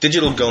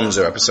Digital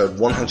Gonzo, episode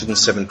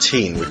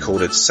 117,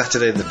 recorded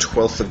Saturday the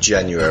 12th of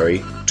January,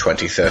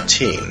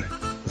 2013.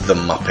 The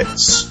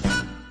Muppets.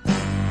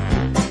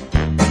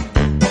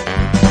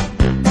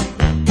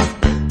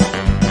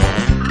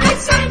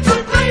 It's time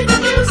to play the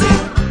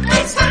music.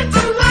 It's time to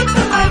light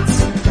the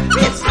lights.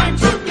 It's time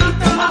to meet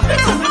the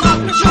Muppets on the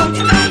Muppet Show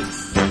tonight.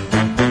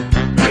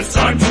 It's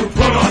time to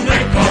put on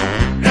makeup.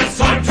 It's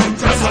time to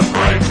dress up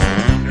right.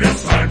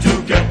 It's time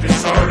to get things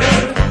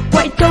started.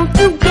 Why don't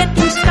you get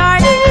things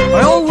started?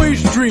 I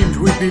always dreamed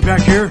we'd be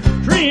back here.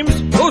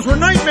 Dreams? Those were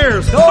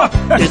nightmares.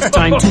 It's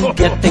time to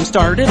get things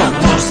started on the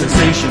most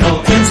sensational,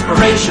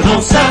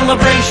 inspirational,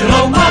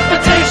 celebrational,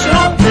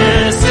 Muppetational.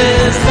 This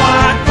is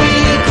what we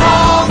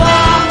call the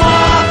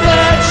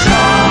Muppet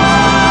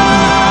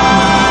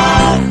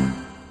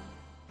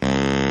Show.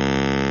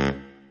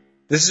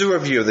 This is a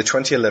review of the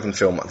 2011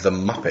 film The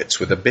Muppets,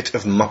 with a bit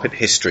of Muppet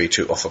history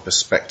to offer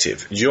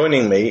perspective.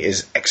 Joining me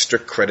is Extra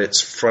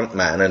Credits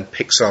frontman and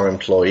Pixar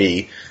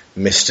employee,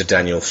 Mr.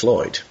 Daniel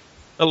Floyd.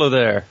 Hello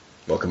there.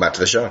 Welcome back to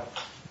the show.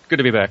 Good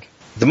to be back.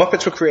 The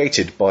Muppets were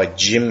created by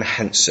Jim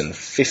Henson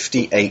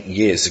 58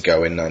 years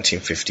ago in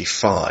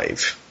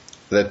 1955.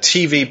 The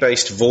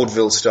TV-based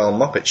vaudeville-style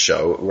Muppet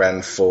Show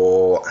ran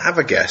for, have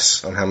a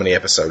guess on how many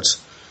episodes?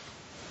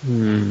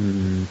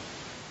 Quite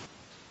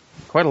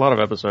a lot of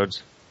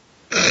episodes.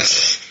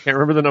 Can't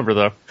remember the number,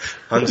 though.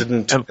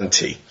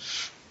 120.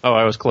 Oh,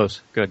 I was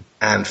close. Good.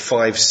 And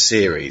 5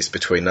 series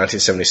between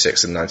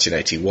 1976 and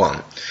 1981.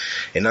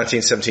 In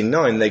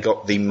 1979, they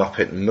got the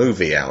Muppet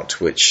movie out,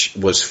 which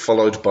was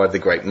followed by The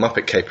Great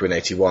Muppet Caper in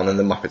 81 and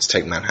The Muppets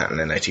Take Manhattan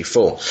in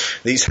 84.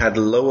 These had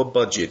lower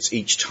budgets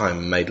each time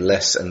and made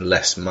less and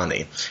less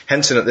money.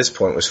 Henson at this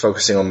point was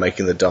focusing on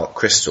making The Dark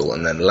Crystal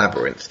and then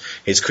Labyrinth.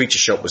 His Creature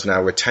Shop was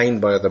now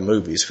retained by other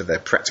movies for their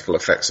practical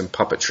effects and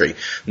puppetry,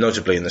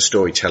 notably in The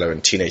Storyteller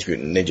and Teenage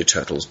Mutant Ninja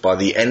Turtles. By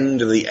the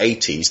end of the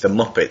 80s, the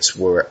Muppets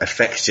were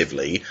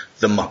effectively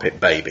the Muppet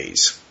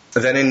Babies.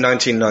 Then in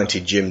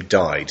 1990, Jim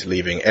died,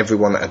 leaving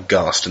everyone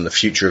aghast and the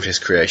future of his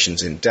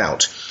creations in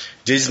doubt.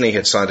 Disney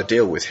had signed a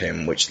deal with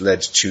him, which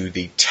led to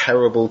the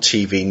terrible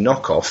TV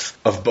knockoff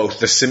of both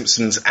The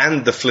Simpsons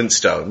and The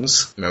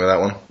Flintstones. Remember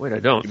that one? Wait, I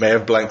don't. You may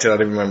have blanked it out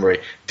of your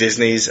memory.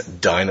 Disney's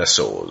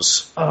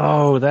Dinosaurs.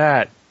 Oh,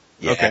 that.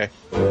 Yeah. Okay.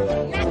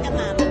 Not the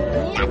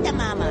mama, not the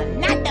mama,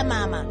 not the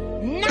mama,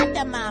 not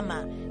the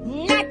mama,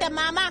 not the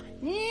mama,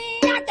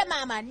 not the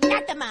mama,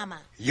 not the mama.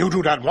 You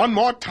do that one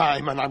more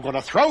time and I'm going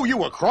to throw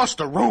you across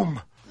the room.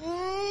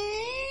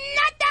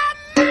 Not the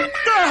mama!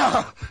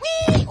 Ah!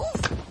 Wee,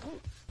 oof.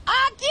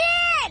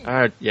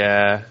 Again!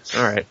 Yeah.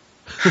 All right.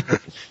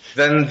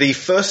 Then the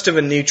first of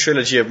a new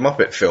trilogy of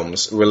Muppet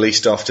films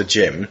released after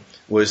Jim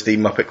was The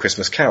Muppet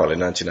Christmas Carol in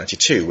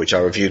 1992, which I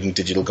reviewed in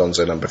Digital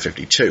Gonzo number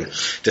 52.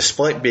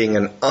 Despite being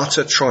an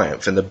utter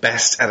triumph and the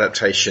best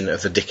adaptation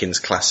of the Dickens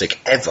classic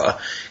ever,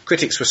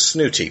 critics were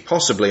snooty,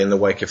 possibly in the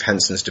wake of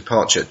Henson's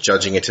departure,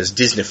 judging it as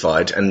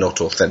Disneyfied and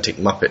not authentic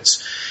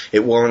Muppets.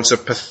 It warrants a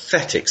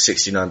pathetic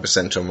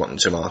 69% on Rotten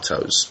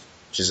Tomatoes,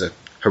 which is a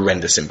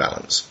horrendous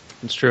imbalance.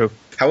 It's true.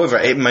 However,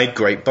 it made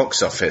great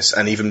box office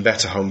and even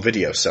better home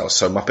video sales,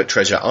 so Muppet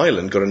Treasure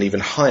Island got an even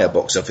higher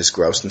box office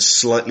gross and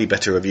slightly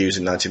better reviews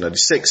in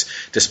 1996,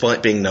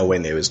 despite being nowhere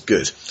near as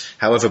good.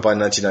 However, by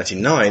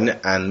 1999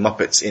 and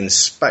Muppets in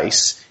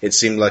Space, it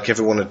seemed like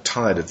everyone had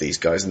tired of these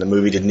guys and the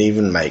movie didn't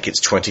even make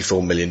its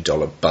 $24 million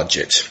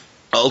budget.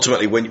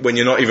 Ultimately, when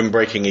you're not even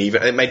breaking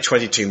even, it made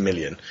 $22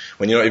 million.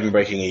 When you're not even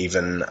breaking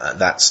even,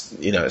 that's,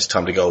 it's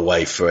time to go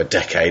away for a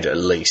decade at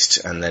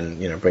least, and then,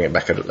 bring it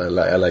back at a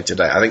later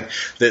date. I think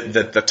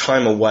the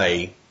time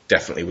away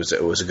definitely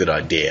was a good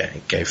idea.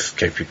 It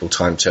gave people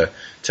time to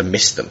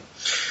miss them.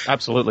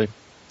 Absolutely.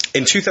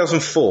 In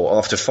 2004,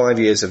 after 5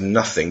 years of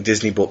nothing,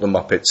 Disney bought the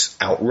Muppets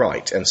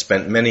outright and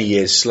spent many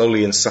years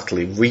slowly and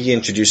subtly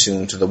reintroducing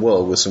them to the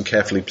world with some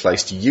carefully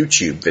placed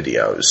YouTube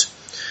videos.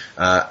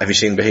 Have you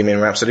seen Bohemian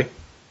Rhapsody?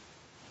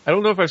 I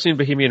don't know if I've seen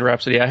Bohemian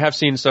Rhapsody. I have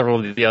seen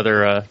several of the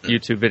other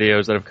YouTube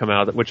videos that have come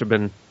out, which have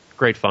been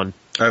great fun.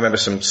 I remember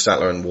some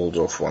Statler and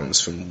Waldorf ones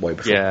from way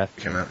before it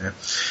came out,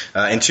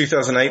 yeah. In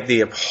 2008,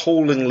 the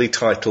appallingly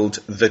titled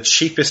The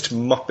Cheapest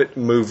Muppet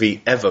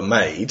Movie Ever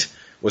Made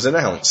was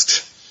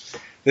announced.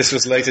 This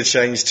was later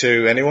changed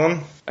to,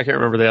 anyone? I can't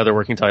remember the other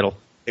working title.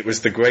 It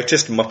was the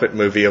greatest Muppet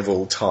movie of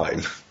all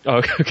time. Oh,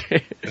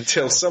 okay.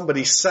 Until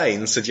somebody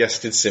sane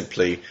suggested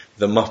simply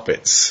The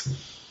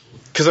Muppets.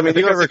 Because, you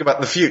got to think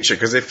about the future,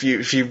 because if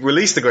you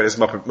release the greatest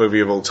Muppet movie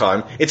of all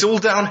time, it's all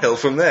downhill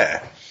from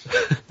there.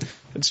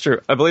 It's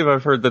true. I believe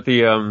I've heard that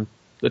the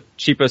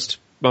cheapest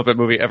Muppet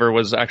movie ever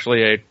was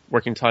actually a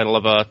working title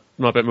of a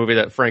Muppet movie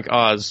that Frank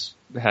Oz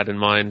had in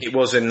mind. It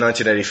was in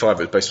 1985.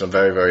 It was based on a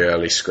very, very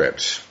early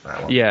script.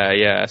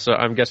 Yeah. So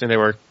I'm guessing they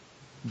were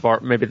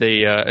maybe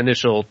the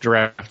initial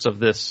drafts of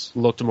this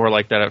looked more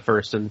like that at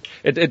first, and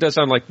it does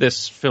sound like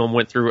this film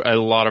went through a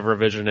lot of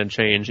revision and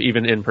change,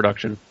 even in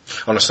production.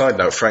 On a side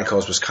note, Frank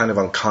Oz was kind of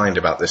unkind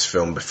about this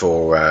film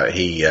before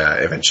he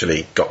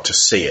eventually got to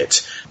see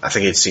it. I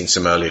think he'd seen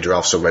some earlier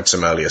drafts or read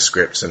some earlier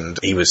scripts, and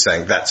he was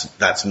saying,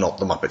 that's not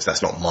the Muppets,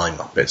 that's not my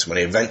Muppets. When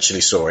he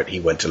eventually saw it, he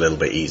went a little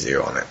bit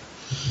easier on it.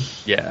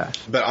 Yeah.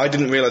 But I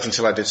didn't realise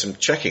until I did some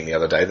checking the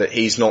other day that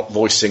he's not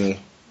voicing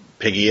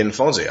Piggy and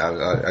Fozzie.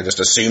 I just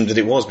assumed that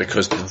it was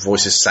because the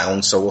voices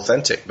sound so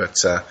authentic. But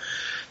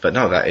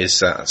no, that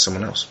is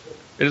someone else.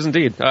 It is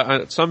indeed.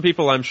 Some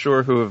people, I'm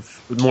sure,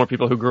 more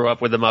people who grew up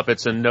with the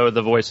Muppets and know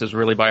the voices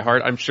really by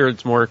heart, I'm sure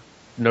it's more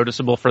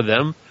noticeable for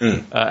them.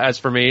 As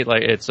for me,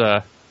 like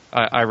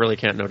I really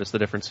can't notice the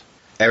difference.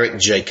 Eric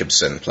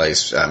Jacobson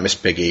plays Miss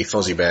Piggy,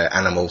 Fozzie Bear,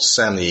 Animals,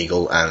 Sam the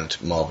Eagle, and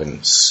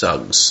Marvin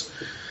Suggs.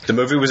 The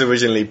movie was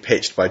originally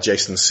pitched by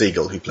Jason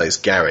Segel, who plays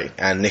Gary,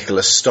 and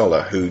Nicholas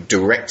Stoller, who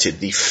directed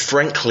the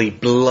frankly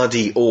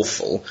bloody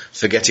awful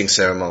Forgetting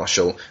Sarah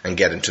Marshall and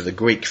Get Into the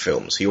Greek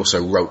films. He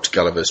also wrote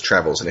Gulliver's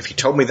Travels, and if you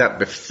told me that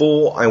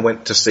before I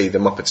went to see The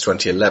Muppets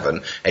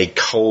 2011, a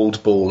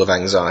cold ball of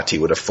anxiety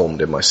would have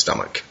formed in my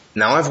stomach.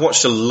 Now, I've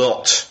watched a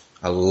lot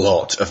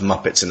of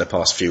Muppets in the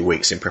past few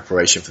weeks in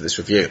preparation for this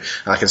review.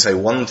 And I can say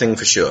one thing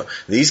for sure.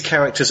 These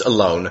characters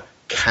alone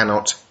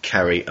cannot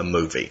carry a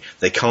movie.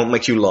 They can't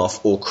make you laugh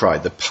or cry.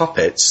 The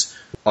puppets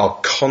are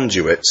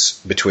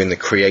conduits between the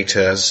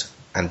creators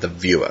and the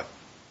viewer.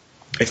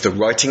 If the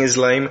writing is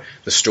lame,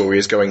 the story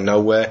is going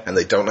nowhere, and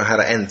they don't know how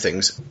to end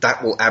things,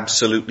 that will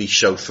absolutely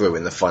show through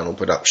in the final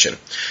production.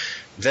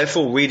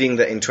 Therefore, reading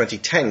that in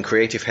 2010,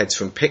 creative heads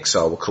from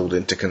Pixar were called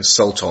in to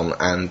consult on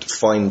and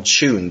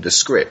fine-tune the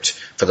script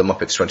for The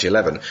Muppets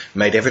 2011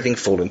 made everything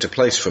fall into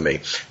place for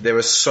me. There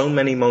are so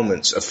many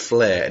moments of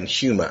flair and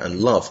humour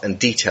and love and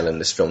detail in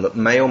this film that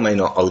may or may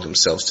not owe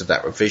themselves to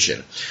that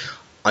revision.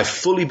 I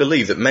fully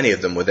believe that many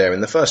of them were there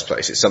in the first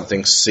place. It's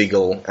something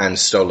Segel and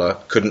Stoller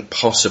couldn't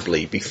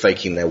possibly be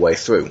faking their way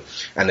through.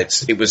 And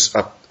it was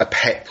a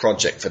pet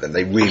project for them.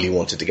 They really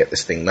wanted to get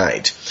this thing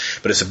made.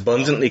 But it's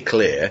abundantly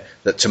clear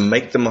that to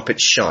make the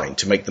Muppets shine,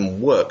 to make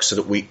them work so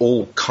that we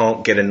all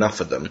can't get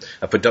enough of them,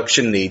 a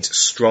production needs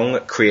strong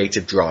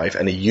creative drive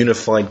and a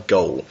unified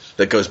goal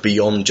that goes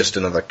beyond just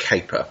another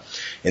caper.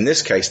 In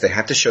this case, they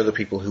had to show the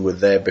people who were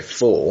there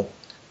before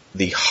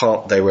the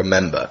heart they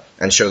remember,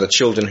 and show the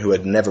children who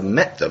had never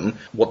met them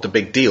what the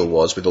big deal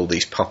was with all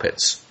these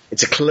puppets.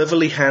 It's a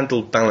cleverly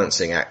handled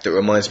balancing act that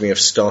reminds me of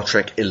Star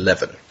Trek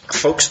 11.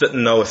 Folks that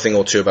know a thing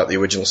or two about the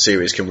original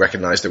series can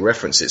recognise the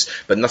references,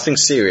 but nothing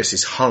serious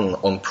is hung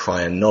on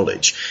prior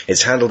knowledge.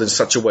 It's handled in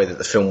such a way that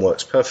the film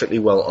works perfectly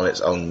well on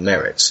its own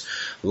merits.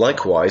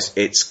 Likewise,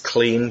 it's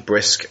clean,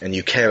 brisk, and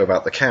you care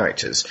about the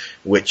characters,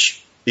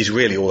 which is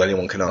really all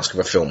anyone can ask of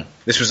a film.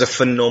 This was a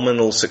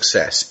phenomenal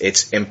success.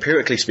 It's,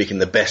 empirically speaking,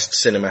 the best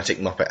cinematic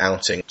Muppet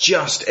outing,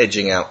 just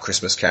edging out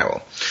Christmas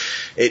Carol.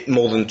 It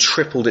more than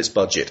tripled its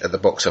budget at the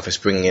box office,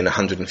 bringing in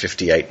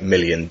 $158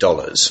 million.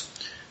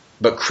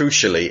 But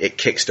crucially, it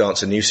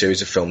kickstarts a new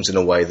series of films in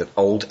a way that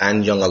old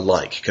and young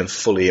alike can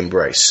fully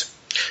embrace.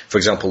 For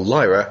example,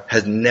 Lyra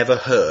had never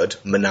heard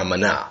Mana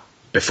Mana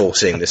before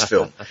seeing this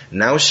film.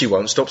 Now she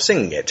won't stop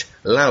singing it,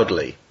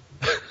 loudly,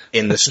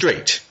 in the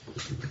street.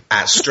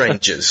 At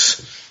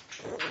strangers.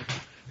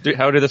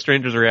 How do the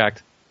strangers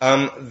react?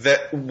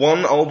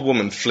 One old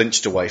woman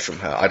flinched away from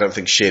her. I don't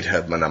think she'd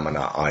heard Mana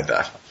Mana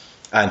either.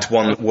 And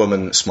one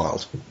woman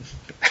smiled.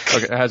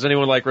 Okay, has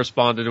anyone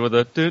responded with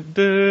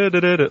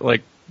a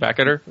like back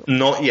at her?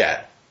 Not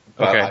yet.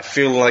 But okay. I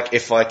feel like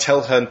if I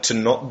tell her to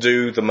not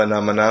do the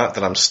Mana Mana,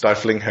 then I'm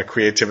stifling her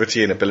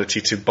creativity and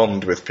ability to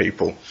bond with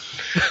people.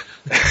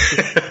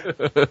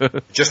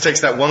 Just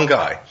takes that one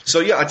guy.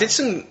 So yeah, I did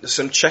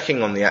some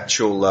checking on the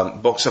actual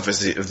box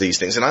office of these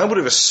things, and I would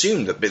have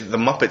assumed that the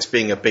Muppets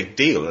being a big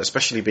deal, and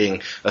especially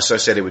being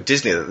associated with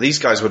Disney, that these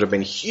guys would have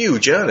been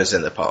huge earners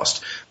in the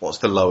past. What's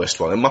the lowest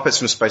one? And Muppets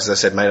from Space, as I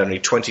said, made only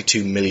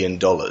 $22 million.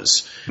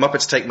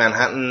 Muppets Take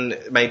Manhattan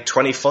made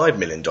 $25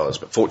 million,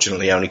 but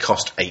fortunately only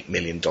cost $8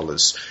 million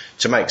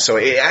to make. So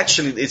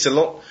it's a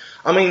lot.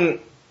 I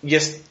mean,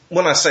 yes,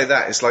 when I say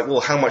that, it's like,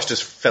 well, how much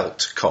does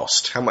felt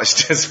cost? How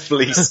much does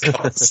fleece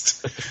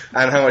cost?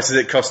 And how much does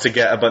it cost to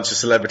get a bunch of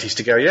celebrities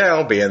to go, yeah,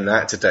 I'll be in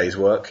that, today's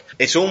work?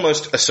 It's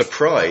almost a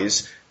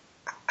surprise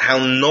how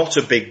not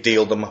a big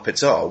deal the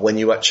Muppets are when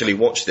you actually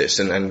watch this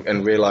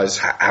and realise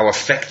how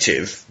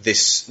effective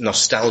this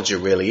nostalgia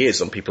really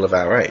is on people of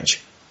our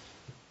age.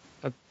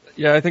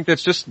 Yeah, I think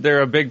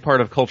they're a big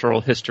part of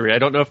cultural history. I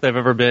don't know if they've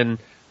ever been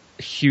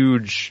a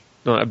huge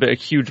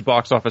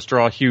box office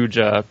draw, huge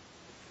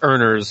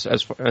earners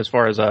as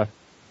far as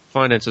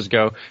finances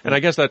go, and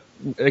I guess that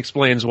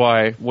explains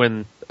why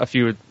when a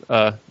few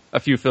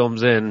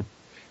films in,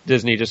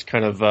 Disney just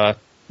kind of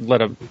let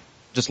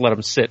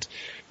them sit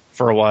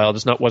for a while.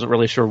 Wasn't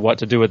really sure what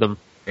to do with them.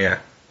 Yeah,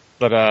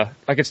 but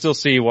I could still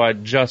see why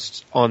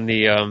just on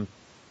the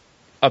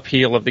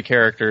appeal of the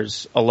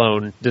characters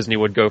alone, Disney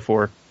would go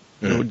for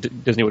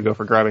Disney would go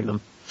for grabbing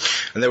them.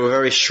 And they were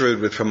very shrewd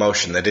with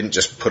promotion. They didn't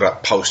just put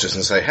up posters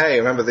and say, hey,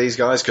 remember these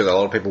guys? Because a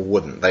lot of people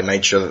wouldn't. They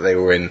made sure that they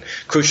were in,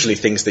 crucially,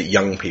 things that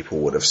young people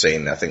would have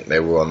seen. I think they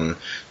were on,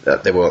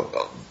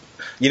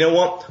 you know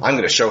what? I'm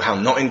going to show how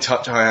not in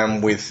touch I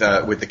am with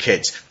the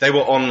kids. They were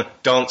on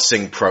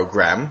dancing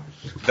program.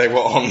 They were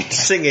on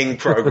singing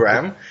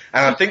program.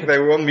 And I think they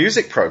were on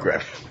music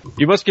program.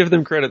 You must give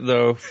them credit,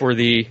 though, for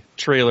the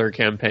trailer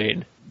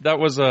campaign. That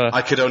was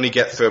I could only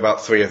get through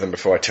about 3 of them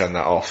before I turned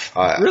that off.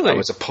 Really? I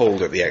was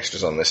appalled at the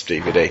extras on this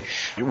DVD.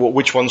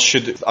 Which ones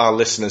should our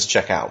listeners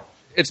check out?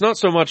 It's not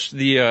so much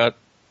the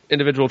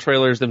individual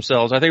trailers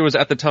themselves. I think it was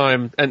at the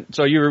time, and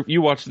so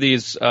you watched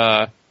these.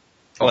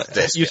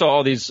 You saw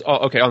all these.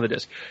 Okay, on the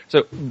disc.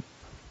 So,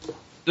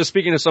 just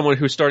speaking to someone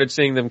who started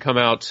seeing them come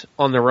out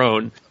on their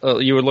own,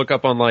 you would look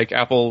up on like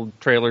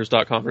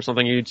AppleTrailers.com or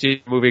something. You'd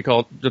see a movie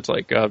called it's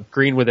like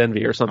Green with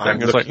Envy or something. I'm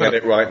looking at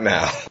it right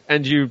now,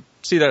 and you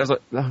see that, it's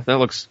like, oh, that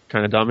looks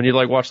kind of dumb. And you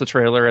like watch the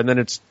trailer, and then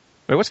it's,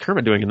 wait, what's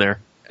Kermit doing in there?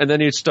 And then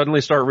you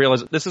suddenly start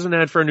realizing this is an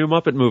ad for a new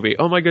Muppet movie.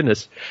 Oh my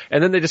goodness!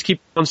 And then they just keep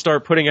on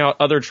start putting out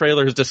other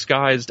trailers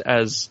disguised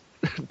as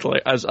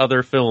as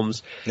other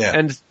films. Yeah.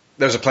 And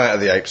there's a Planet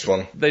of the Apes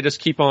one. They just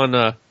keep on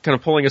kind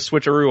of pulling a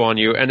switcheroo on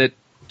you, and it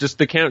just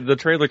the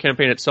trailer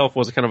campaign itself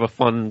was kind of a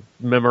fun,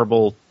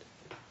 memorable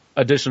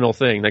additional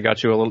thing that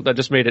got you a little, that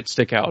just made it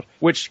stick out.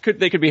 Which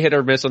they could be hit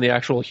or miss on the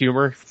actual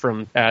humor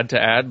from ad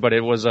to ad, but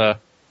it was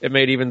it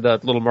made even the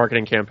little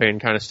marketing campaign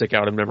kind of stick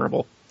out and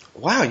memorable.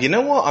 Wow, you know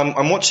what?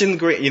 I'm watching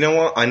Green. You know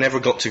what? I never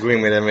got to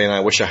Green with Envy, and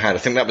I wish I had. I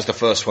think that was the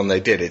first one they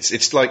did.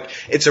 It's like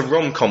it's a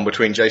rom-com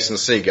between Jason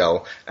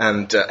Segel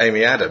and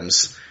Amy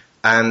Adams,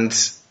 and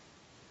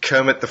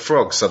Kermit the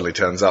Frog suddenly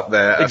turns up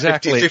there.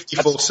 Exactly.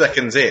 54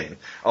 seconds in,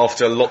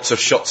 after lots of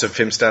shots of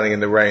him standing in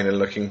the rain and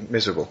looking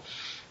miserable.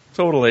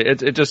 Totally,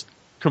 it just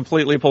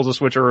completely pulls a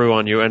switcheroo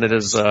on you, and it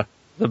is the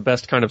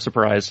best kind of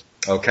surprise.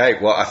 Okay,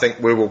 well, I think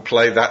we will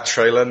play that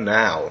trailer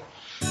now.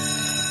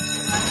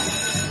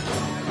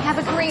 Have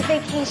a great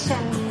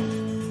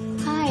vacation.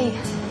 Hi.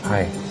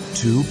 Hi.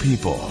 Two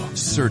people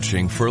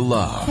searching for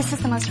love. This is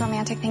the most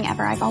romantic thing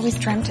ever. I've always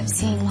dreamt of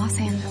seeing Los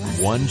Angeles.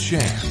 One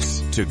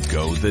chance to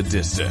go the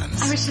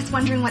distance. I was just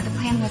wondering what the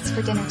plan was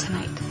for dinner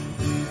tonight.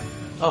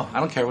 Oh, I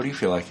don't care. What do you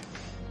feel like?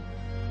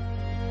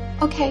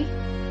 Okay.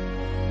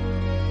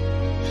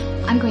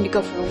 I'm going to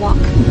go for a walk.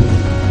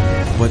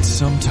 But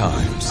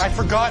sometimes I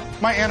forgot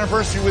my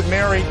anniversary with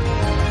Mary.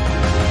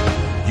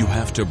 you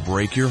have to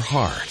break your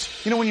heart.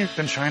 You know when you've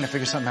been trying to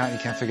figure something out and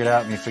you can't figure it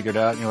out and you figure it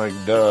out and you're like,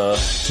 duh.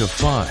 To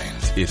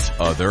find its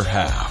other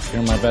half.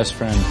 You're my best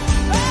friend.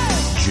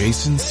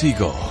 Jason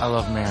Segel. I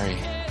love Mary.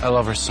 I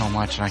love her so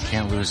much and I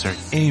can't lose her.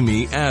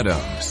 Amy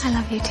Adams. I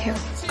love you too.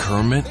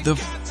 Kermit the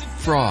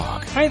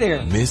Frog. Hi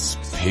there. Miss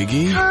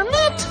Piggy.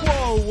 Kermit!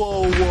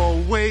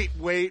 Whoa,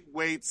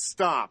 wait,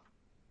 stop.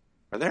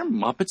 Are there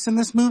Muppets in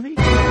this movie?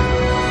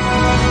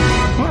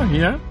 Oh,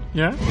 yeah.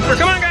 Well,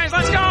 come on, guys,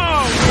 let's go!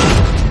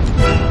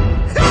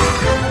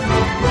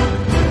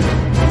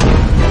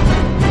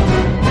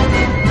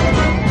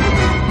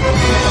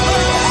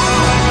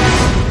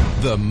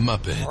 The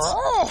Muppets.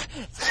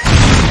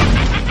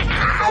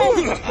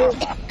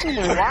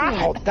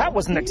 Wow, that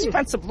was an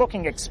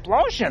expensive-looking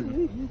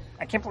explosion.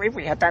 I can't believe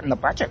we had that in the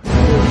budget.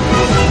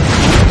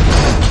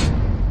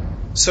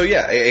 So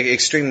yeah,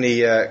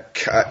 extremely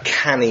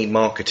canny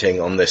marketing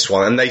on this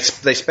one, and they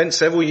spent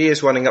several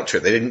years running up to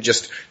it. They didn't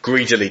just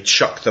greedily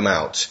chuck them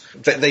out.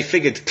 They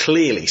figured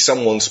clearly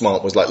someone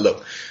smart was like,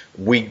 look,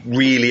 we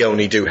really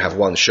only do have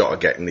one shot at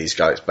getting these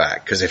guys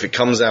back, because if it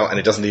comes out and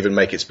it doesn't even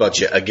make its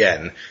budget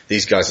again,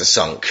 these guys are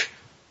sunk.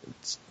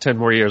 It's 10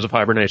 more years of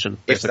hibernation.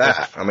 Basically. If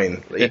that, I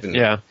mean,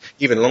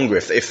 even longer.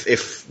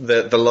 If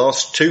the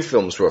last two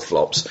films were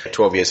flops,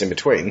 12 years in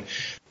between,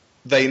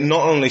 they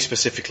not only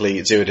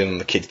specifically zeroed in on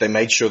the kids, they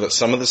made sure that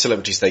some of the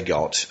celebrities they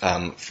got,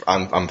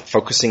 I'm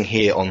focusing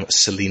here on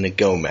Selena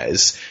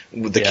Gomez,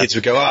 the kids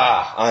would go,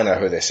 I know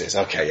who this is.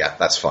 Okay, yeah,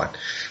 that's fine.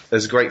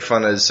 As great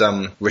fun as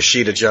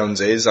Rashida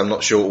Jones is, I'm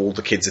not sure all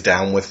the kids are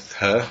down with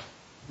her.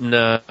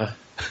 No.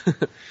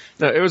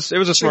 No, it was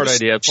a smart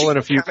idea. Pulling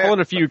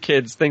a few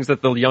kids, things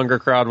that the younger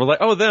crowd were like,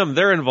 oh,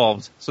 they're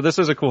involved. So this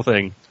is a cool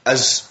thing.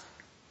 As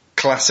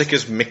classic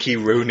as Mickey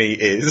Rooney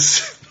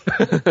is,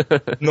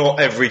 not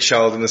every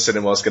child in the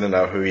cinema is going to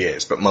know who he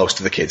is, but most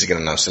of the kids are going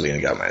to know Selena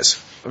Gomez.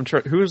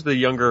 Who's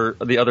the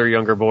other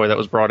younger boy that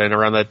was brought in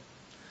around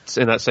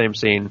in that same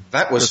scene?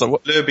 That was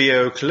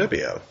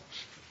Clubio.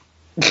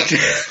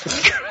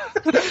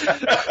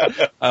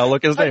 I'll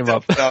look his name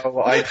up.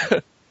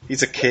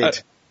 He's a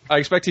kid. I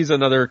expect he's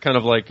another kind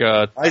of like,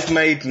 I've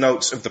made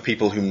notes of the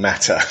people who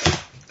matter.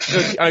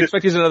 I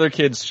expect he's another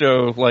kids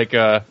show, like,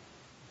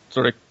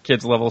 sort of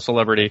kids level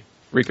celebrity.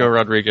 Rico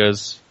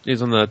Rodriguez.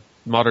 He's on the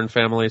Modern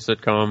Family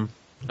sitcom.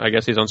 I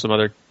guess he's on some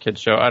other kids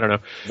show. I don't know.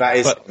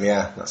 That's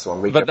the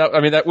one. Rico. But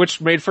that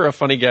which made for a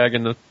funny gag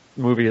in the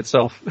movie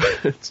itself.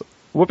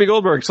 Whoopi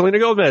Goldberg, Selena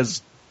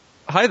Gomez.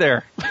 Hi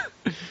there.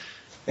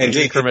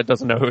 Indeed. Kermit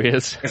doesn't know who he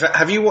is. In fact,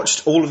 have you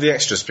watched all of the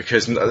extras?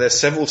 Because there's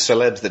several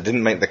celebs that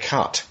didn't make the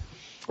cut.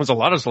 There's a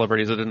lot of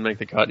celebrities that didn't make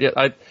the cut.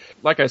 Yeah,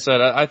 like I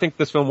said, I think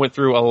this film went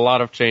through a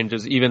lot of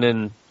changes, even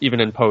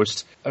in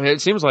post. I mean,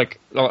 it seems like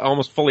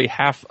almost fully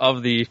half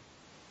of the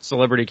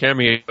celebrity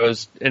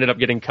cameos ended up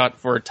getting cut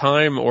for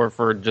time or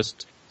for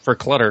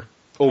clutter.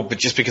 Oh, but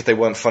just because they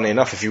weren't funny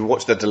enough. If you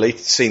watch the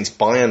deleted scenes,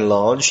 by and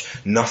large,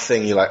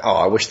 nothing you're like, oh,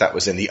 I wish that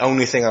was in. The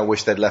only thing I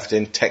wish they'd left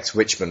in, Tex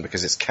Richmond,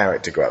 because it's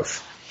character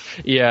growth.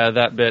 Yeah,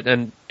 that bit,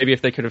 and maybe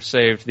if they could have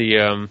saved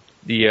the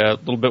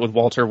little bit with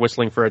Walter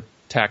whistling for a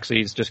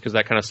taxis, just because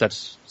that kind of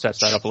sets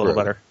that up a little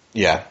better.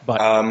 Yeah,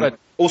 but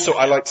also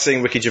I liked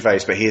seeing Ricky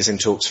Gervais, but he is in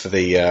talks for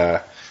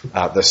the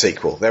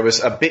sequel. There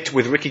was a bit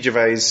with Ricky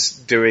Gervais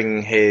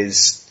doing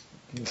his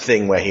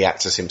thing where he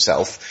acts as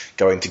himself,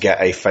 going to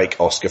get a fake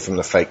Oscar from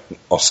the fake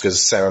Oscars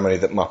ceremony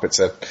that Muppets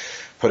are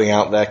putting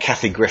out there.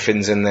 Kathy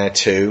Griffin's in there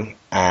too,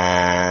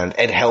 and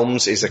Ed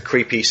Helms is a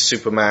creepy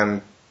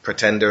Superman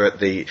pretender at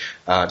the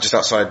just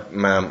outside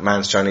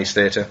Man's Chinese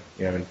Theatre,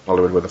 in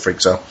Hollywood where the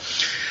freaks are.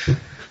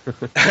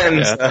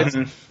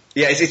 And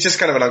it's just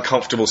kind of an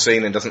uncomfortable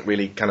scene and doesn't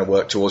really kind of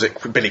work towards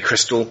it. Billy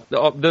Crystal.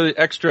 The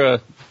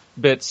extra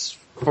bits,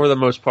 for the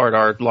most part,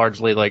 are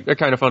largely they're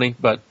kind of funny,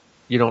 but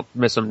you don't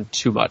miss them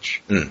too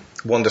much.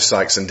 Wanda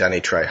Sykes and Danny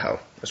Trejo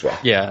as well.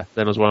 Yeah,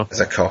 them as well. As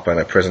a cop and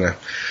a prisoner.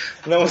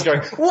 No one's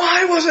going,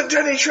 why wasn't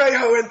Danny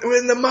Trejo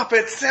in the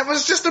Muppets? That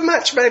was just a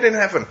match made in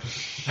heaven.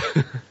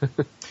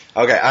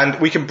 Okay, and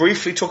we can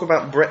briefly talk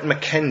about Bret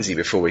McKenzie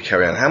before we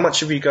carry on. How much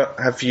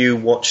have you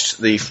watched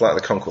the Flight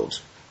of the Conchords?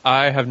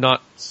 I have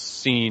not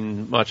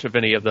seen much of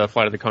any of the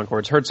Flight of the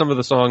Conchords. Heard some of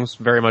the songs,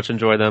 very much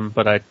enjoy them,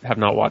 but I have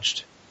not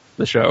watched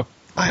the show.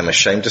 I am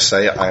ashamed to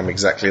say I am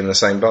exactly in the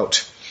same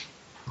boat.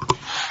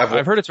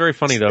 I've heard it's very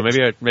funny though.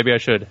 Maybe I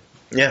should.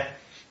 Yeah.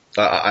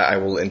 I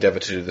will endeavour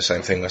to do the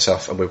same thing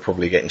myself, and we're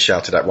probably getting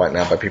shouted at right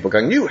now by people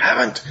going, you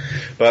haven't!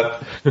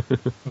 But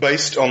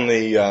based on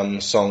the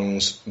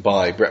songs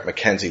by Bret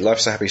McKenzie,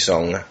 Life's a Happy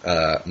Song,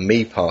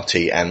 Me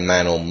Party, and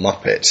Man on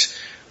Muppet,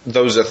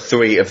 those are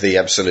three of the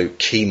absolute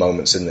key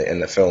moments in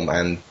the film,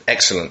 and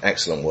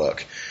excellent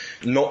work.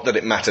 Not that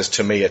it matters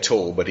to me at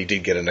all, but he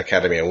did get an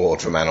Academy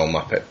Award for Man on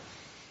Muppet.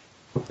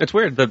 It's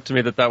weird to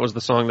me that was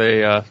the song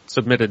they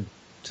submitted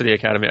to the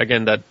Academy.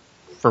 Again, that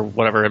for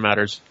whatever it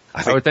matters.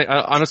 I would think,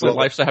 honestly,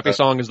 Life's a Happy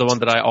Song is the one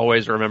that I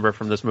always remember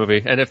from this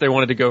movie. And if they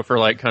wanted to go for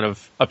kind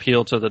of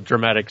appeal to the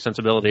dramatic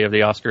sensibility of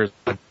the Oscars,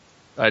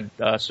 I'd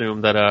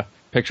assume that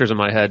Pictures in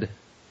My Head.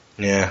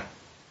 Yeah.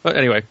 But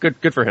anyway,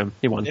 good for him.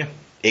 He won. Yeah.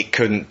 It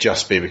couldn't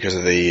just be because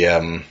of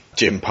the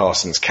Jim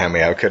Parsons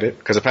cameo, could it?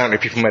 Because apparently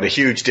people made a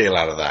huge deal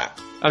out of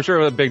that. I'm sure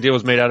a big deal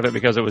was made out of it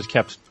because it was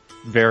kept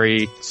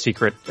very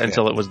secret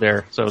until it was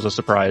there, so it was a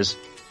surprise.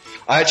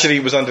 I actually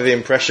was under the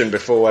impression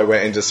before I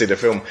went in to see the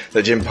film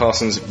that Jim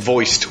Parsons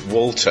voiced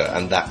Walter,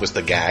 and that was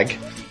the gag.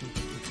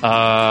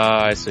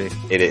 I see.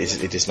 It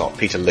is not.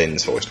 Peter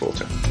Linz voiced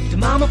Walter. The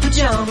mama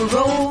pajama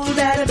rolled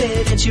out of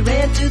bed and she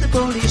ran to the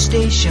police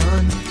station.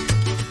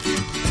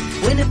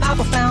 When the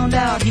papa found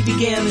out, he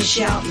began to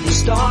shout and he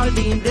started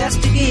the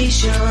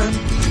investigation.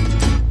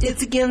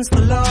 It's against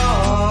the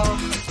law.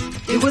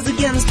 It was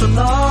against the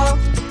law.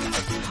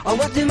 Or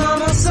what the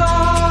mama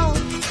saw.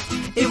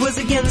 It was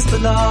against the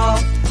law.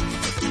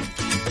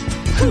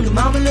 The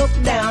mama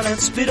looked down and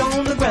spit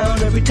on the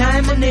ground every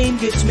time her name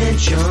gets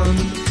mentioned.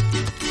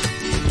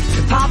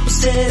 The papa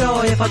said,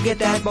 oh, if I get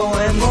that boy,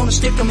 I'm gonna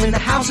stick him in the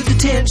house of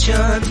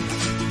detention.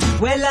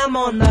 Well, I'm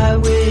on my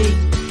way.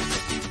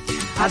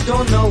 I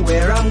don't know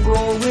where I'm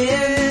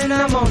going.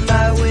 I'm on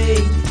my way.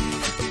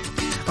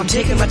 I'm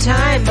taking my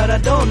time, but I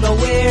don't know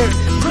where.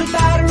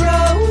 Goodbye to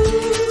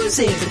Rose,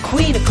 the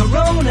queen of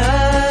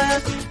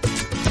Corona.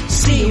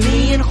 See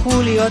me and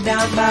Julio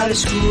down by the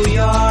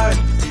schoolyard.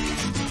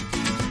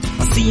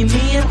 See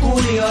me and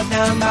Julio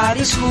down by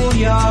the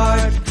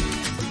schoolyard.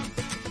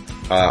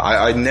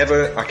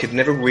 I could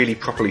never really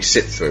properly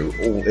sit through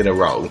all in a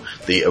row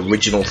the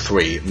original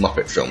 3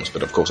 Muppet films,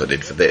 but of course I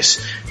did for this.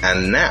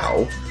 And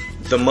now,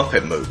 the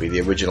Muppet movie,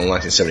 the original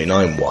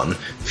 1979 one,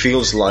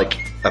 feels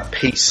like a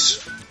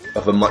piece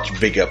of a much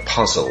bigger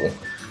puzzle,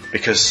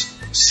 because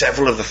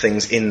several of the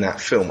things in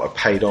that film are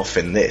paid off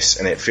in this,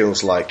 and it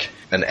feels like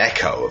an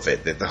echo of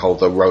it,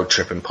 the road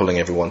trip and pulling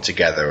everyone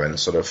together, and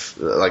sort of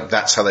like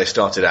that's how they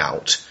started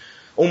out.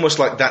 Almost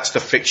like that's the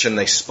fiction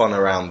they spun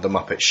around the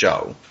Muppet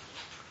Show.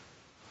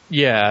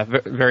 Yeah,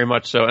 very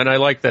much so. And I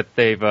like that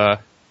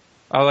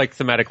I like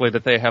thematically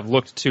that they have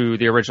looked to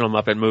the original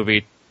Muppet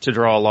movie to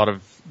draw a lot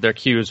of their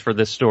cues for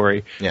this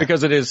story. Yeah.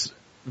 Because it is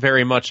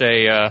very much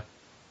the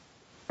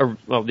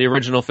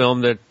original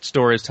film, the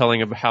story is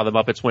telling of how the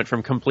Muppets went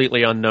from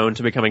completely unknown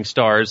to becoming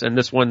stars, and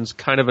this one's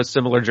kind of a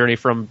similar journey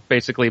from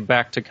basically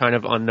back to kind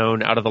of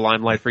unknown, out of the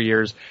limelight for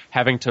years,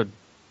 having to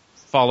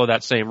follow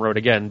that same road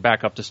again,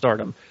 back up to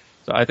stardom.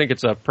 So I think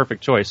it's a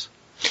perfect choice.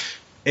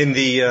 In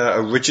the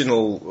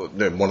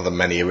one of the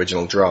many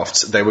original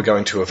drafts, they were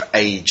going to have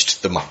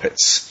aged the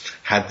Muppets,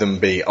 had them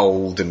be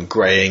old and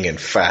greying and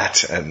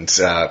fat, and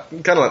kind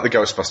of like the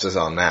Ghostbusters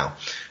are now.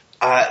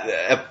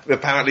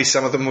 Apparently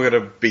some of them were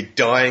going to be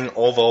dying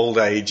of old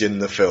age in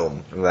the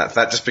film. And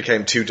that just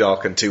became too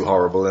dark and too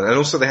horrible. And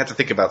also they had to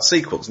think about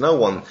sequels. No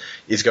one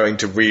is going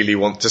to really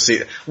want to see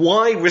it.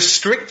 Why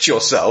restrict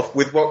yourself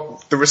with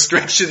what the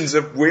restrictions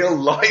of real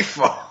life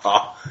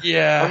are?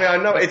 Yeah. I mean, I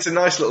know it's a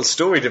nice little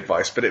story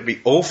device, but it'd be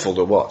awful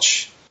to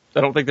watch.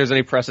 I don't think there's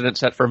any precedent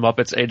set for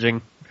Muppets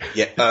aging.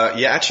 Yeah,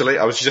 actually,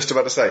 I was just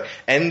about to say,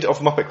 end of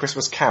Muppet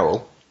Christmas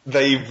Carol,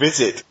 they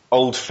visit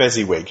old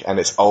Fezziwig, and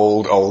it's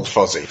old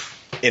Fozzie.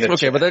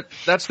 But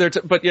that's their.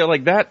 But yeah,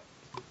 like that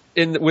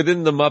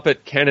within the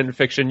Muppet canon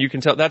fiction, you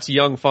can tell that's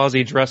young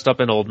Fozzie dressed up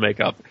in old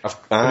makeup.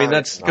 I mean,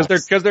 that's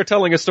because they're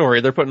telling a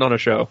story. They're putting on a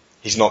show.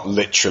 He's not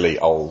literally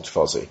old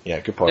Fozzie. Yeah,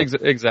 good point.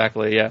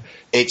 Exactly. Yeah,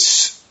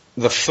 it's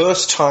the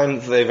first time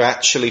they've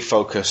actually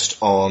focused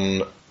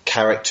on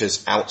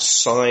characters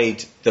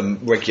outside the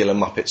regular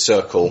Muppet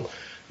circle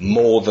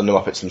more than the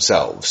Muppets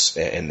themselves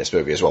in this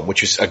movie as well,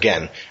 which is,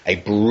 again, a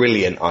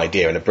brilliant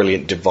idea and a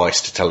brilliant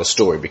device to tell a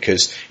story,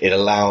 because it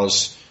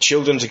allows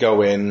children to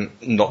go in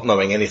not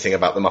knowing anything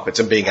about the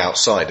Muppets and being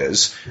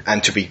outsiders,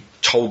 and to be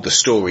told the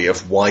story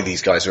of why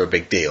these guys are a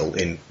big deal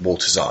in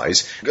Walter's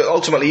eyes.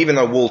 Ultimately, even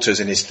though Walter's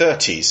in his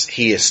 30s,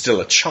 he is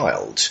still a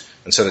child,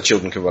 and so the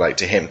children can relate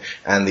to him,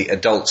 and the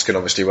adults can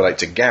obviously relate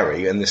to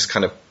Gary and this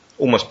kind of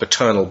almost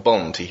paternal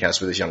bond he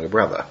has with his younger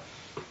brother.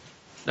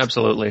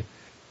 Absolutely.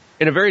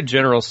 In a very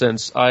general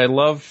sense, I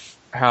love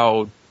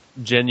how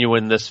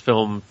genuine this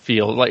film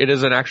feels. Like, it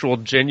is an actual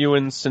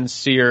genuine,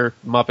 sincere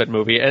Muppet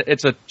movie.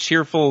 It's a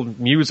cheerful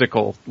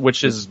musical,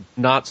 which is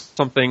not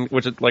something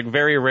which is like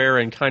very rare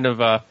and kind of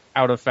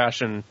out of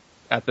fashion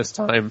at this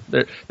time.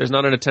 There's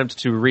not an attempt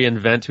to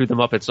reinvent who the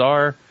Muppets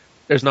are.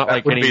 There's not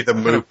that like any. Would be the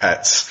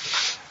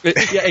Muppets.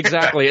 Yeah,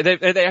 exactly.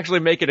 They actually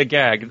make it a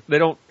gag. They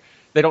don't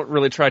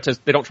really try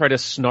to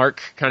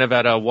snark kind of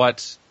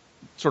at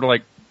sort of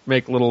like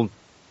make little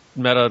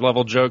meta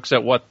level jokes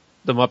at what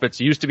the Muppets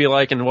used to be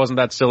like, and it wasn't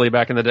that silly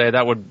back in the day.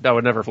 That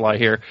would never fly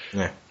here.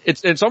 Yeah.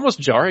 It's almost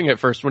jarring at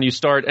first when you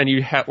start and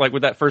you have like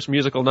with that first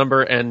musical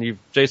number and you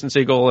Jason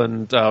Segel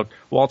and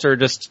Walter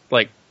just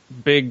like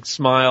big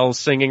smiles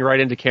singing right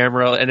into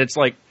camera, and it's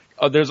like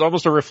there's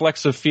almost a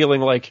reflexive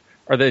feeling like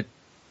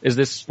is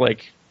this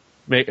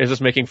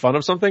making fun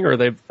of something, or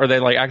are they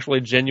like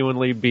actually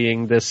genuinely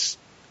being this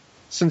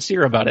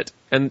sincere about it?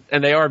 And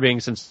they are being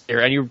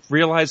sincere, and you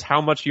realize how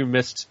much you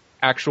missed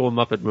actual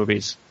Muppet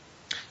movies.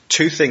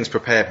 Two things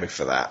prepared me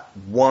for that.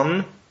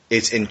 One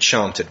is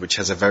Enchanted, which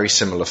has a very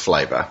similar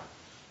flavour,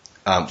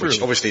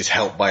 which obviously is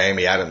helped by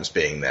Amy Adams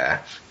being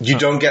there. You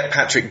don't get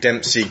Patrick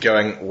Dempsey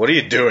going, "What are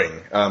you doing?"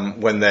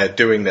 When they're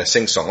doing their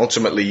sing-song.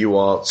 Ultimately, you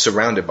are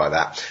surrounded by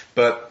that.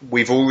 But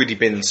we've already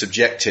been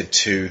subjected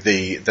to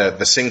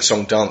the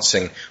sing-song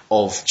dancing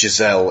of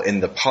Giselle in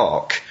the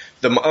park.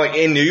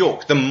 In New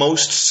York, the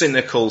most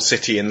cynical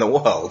city in the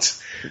world.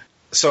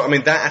 So, I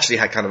mean, that actually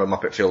had kind of a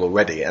Muppet feel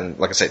already, and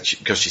like I said,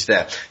 because she's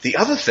there. The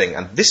other thing,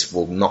 and this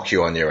will knock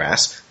you on your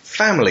ass,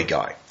 Family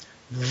Guy.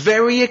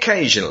 Very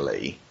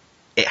occasionally,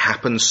 it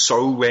happens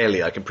so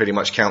rarely I can pretty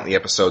much count the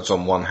episodes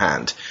on one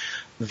hand.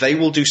 They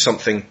will do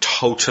something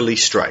totally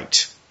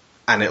straight,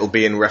 and it'll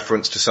be in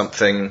reference to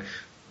something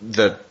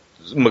that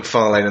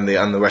McFarlane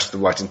and the rest of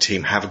the writing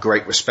team have a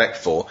great respect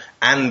for,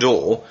 and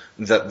or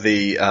that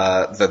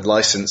the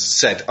license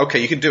said, okay,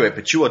 you can do it,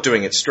 but you are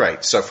doing it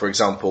straight. So, for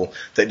example,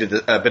 they did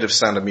a bit of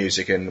Sound of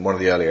Music in one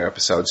of the earlier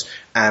episodes,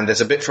 and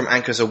there's a bit from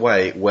Anchors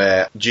Away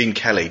where Gene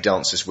Kelly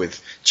dances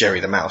with Jerry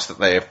the Mouse that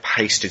they have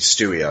pasted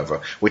Stewie over,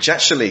 which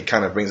actually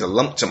kind of brings a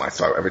lump to my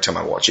throat every time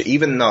I watch it.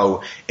 Even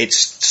though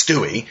it's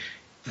Stewie,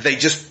 they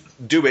just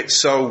do it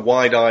so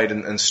wide-eyed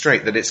and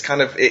straight that it's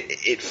kind of,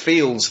 it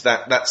feels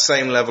that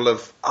same level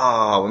of,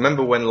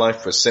 remember when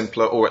life was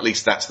simpler, or at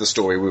least that's the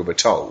story we were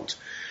told.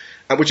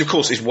 Which of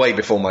course is way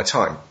before my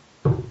time.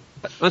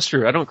 That's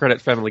true. I don't credit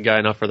Family Guy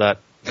enough for that,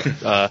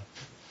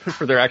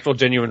 for their actual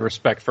genuine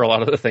respect for a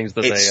lot of the things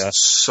that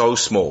it's so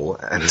small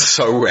and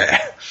so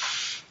rare.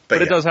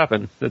 But it does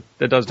happen.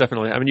 It does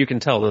definitely. I mean, you can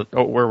tell that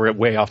we're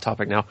way off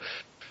topic now.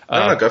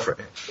 No, go for it.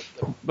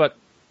 But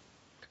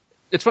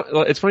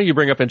it's funny you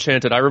bring up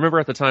Enchanted. I remember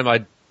at the time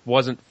I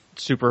wasn't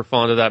super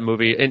fond of that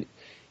movie, and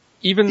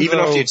even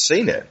after you'd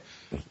seen it,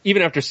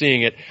 even after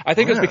seeing it, I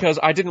think it's because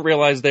I didn't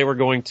realize they were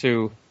going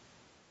to.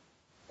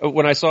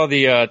 When I saw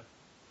the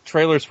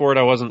trailers for it,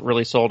 I wasn't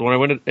really sold. When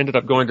I ended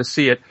up going to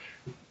see it,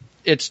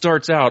 it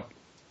starts out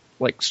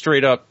like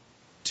straight up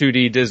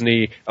 2D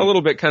Disney, a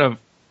little bit kind of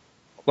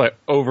like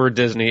over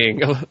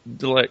Disneying,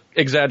 like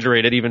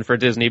exaggerated even for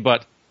Disney,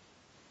 but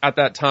at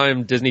that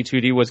time, Disney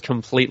 2D was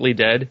completely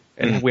dead,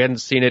 and we hadn't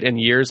seen it in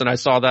years, and I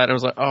saw that, and I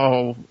was like,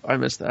 oh, I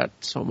missed that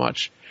so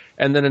much.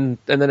 And then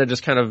it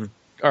just kind of,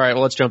 all right,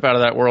 well, let's jump out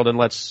of that world, and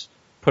let's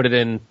put it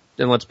in,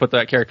 and let's put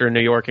that character in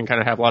New York and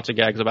kind of have lots of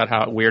gags about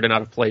how weird and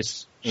out of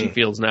place she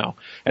feels now.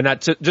 And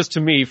that, just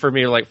to me, for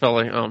me, like, felt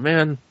like, oh,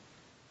 man,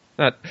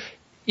 that...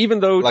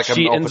 Even though like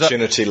she an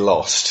opportunity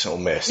lost or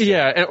missed.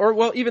 Yeah,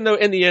 even though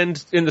in the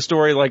end, in the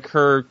story, like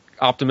her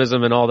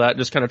optimism and all that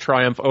just kind of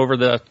triumph over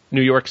the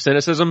New York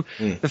cynicism,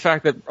 the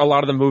fact that a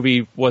lot of the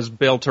movie was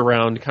built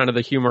around kind of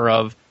the humor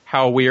of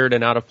how weird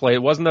and out of place.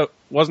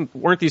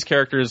 Weren't these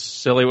characters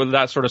silly? Well,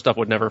 that sort of stuff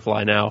would never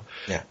fly now.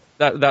 Yeah.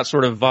 That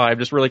sort of vibe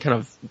just really kind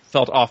of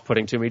felt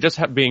off-putting to me, just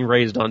being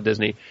raised on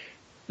Disney.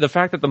 The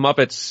fact that the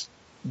Muppets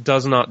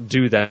does not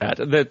do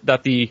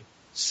that the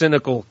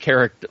cynical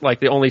character, like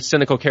the only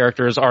cynical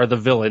characters are the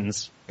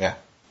villains. Yeah.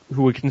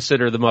 Who would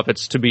consider the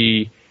Muppets to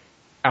be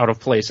out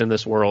of place in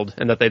this world,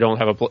 and that they don't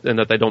have and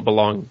that they don't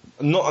belong.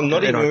 Not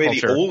even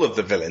really culture. all of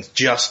the villains,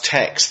 just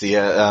Tex, the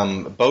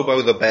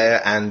Bobo the bear,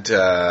 and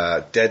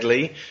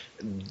Deadly.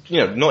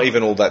 Not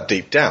even all that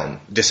deep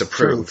down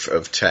disapprove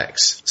of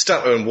Tex.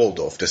 Statler and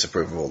Waldorf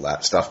disapprove of all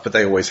that stuff, but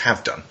they always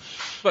have done.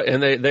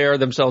 And they are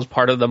themselves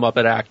part of the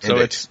Muppet Act, so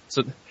Indeed.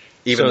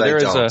 Even they there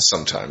is dance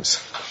sometimes.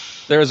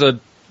 There is a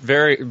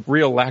very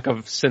real lack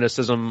of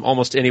cynicism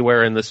almost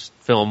anywhere in this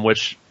film,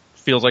 which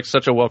feels like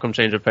such a welcome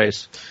change of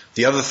pace.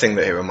 The other thing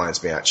that it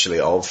reminds me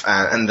actually of,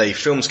 and the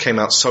films came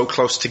out so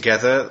close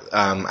together,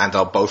 and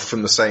are both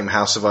from the same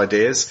house of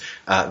ideas,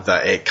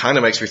 that it kind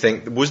of makes me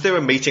think, was there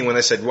a meeting when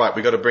they said, right,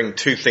 we've got to bring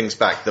two things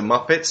back, the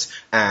Muppets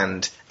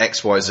and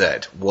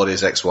XYZ. What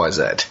is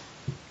XYZ?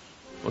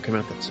 What came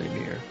out that same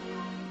year?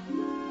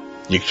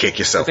 You kick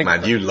yourself,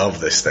 man. You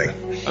love this thing.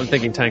 I'm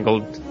thinking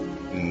Tangled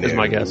is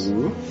my guess.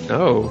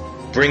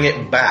 No. Bring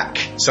it back.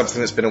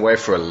 Something that's been away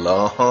for a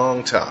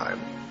long time.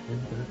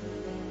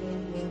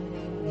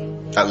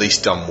 At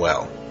least done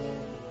well.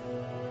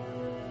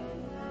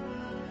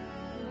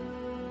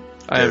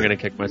 I am going to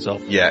kick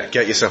myself. Yeah,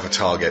 get yourself a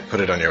target, put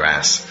it on your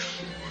ass.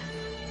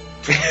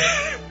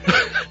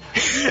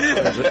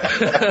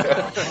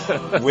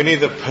 Winnie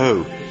the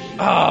Pooh.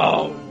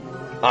 Oh!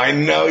 I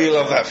know you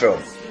love that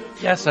film.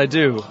 Yes, I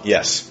do.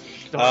 Yes.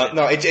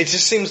 No, it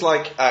just seems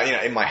like,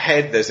 in my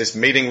head there's this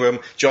meeting room,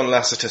 John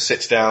Lasseter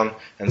sits down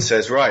and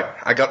says, right,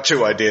 I got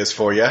two ideas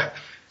for you.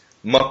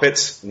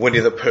 Muppets, Winnie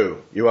the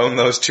Pooh. You own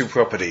those two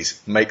properties.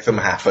 Make them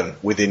happen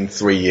within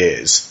 3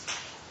 years.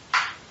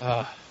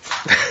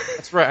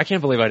 That's right. I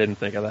can't believe I didn't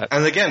think of that.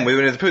 And again, with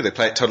Winnie the Pooh, they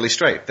play it totally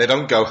straight. They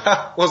don't go,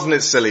 ha, wasn't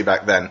it silly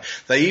back then?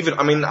 I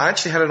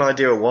actually had an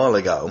idea a while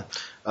ago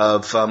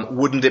of,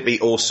 wouldn't it be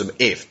awesome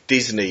if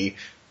Disney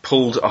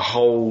pulled a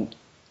whole,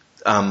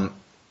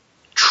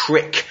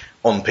 trick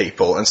on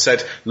people and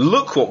said,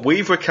 look what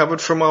we've recovered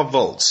from our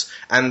vaults,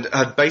 and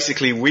had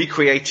basically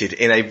recreated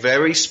in a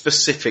very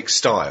specific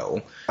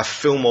style a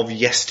film of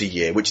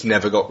yesteryear which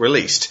never got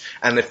released.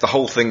 And if the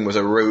whole thing was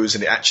a ruse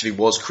and it actually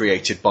was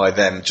created by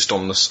them just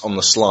on the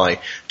sly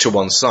to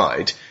one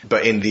side,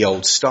 but in the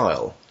old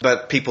style.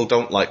 But people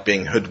don't like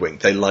being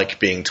hoodwinked. They like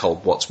being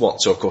told what's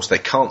what. So of course they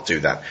can't do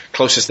that.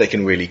 Closest they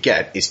can really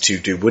get is to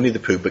do Winnie the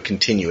Pooh but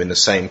continue in the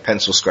same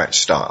pencil scratch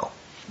style.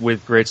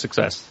 With great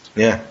success.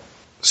 Yeah.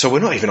 So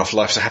we're not even off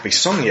Life's a Happy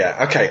Song yet.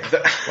 Okay.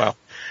 Wow.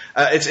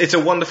 It's a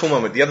wonderful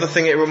moment. The other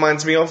thing it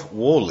reminds me of,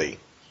 WALL-E.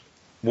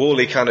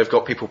 WALL-E kind of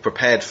got people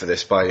prepared for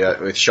this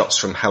with shots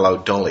from Hello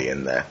Dolly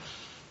in there.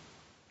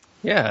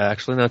 Yeah,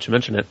 actually, now that you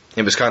mention it.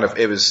 It was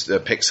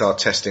Pixar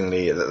testing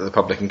the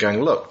public and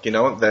going, look, you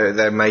know what,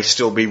 there may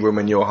still be room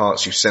in your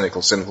hearts, you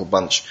cynical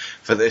bunch,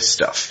 for this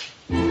stuff.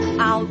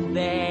 Out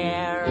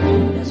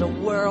there's a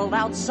world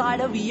outside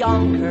of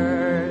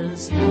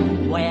Yonkers,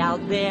 way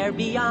out there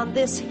beyond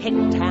this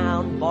hick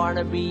town,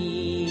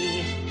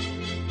 Barnaby.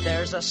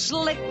 There's a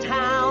slick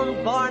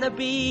town,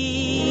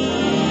 Barnaby.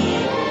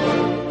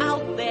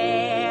 Out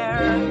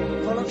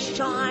there, full of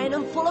shine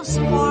and full of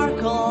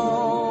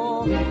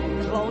sparkle.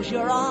 Close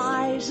your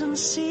eyes and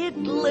see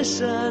it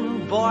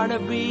glisten,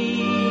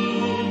 Barnaby.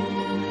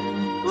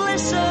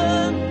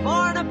 Listen,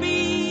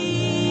 Barnaby.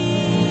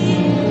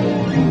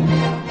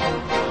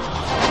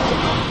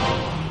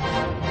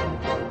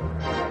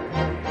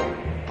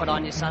 Put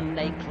on your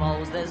Sunday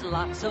clothes, there's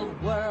lots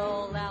of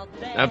world out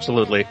there.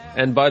 Absolutely.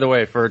 And by the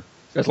way, for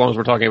as long as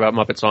we're talking about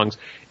Muppet songs,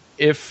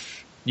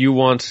 if you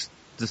want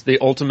the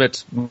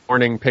ultimate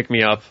morning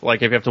pick-me-up,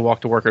 like if you have to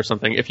walk to work or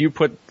something, if you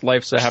put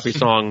Life's a Happy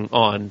Song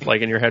on,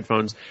 like in your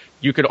headphones,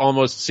 you could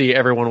almost see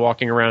everyone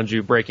walking around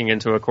you breaking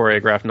into a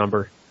choreographed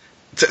number.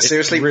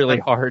 Seriously? It's really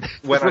hard.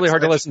 It's really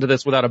hard to listen to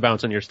this without a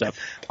bounce in your step.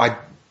 I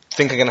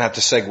think I'm going to have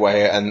to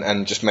segue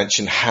and just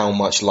mention how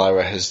much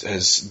Lyra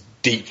has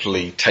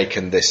deeply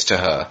taken this to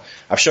her.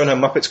 I've shown her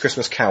Muppets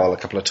Christmas Carol a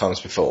couple of times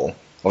before.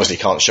 Obviously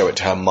can't show it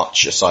to her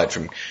much aside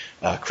from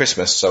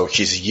Christmas, so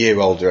she's a year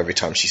older every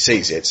time she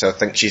sees it. So I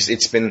think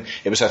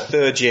it was her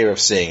third year of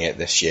seeing it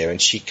this year, and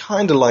she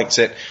kind of likes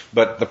it,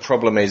 but the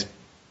problem is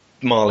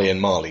Marley and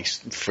Marley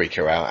freak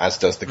her out, as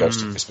does the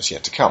Ghost of Christmas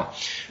Yet to Come.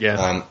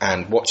 Yeah.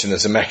 And watching the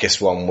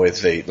Zemeckis one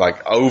with the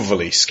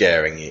overly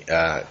scaring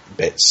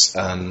bits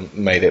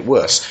made it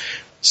worse.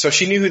 So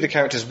she knew who the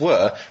characters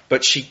were,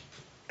 but she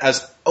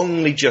has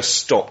only just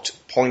stopped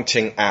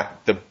pointing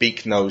at the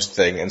beak-nosed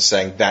thing and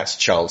saying, that's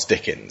Charles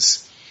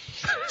Dickens.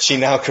 She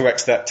now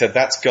corrects that to,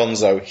 that's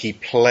Gonzo, he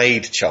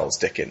played Charles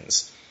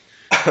Dickens.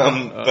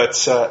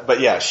 But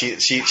yeah,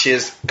 she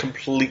has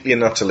completely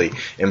and utterly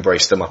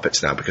embraced the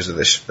Muppets now because of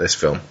this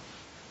film.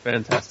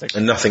 Fantastic.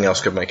 And nothing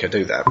else could make her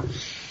do that.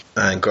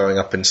 And growing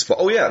up in Spot.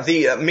 Oh yeah,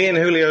 the me and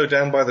Julio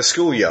down by the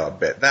schoolyard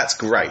bit. That's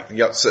great. You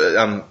got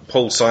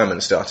Paul Simon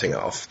starting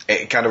off.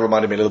 It kind of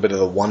reminded me a little bit of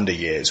the Wonder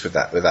Years with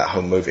that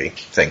home movie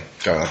thing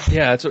going on.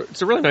 Yeah,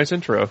 it's a really nice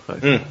intro.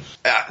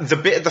 The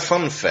bit at the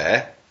fun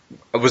fair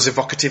was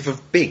evocative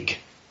of Big,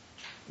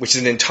 which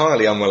is an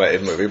entirely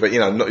unrelated movie. But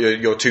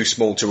you're too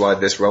small to ride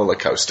this roller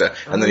coaster.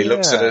 And then he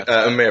looks at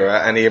a mirror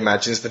and he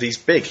imagines that he's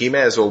big. He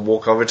may as well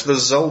walk over to the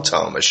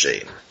Zoltar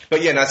machine.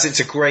 But yeah, it's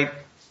a great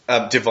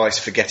device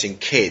for getting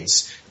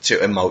kids to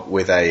emote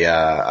with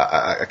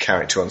a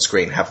character on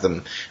screen, have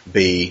them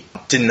be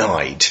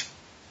denied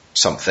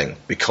something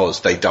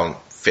because they don't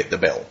fit the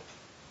bill.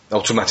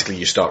 Automatically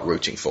you start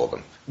rooting for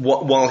them.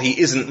 While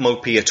he isn't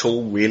mopey at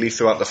all really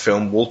throughout the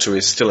film, Walter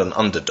is still an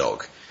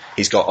underdog.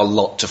 He's got a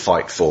lot to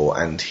fight for,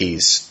 and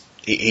he's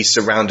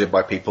surrounded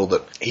by people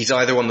that he's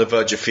either on the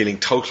verge of feeling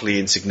totally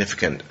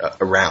insignificant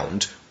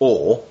around,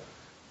 or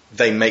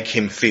they make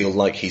him feel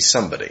like he's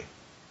somebody.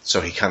 So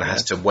he kind of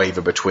has to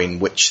waver between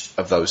which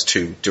of those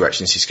two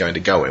directions he's going to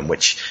go in,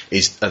 which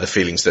are the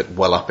feelings that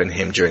well up in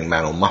him during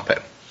Man on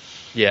Muppet.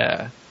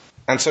 Yeah.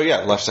 And so, yeah,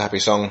 Life's a Happy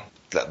Song.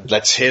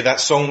 Let's hear that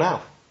song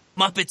now.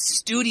 Muppet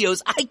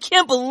Studios, I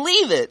can't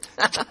believe it!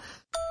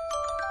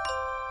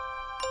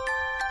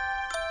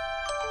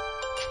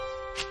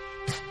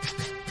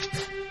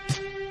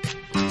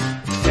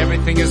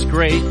 Everything is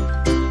great.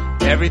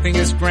 Everything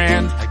is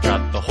grand. I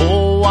got the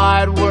whole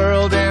wide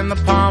world in the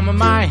palm of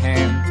my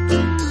hand.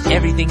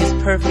 Everything is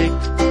perfect.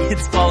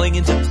 It's falling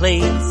into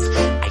place.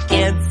 I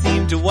can't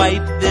seem to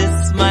wipe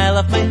this smile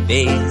off my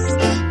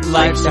face.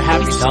 Life's a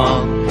happy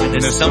song when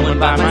there's someone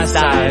by my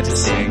side to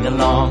sing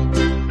along.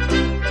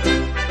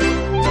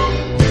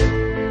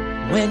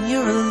 When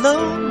you're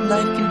alone,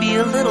 life can be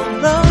a little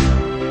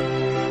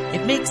rough.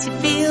 It makes you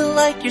feel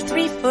like you're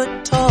 3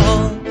 foot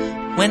tall.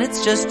 When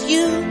it's just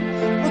you,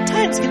 well,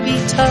 times can be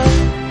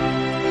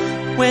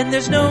tough. When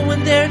there's no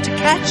one there to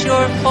catch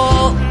your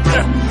fall.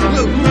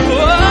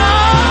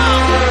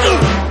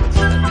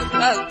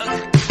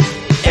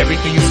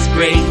 Everything is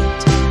great.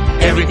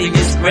 Everything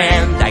is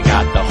grand. I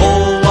got the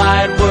whole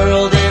wide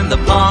world in the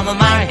palm of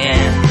my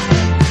hand.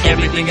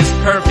 Everything is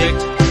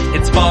perfect.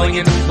 It's falling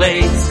into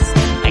place.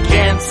 I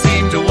can't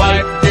seem to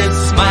wipe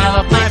this smile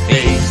off my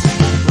face.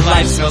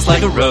 Life smells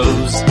like a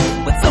rose.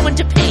 With someone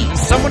to paint.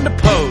 Someone to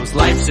pose.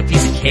 Life's a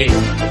piece of cake.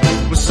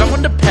 With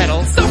someone to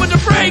pedal. Someone to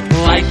break.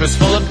 Life is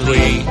full of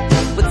glee.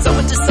 With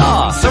someone to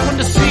saw. Someone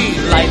to see.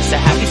 Life's a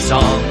happy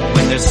song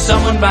when there's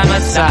someone by my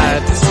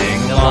side to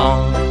sing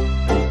along.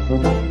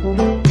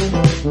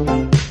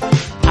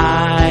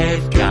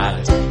 I've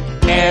got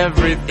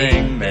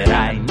everything that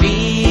I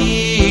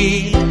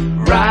need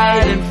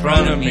right in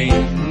front of me.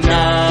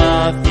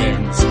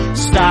 Nothing's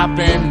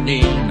stopping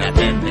me.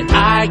 Nothing that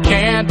I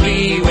can't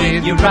be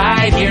with you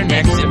right here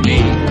next to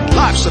me.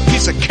 Life's a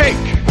piece of cake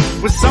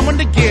with someone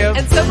to give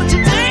and someone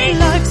to take.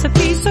 Life's a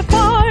piece of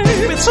pie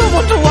with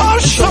someone to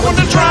wash, someone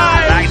to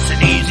dry. Life's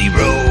an easy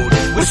road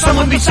with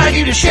someone beside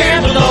you to share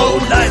the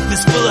load. Life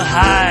is full of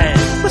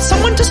highs with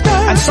someone to stir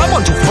and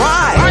someone to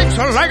fry. Life's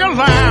a leg of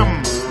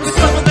lamb with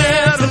someone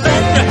there to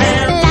lend a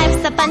hand.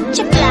 Life's a bunch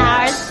of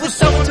flowers with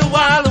someone to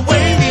while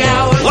away the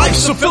hours.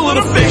 Life's a fillet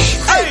of fish.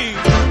 Hey!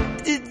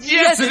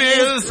 Yes, it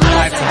is.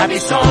 Life's a happy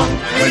song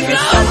when there's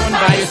someone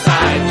by your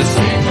side to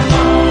sing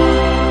along.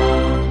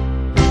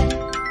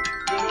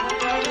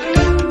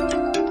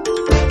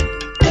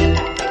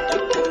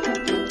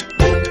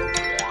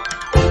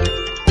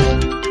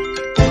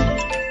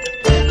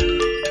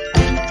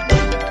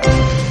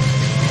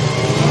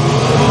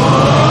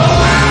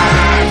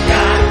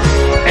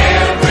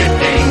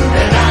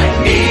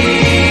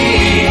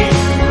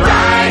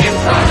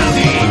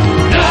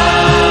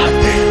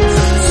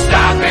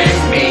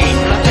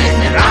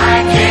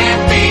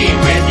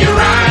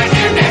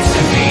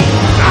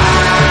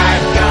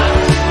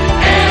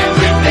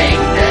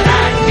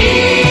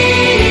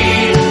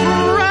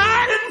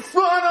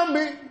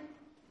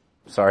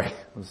 Sorry, I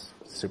was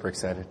super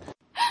excited.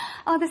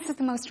 Oh, this is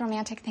the most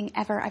romantic thing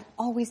ever. I've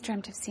always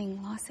dreamt of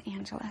seeing Los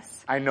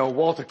Angeles. I know,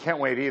 Walter can't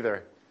wait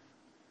either.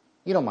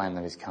 You don't mind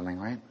that he's coming,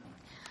 right?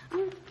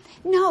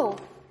 No,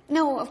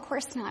 of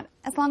course not.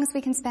 As long as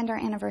we can spend our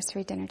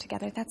anniversary dinner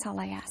together, that's all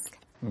I ask.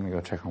 I'm gonna go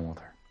check on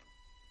Walter.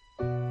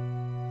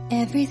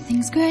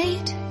 Everything's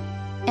great,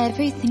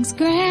 everything's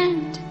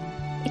grand,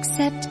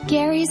 except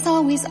Gary's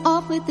always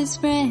off with his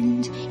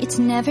friend. It's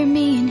never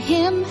me and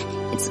him,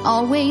 it's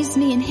always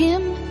me and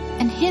him.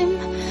 And him,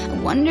 I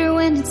wonder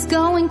when it's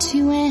going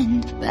to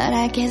end. But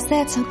I guess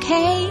that's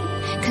okay,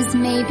 'cause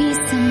maybe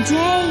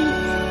someday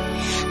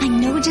I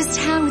know just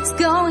how it's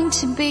going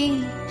to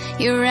be.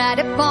 You're right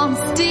up on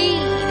the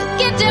steed,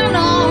 get down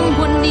on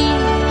one knee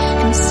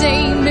and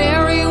say,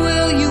 Mary,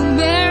 will you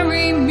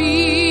marry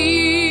me?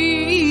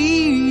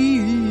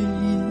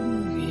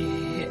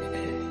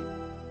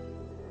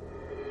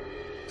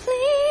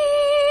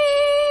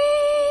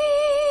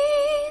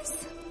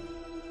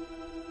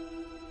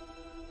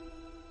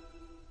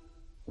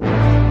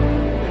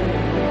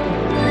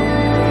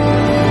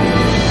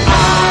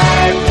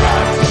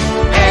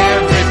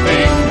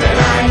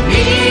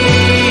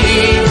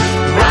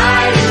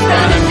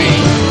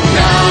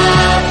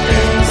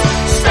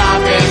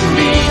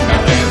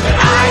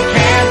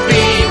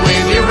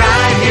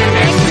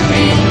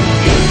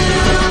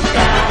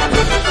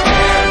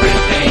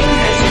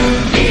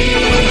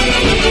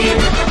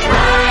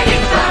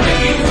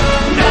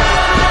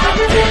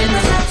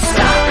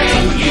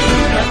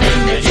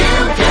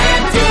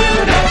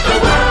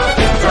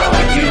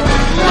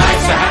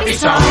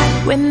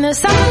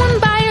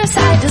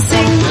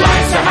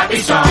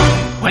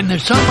 when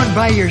there's someone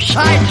by your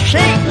side to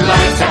sing.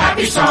 Life's a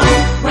happy song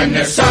when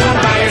there's someone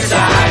by your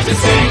side to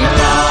sing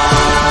along.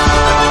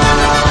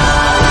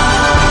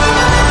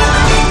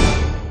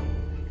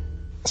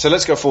 So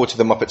let's go forward to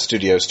the Muppet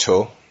Studios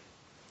tour.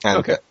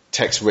 And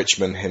Tex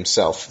Richman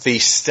himself. The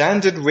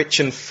standard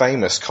rich and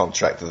famous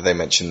contract that they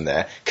mentioned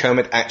there,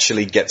 Kermit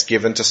actually gets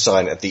given to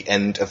sign at the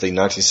end of the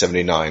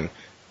 1979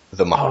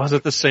 The Muppets. Oh, is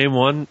it the same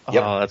one?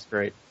 Yep. Oh, that's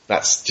great.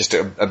 That's just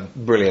a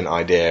brilliant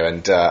idea.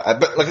 And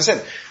but like I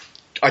said,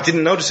 I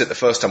didn't notice it the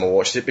first time I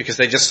watched it because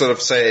they just sort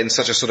of say it in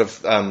such a sort of,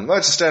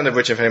 it's a standard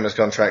rich and famous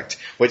contract,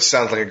 which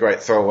sounds like a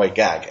great throwaway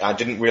gag. I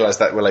didn't realize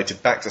that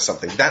related back to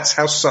something. That's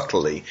how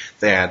subtly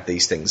they add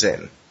these things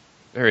in.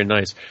 Very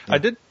nice. Yeah.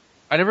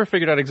 I never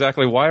figured out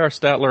exactly why are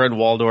Statler and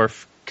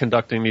Waldorf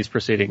conducting these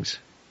proceedings.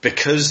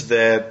 Because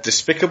they're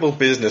despicable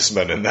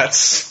businessmen, and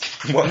that's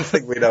one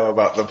thing we know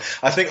about them.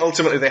 I think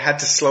ultimately they had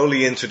to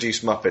slowly introduce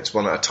Muppets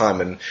one at a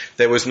time, and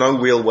there was no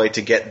real way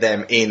to get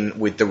them in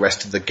with the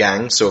rest of the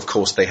gang, so of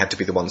course they had to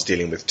be the ones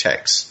dealing with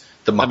Tex.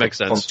 The Muppet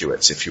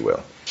conduits, if you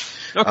will.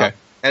 Okay.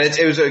 And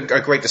it was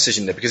a great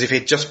decision there, because if it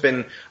had just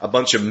been a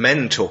bunch of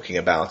men talking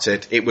about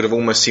it, it would have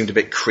almost seemed a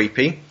bit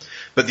creepy.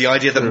 But the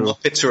idea that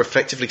Muppets are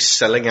effectively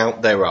selling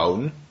out their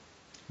own,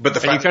 but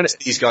the fact that it's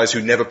these guys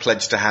who never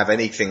pledged to have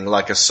anything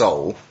like a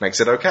soul makes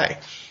it okay.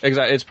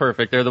 Exactly, it's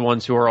perfect. They're the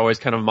ones who are always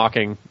kind of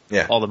mocking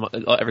everything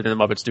the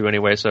Muppets do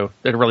anyway, so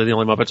they're really the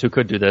only Muppets who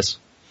could do this.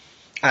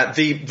 At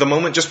the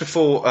moment just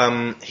before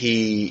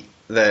the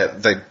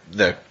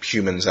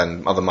humans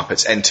and other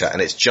Muppets enter,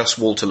 and it's just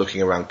Walter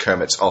looking around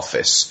Kermit's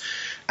office,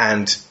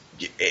 and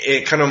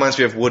it kind of reminds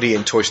me of Woody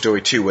in Toy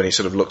Story 2 when he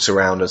sort of looks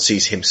around and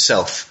sees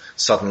himself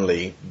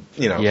suddenly,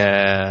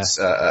 a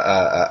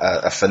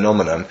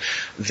phenomenon.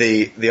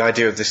 The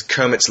idea of this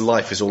Kermit's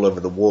life is all over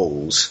the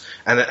walls,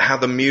 and how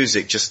the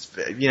music just,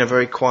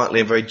 very quietly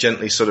and very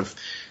gently sort of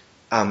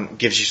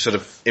gives you sort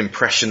of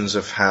impressions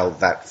of how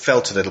that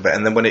felt a little bit.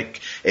 And then when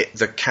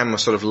the camera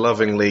sort of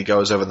lovingly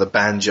goes over the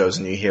banjos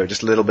and you hear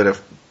just a little bit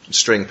of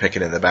string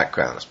picking in the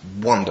background. It's a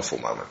wonderful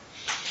moment.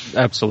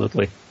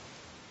 Absolutely.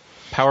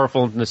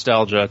 Powerful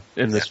nostalgia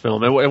in this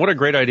film. And what a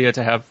great idea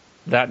to have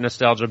that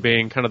nostalgia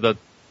being kind of the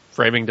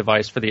framing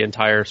device for the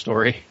entire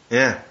story.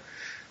 Yeah.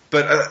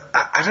 But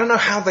I don't know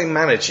how they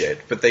manage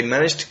it, but they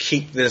manage to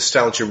keep the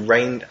nostalgia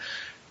reined.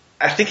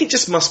 I think it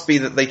just must be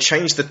that they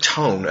change the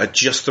tone at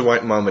just the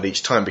right moment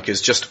each time, because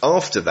just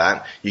after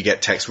that, you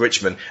get Tex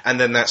Richman, and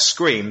then that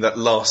scream that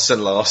lasts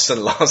and lasts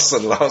and lasts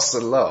and lasts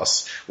and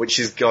lasts, which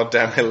is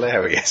goddamn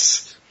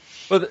hilarious.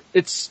 But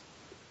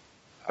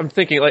I'm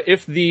thinking, like,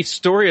 if the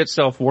story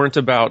itself weren't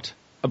about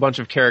a bunch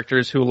of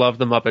characters who love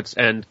the Muppets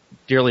and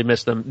dearly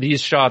miss them,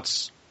 these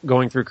shots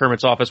going through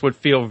Kermit's office would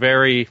feel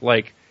very,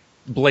 like,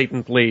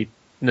 blatantly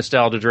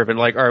nostalgia-driven.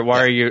 Like, all right, why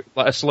are you,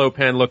 a slow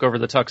pan look over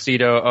the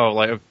tuxedo, oh,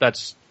 like,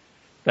 that's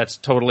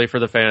totally for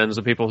the fans,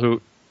 the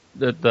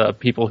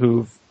people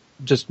who've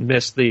just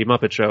missed the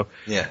Muppet Show.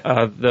 Yeah.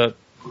 The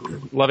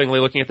lovingly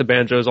looking at the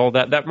banjos, all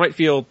that might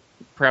feel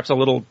perhaps a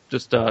little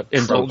just,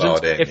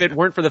 indulgent if it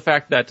weren't for the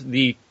fact that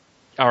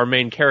our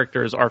main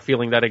characters are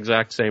feeling that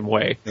exact same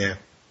way. Yeah.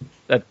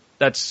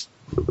 That's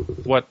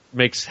what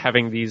makes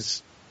having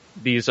these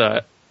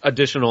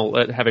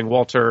additional, having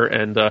Walter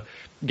and,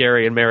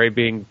 Gary and Mary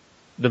being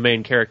the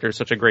main characters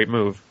such a great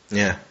move.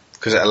 Yeah.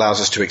 Because it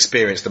allows us to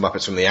experience the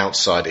Muppets from the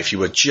outside. If you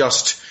were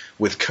just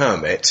with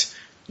Kermit,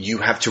 you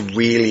have to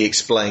really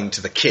explain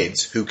to the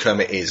kids who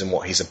Kermit is and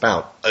what he's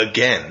about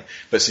again.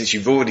 But since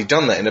you've already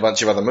done that in a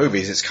bunch of other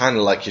movies, it's kind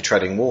of like you're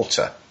treading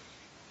water.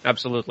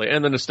 Absolutely.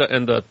 And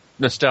the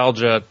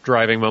nostalgia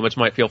driving moments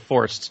might feel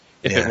forced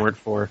if it weren't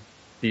for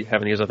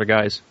having these other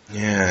guys.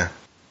 Yeah.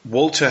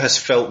 Walter has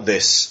felt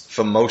this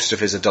for most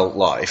of his adult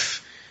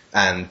life,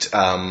 and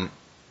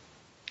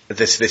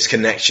this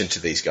connection to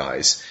these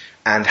guys,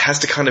 and has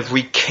to kind of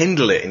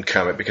rekindle it in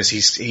Kermit, because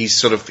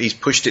he's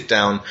pushed it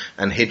down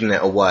and hidden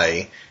it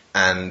away,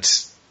 and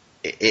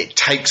it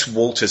takes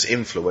Walter's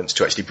influence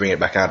to actually bring it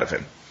back out of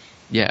him.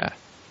 Yeah.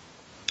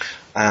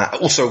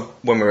 Also,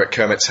 when we're at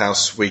Kermit's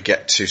house, we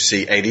get to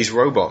see 80s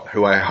Robot,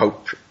 who I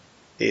hope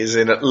is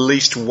in at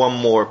least one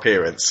more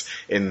appearance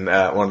in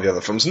one of the other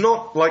films.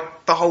 Not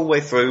like the whole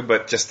way through,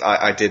 but just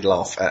I did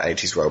laugh at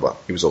 80s Robot.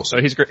 He was awesome.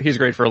 So he's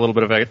great for a little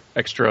bit of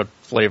extra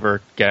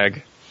flavor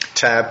gag.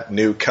 Tab,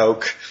 new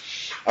Coke.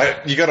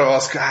 You got to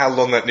ask how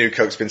long that new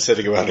Coke's been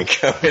sitting around in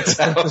Kermit's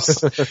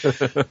house.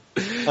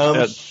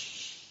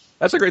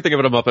 That's a great thing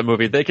about a Muppet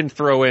movie. They can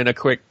throw in a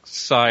quick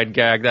side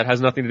gag that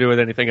has nothing to do with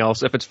anything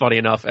else if it's funny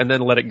enough, and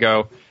then let it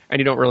go, and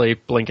you don't really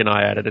blink an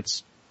eye at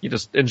it. You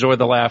just enjoy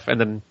the laugh, and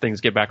then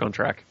things get back on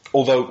track.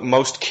 Although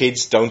most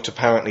kids don't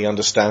apparently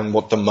understand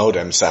what the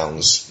modem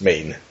sounds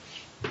mean.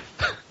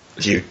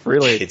 You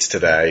really? Kids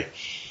today.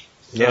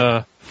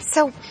 Yeah.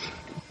 So,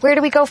 where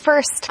do we go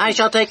first? I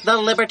shall take the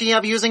liberty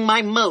of using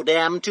my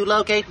modem to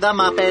locate the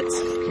Muppets.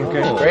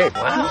 Okay, great.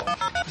 Wow.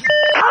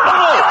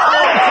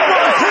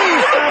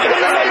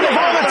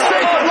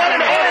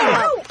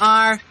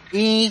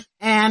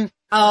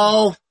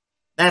 R-E-N-O.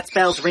 That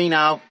spells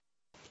Reno.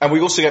 And we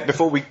also get,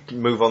 before we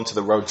move on to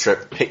the road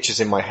trip,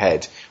 pictures in my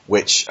head,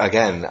 which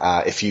again,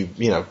 if you've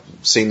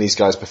seen these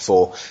guys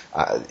before,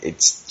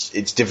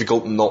 it's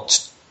difficult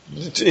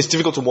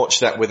to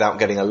watch that without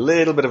getting a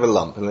little bit of a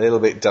lump and a little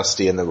bit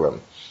dusty in the room.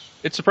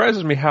 It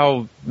surprises me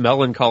how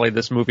melancholy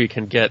this movie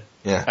can get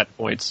at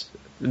points.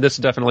 This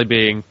definitely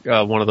being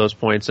one of those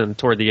points, and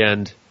toward the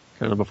end,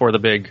 kind of before the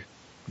big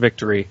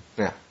victory.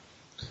 Yeah.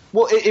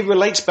 Well, it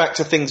relates back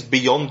to things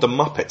beyond the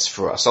Muppets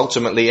for us.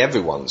 Ultimately,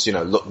 everyone's,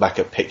 look back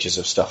at pictures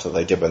of stuff that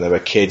they did when they were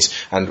kids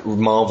and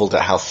marveled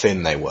at how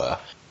thin they were.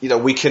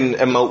 We can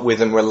emote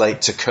with and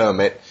relate to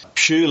Kermit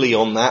purely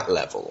on that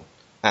level.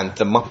 And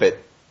the Muppet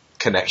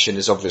connection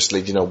is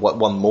obviously,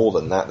 one more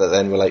than that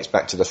then relates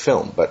back to the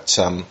film. But,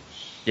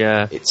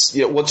 it's,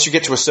 once you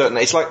get to a certain,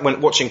 it's like when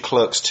watching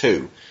Clerks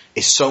 2.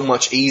 It's so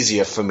much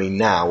easier for me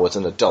now as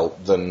an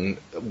adult than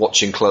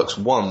watching Clerks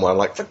 1, where I'm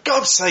like, for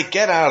God's sake,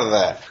 get out of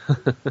there.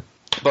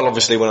 But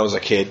obviously when I was a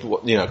kid,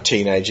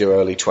 teenager,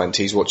 early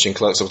 20s, watching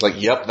Clerks, I was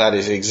like, yep, that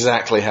is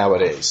exactly how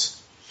it is.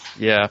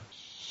 Yeah.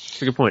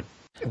 That's a good point.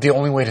 The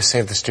only way to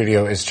save the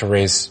studio is to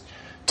raise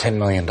 $10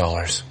 million.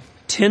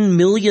 $10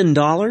 million?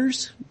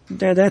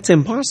 That's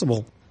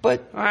impossible.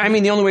 But I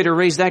mean, the only way to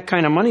raise that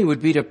kind of money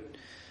would be to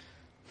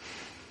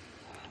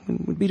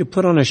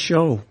put on a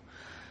show.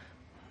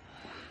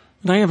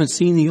 And I haven't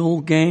seen the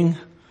old gang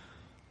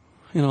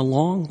in a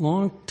long,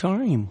 long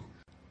time.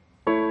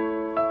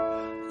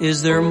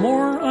 Is there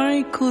more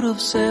I could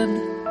have said?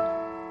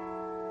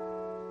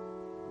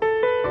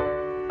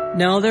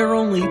 Now they're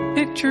only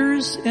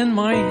pictures in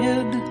my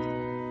head.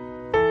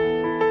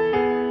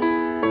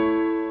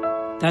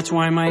 That's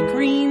why my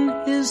green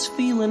is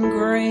feeling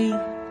gray.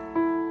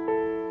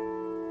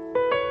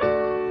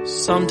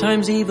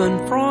 Sometimes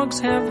even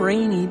frogs have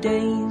rainy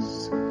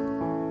days.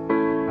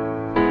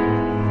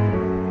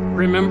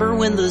 Remember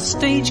when the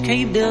stage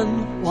caved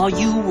in while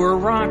you were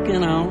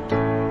rocking out?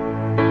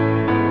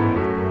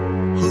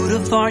 Who'd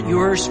have thought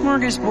your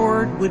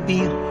smorgasbord would be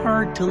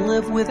hard to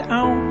live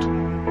without?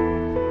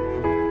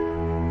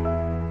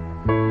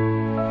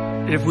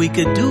 If we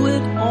could do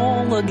it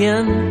all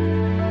again,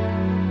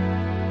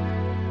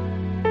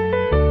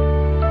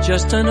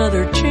 just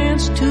another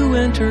chance to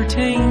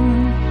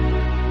entertain.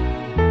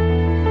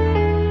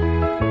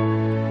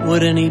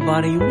 Would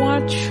anybody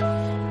watch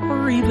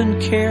or even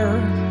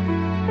care?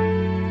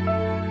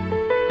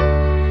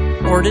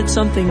 Or did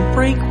something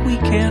break we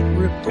can't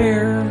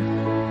repair?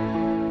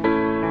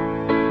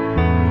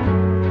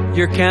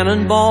 Your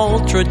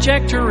cannonball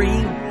trajectory,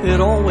 it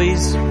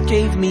always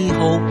gave me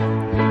hope.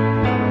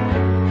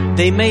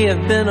 They may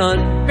have been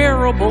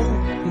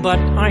unbearable, but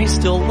I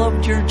still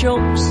loved your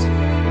jokes.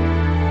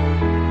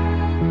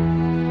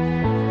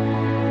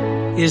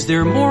 Is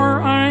there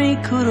more I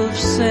could have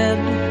said?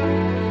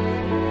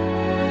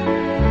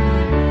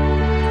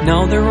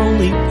 Now they're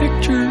only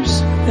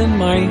pictures in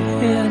my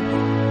head.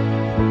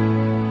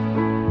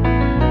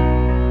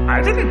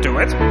 I didn't do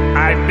it.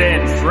 I've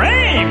been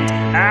framed.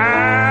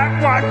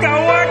 Waka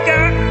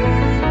waka.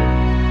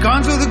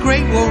 Gonzo the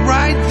Great will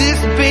ride this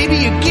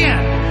baby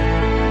again.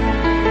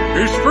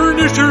 Es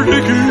furniture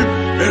Dicky,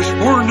 es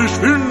furnish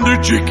fin the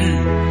chicky.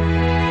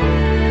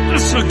 The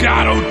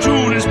staccato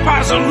tune is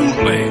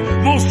absolutely,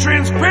 most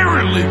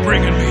transparently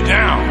bringing me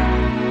down.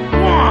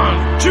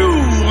 1, 2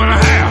 and a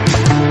half.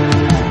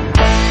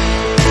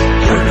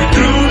 Gonna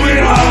do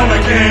it all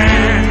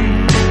again.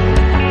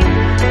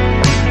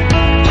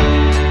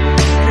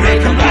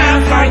 Make 'em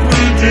laugh like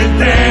we did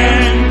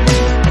then.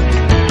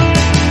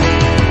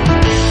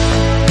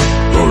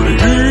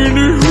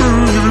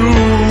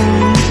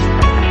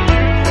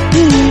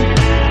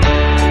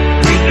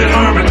 We can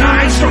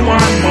harmonize for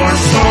one more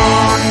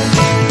song.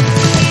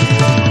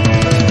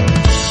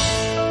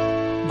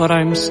 But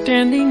I'm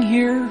standing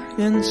here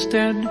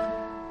instead.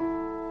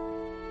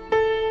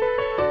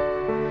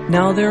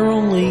 Now they're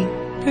only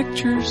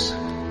pictures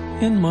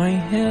in my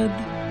head.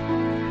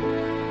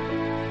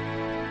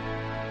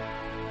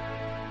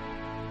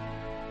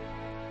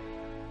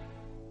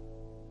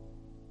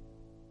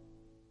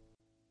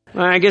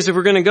 I guess if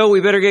we're going to go, we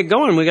better get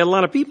going. We got a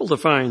lot of people to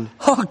find.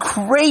 Oh,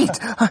 great!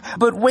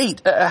 But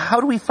wait,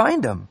 how do we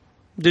find them?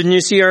 Didn't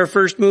you see our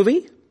first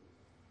movie?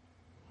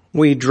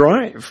 We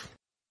drive.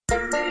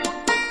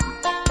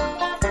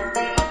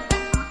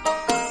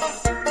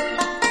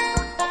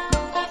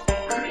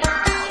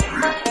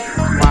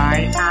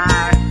 Why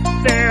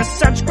are there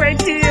such great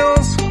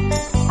deals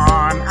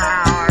on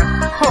our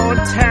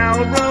hotel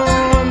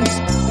rooms?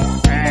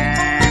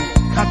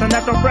 And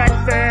continental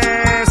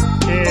breakfast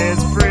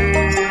is free.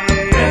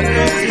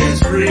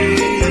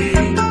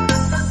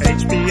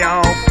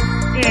 HBO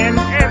in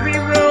every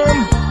room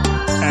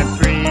and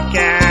free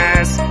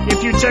gas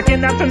if you check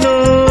in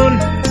afternoon.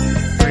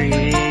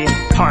 Free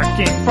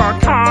parking for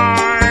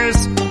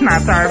cars,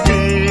 not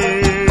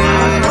RVs.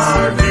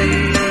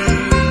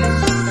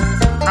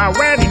 Our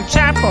wedding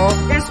chapel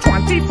is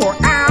 24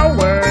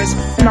 hours.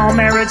 No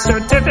marriage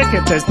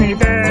certificate is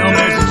needed.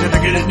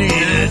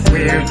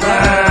 We're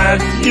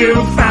glad you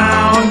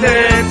found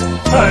it.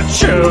 A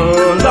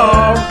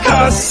chulo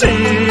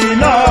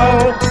casino.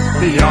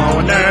 the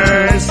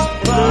owners,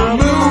 the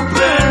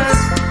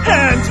Muppets,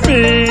 and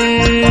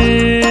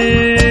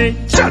me.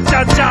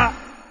 Cha-cha-cha.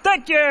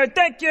 Thank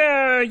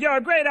you, you're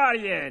a great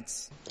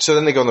audience. So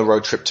then they go on the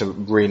road trip to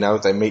Reno,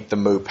 they meet the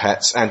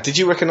Muppets, and did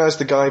you recognise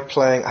the guy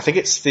playing, I think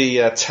it's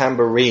the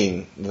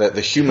tambourine,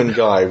 the human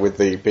guy with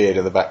the beard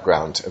in the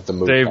background of the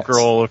Muppets. Dave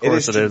Grohl, of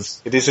course it is.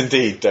 It is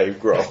indeed Dave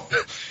Grohl.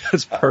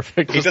 It's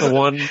perfect, just the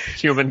one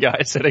human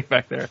guy sitting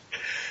back there.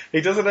 He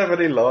doesn't have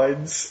any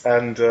lines,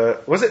 and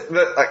was it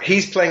that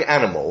he's playing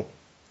Animal,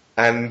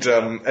 and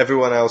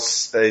everyone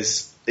else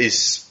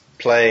is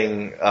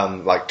playing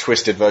like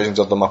twisted versions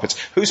of the Muppets.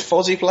 Who's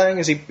Fozzie playing?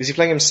 Is he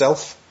playing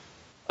himself?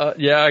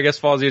 Yeah, I guess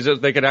Fozzie,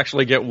 they could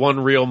actually get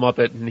one real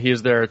Muppet, and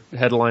he's there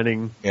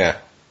headlining. Yeah.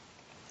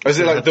 Or is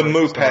it like the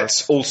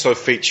Muppets also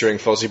featuring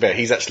Fozzie Bear?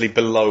 He's actually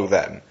below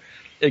them.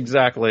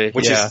 Exactly,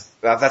 Which is,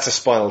 that's a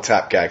Spinal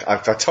Tap gag. I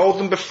told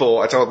them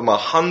before, I told them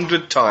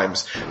 100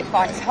 times. If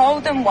I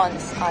told them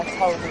once, I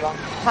told them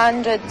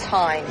 100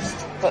 times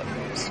to put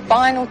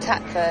Spinal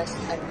Tap first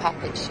and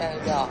Puppet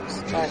Show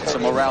last. It's a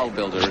morale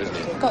builder, isn't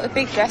it? We've got a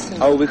big dressing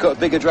room. Oh, we've got a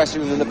bigger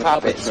dressing room than the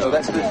Puppets, so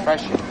that's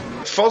refreshing.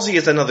 Fozzie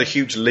is another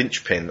huge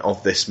linchpin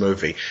of this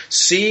movie.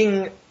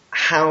 Seeing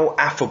how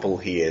affable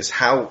he is,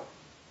 how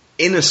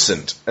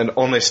innocent and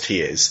honest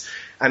he is,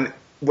 and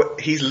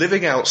he's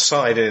living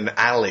outside in an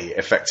alley,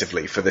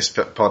 effectively, for this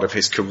part of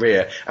his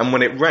career, and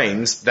when it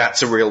rains,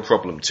 that's a real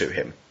problem to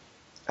him.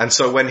 And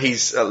so when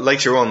he's,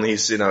 later on,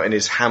 he's, in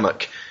his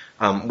hammock,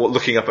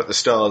 looking up at the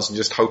stars and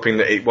just hoping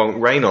that it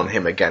won't rain on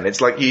him again.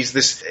 It's like he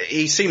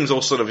seems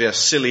all sort of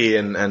silly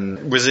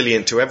and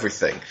resilient to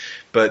everything,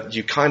 but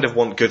you kind of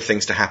want good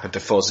things to happen to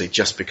Fozzie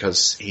just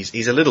because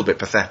he's a little bit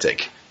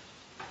pathetic.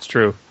 It's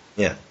true.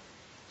 Yeah.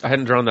 I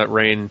hadn't drawn that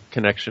rain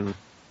connection.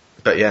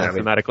 But yeah,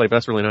 thematically, but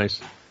that's really nice.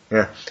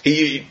 Yeah.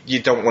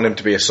 You don't want him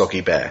to be a soggy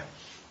bear.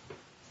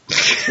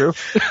 True.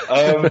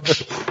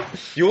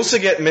 You also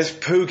get Miss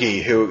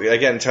Poogie, who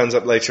again turns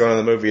up later on in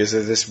the movie as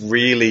this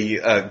really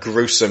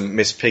gruesome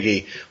Miss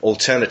Piggy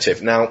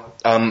alternative. Now,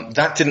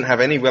 that didn't have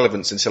any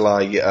relevance until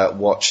I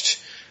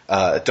watched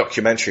a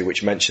documentary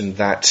which mentioned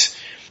that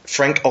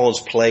Frank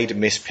Oz played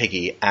Miss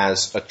Piggy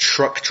as a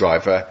truck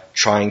driver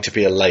trying to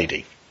be a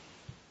lady.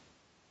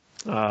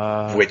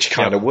 Which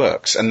kind of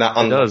works, and that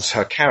unlocks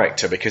her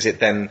character, because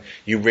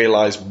you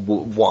realise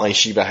why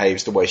she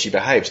behaves the way she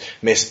behaves.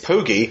 Miss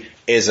Poogie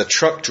is a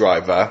truck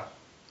driver,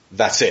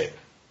 that's it.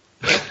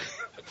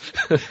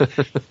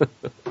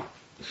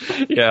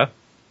 Yeah.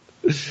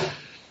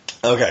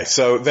 Okay,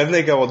 so then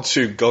they go on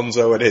to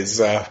Gonzo and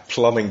his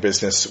plumbing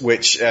business,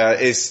 which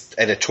is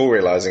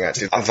editorialising,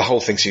 actually. The whole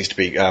thing seems to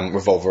be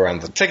revolve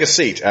around the take a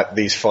seat at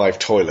these 5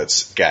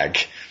 toilets gag.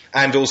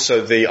 And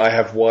also I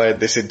have wired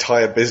this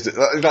entire business,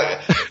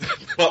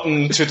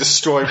 button to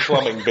destroy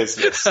plumbing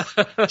business.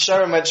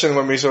 Sharon mentioned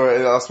when we saw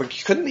it last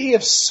week, couldn't he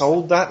have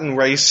sold that and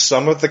raised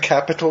some of the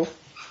capital?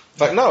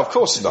 Like, no, of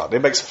course not.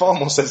 It makes far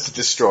more sense to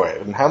destroy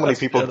it. And how many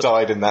people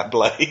died in that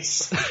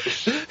blaze?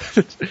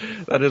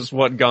 That is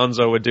what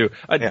Gonzo would do.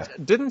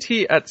 Didn't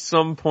he at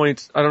some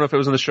point, I don't know if it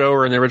was in the show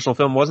or in the original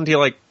film,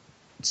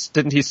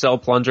 didn't he sell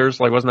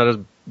plungers? Wasn't that his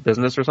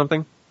business or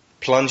something?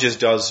 Plungers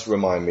does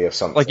remind me of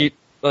something.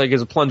 Like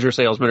he's a plunger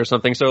salesman or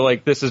something, so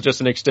this is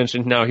just an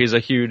extension. Now he's a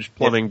huge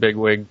plumbing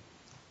bigwig.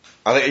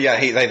 I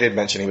think, they did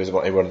mention he was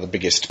one of the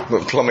biggest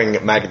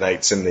plumbing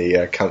magnates in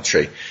the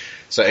country.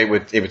 So it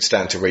would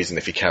stand to reason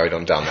if he carried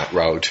on down that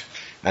road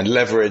and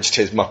leveraged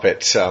his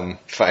Muppet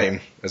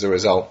fame as a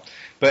result.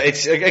 But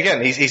it's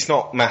again, he's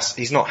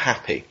not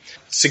happy.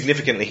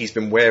 Significantly, he's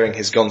been wearing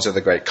his Gonzo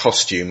the Great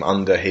costume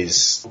under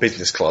his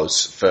business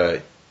clothes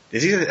for I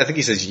think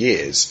he says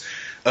years.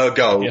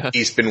 Ergo,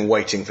 he's been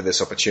waiting for this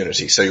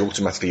opportunity, so you're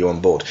automatically on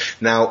board.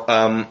 Now,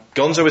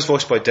 Gonzo is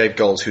voiced by Dave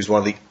Goelz, who's one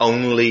of the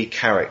only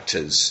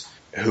characters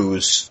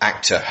whose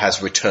actor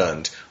has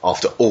returned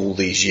after all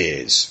these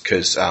years,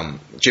 because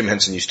Jim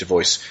Henson used to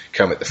voice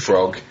Kermit the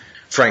Frog,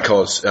 Frank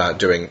Oz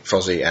doing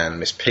Fozzie and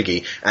Miss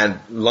Piggy, and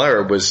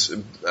Lyra was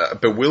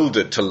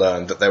bewildered to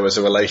learn that there was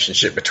a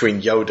relationship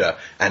between Yoda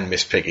and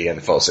Miss Piggy and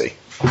Fozzie.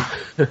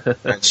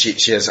 And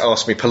she has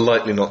asked me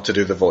politely not to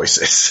do the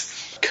voices.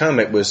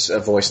 Kermit was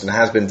voiced and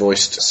has been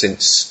voiced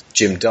since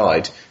Jim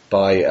died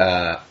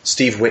by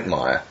Steve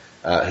Whitmire,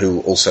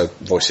 who also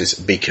voices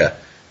Beaker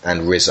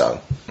and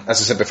Rizzo. As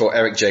I said before,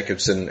 Eric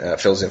Jacobson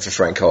fills in for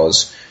Frank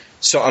Oz.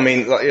 So, I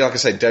mean, like I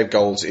say, Dave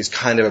Goelz is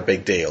kind of a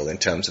big deal in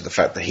terms of the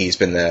fact that he's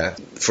been there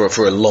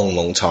for a long,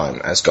 long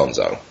time as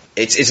Gonzo.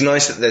 It's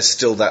nice that there's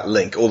still that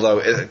link,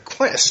 although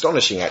quite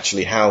astonishing,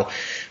 actually, how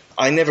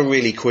I never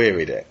really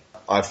queried it.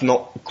 I've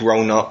not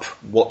grown up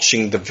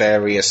watching the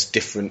various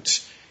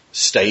different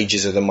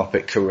stages of the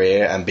Muppet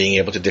career and being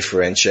able to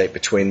differentiate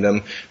between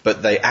them,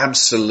 but they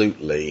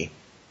absolutely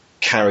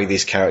carry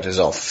these characters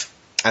off.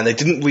 And they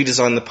didn't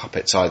redesign the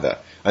puppets either.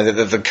 And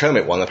the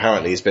Kermit one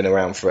apparently has been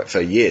around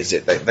for years.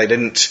 They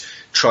didn't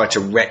try to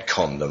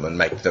retcon them and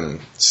make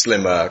them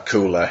slimmer,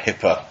 cooler,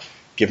 hipper,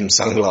 give them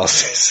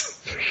sunglasses.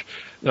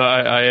 No,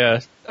 I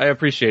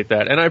appreciate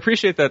that. And I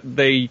appreciate that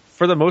they,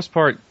 for the most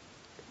part,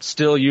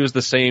 still use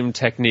the same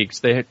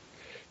techniques.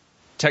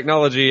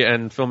 technology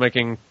and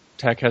filmmaking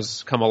tech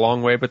has come a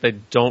long way, but they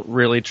don't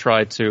really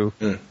try to.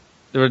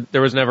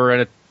 There was never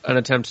an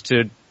attempt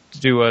to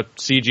do a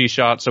CG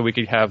shot so we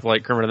could have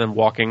like Kermit and them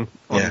walking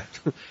on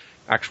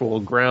actual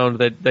ground.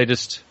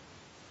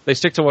 They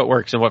stick to what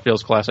works and what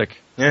feels classic.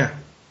 Yeah,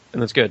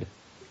 and that's good.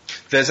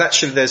 There's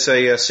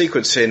a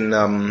sequence in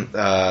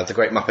The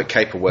Great Muppet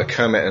Caper where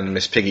Kermit and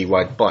Miss Piggy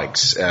ride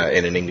bikes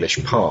in an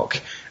English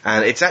park,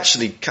 and it's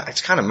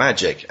kind of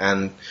magic.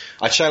 And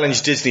I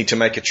challenge Disney to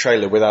make a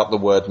trailer without the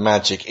word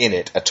magic in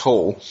it at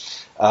all,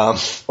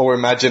 or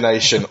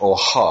imagination or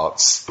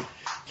hearts.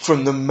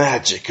 From the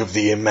magic of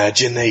the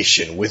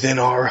imagination within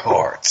our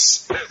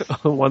hearts.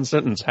 One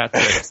sentence, hat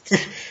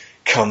trick.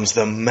 Comes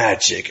the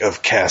magic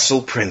of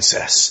Castle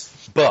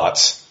Princess.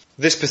 But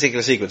this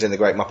particular sequence in The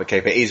Great Muppet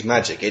Caper is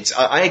magic.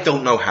 I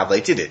don't know how they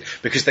did it,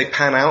 because they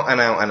pan out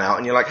and out and out,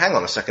 and you're like, hang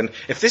on a second,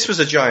 if this was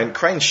a giant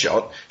crane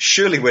shot,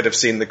 surely we'd have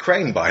seen the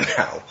crane by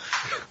now.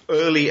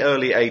 Early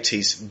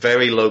 80s,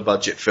 very low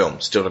budget film.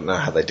 Still don't know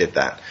how they did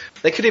that.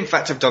 They could in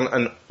fact have done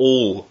an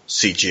all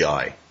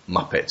CGI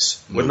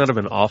Muppets movie. Wouldn't that have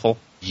been awful?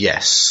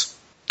 Yes.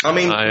 I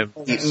mean, I'm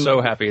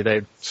so happy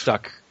they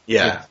stuck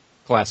with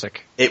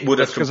classic. It would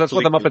have, because that's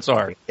what the Muppets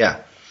are.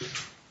 Yeah.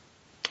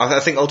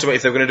 I think ultimately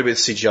if they were going to do it with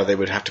CGI, they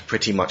would have to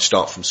pretty much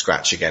start from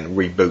scratch again,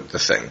 reboot the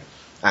thing.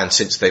 And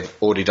since they've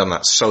already done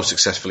that so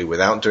successfully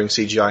without doing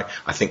CGI,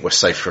 I think we're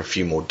safe for a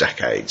few more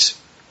decades.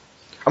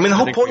 I mean, the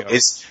whole point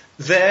is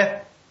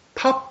they're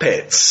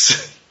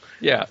puppets.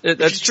 Yeah,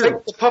 that's true. If you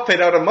take the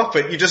puppet out of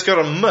Muppet, you just got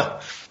a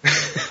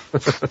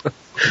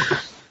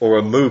or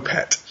a moo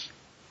pet.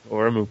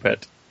 Or a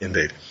Muppet.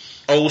 Indeed.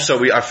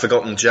 Also, I've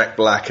forgotten Jack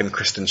Black and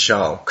Kristen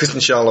Schaal. Kristen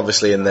Schaal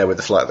obviously in there with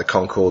the Flight of the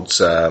Conchords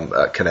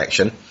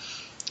connection.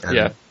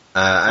 And,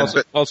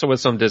 also with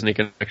some Disney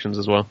connections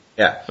as well.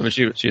 Yeah. I mean,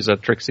 she's a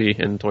Trixie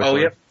in Toy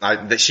Story. Oh,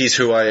 yeah. She's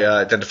who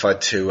I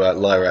identified to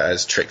Lyra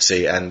as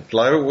Trixie, and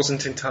Lyra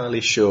wasn't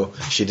entirely sure.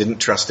 She didn't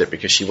trust it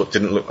because she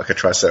didn't look like a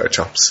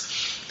Triceratops.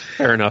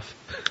 Fair enough.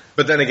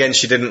 But then again,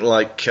 she didn't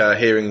like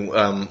hearing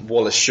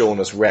Wallace Shawn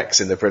as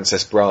Rex in The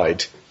Princess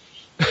Bride.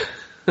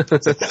 So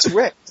that's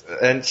Rex.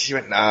 And she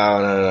went,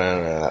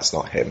 no, that's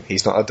not him.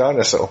 He's not a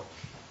dinosaur.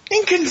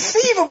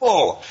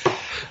 Inconceivable!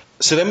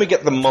 So then we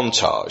get the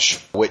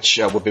montage, which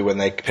would be when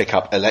they pick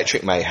up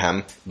Electric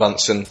Mayhem,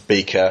 Bunsen,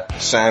 Beaker,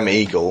 Sam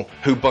Eagle,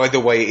 who, by the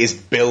way, is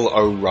Bill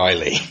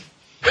O'Reilly.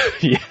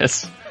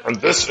 Yes. And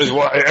this is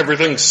why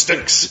everything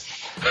stinks.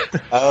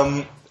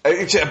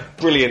 It's a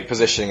brilliant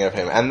positioning of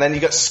him. And then you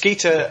got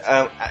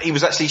Skeeter. He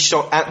was actually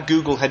shot at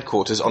Google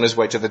headquarters on his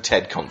way to the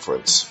TED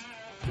conference.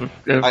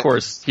 And of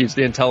course, he's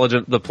the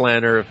intelligent, the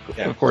planner.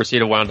 Of course, he'd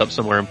have wound up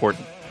somewhere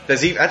important.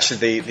 There's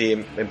actually the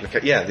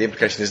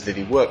implication is that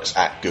he works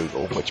at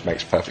Google, which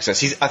makes perfect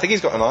sense. I think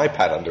he's got an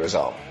iPad under his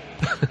arm.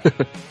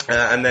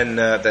 And then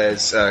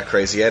there's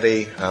Crazy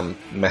Eddie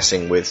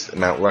messing with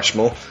Mount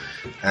Rushmore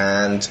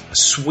and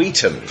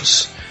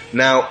Sweetums.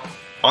 Now,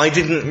 I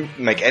didn't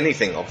make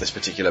anything of this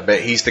particular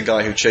bit. He's the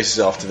guy who chases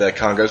after their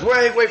car and goes,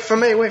 wait for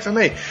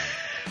me.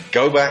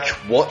 Go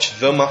back, watch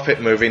The Muppet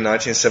Movie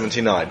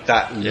 1979.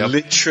 That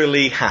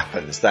literally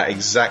happens, that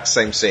exact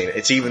same scene.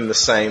 It's even the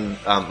same,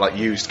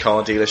 used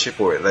car dealership,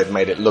 or they've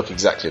made it look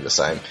exactly the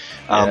same.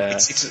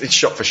 It's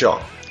shot for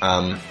shot.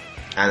 And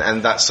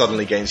that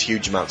suddenly gains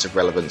huge amounts of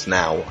relevance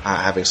now,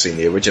 having seen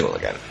the original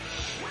again.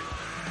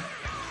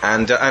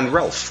 And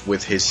Ralph,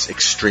 with his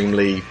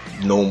extremely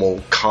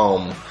normal,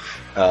 calm,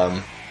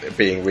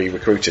 being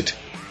re-recruited.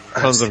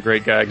 Tons of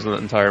great gags in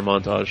that entire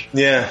montage.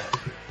 Yeah.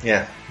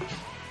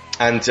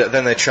 And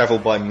then they travel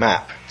by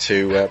map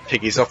to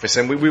Piggy's office.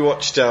 And we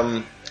watched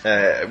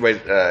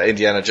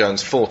Indiana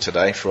Jones 4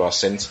 today for our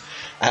sins.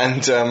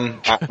 And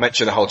I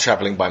mentioned the whole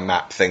travelling by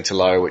map thing to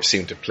Lyra, which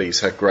seemed to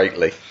please her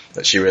greatly.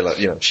 That she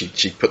realised,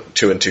 she put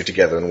two and two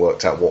together and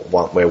worked out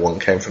where one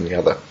came from the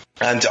other.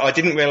 And I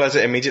didn't realise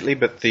it immediately,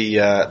 but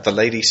the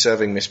lady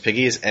serving Miss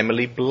Piggy is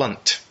Emily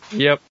Blunt.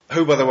 Yep.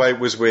 Who, by the way,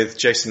 was with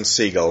Jason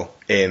Segel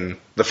in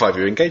The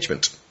 5-Year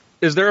Engagement.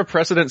 Is there a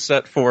precedent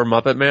set for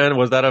Muppet Man?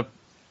 Was that a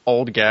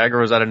old gag, or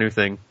was that a new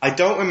thing? I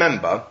don't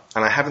remember,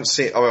 and I haven't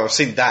seen... Oh, I've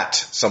seen that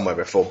somewhere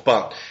before,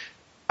 but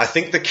I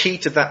think the key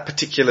to that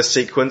particular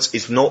sequence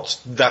is not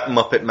that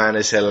Muppet Man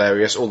is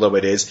hilarious, although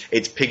it is.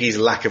 It's Piggy's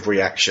lack of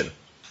reaction.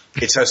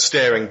 It's her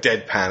staring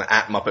deadpan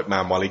at Muppet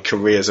Man while he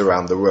careers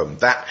around the room.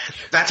 That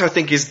I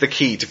think is the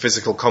key to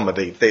physical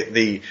comedy,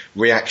 the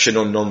reaction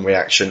or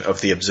non-reaction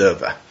of the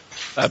observer.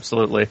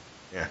 Absolutely.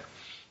 Yeah.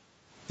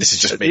 This is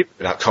just me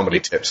without comedy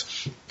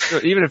tips.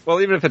 Even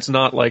if it's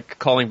not like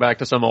calling back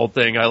to some old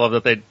thing, I love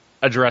that they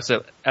address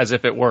it as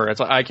if it were. It's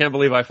like, I can't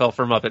believe I fell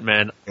for Muppet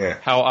Man. Yeah.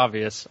 How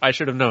obvious. I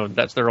should have known.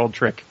 That's their old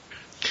trick.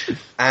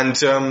 And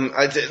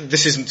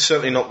this is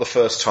certainly not the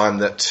first time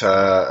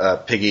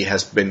that Piggy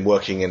has been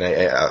working in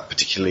a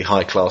particularly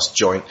high-class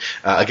joint.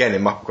 Again,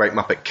 in Great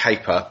Muppet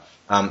Caper,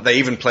 they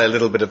even play a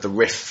little bit of the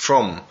riff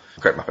from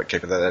Great Muppet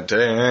Caper.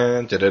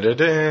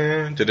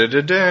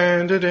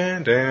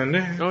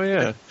 Oh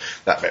yeah,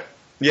 that bit.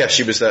 Yeah,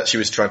 she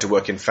was trying to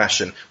work in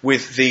fashion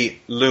with the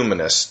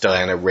luminous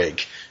Diana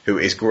Rigg, who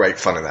is great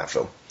fun in that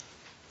film.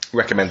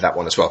 recommend that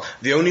one as well.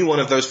 The only one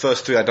of those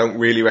first three I don't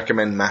really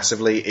recommend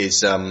massively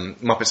is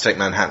Muppets Take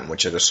Manhattan,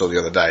 which I just saw the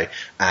other day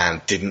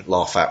and didn't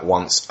laugh at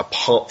once.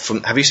 Apart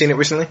from, have you seen it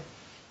recently?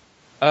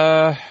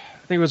 I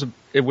think it was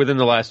within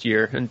the last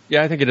year, and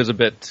yeah, I think it is a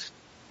bit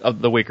of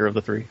the weaker of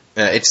the three.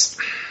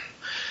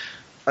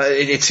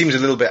 It seems a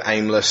little bit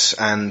aimless,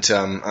 and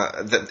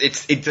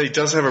it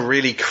does have a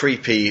really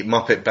creepy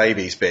Muppet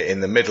Babies bit in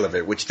the middle of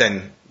it, which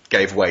then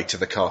gave way to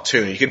the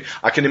cartoon.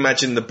 I can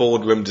imagine the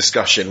boardroom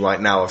discussion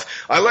right now of,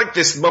 I like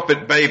this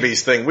Muppet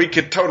Babies thing, we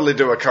could totally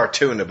do a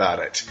cartoon about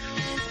it.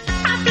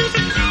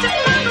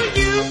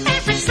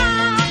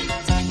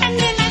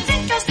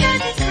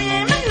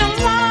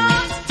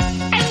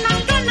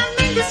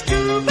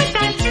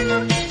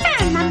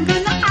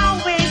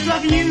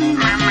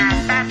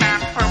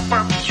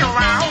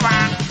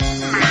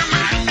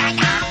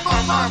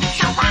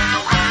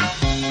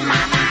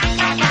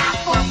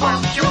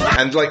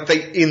 And like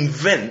they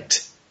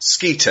invent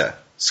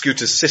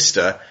Scooter's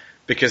sister,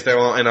 because there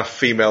aren't enough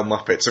female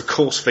Muppets, of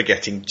course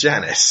forgetting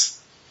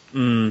Janice.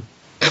 Who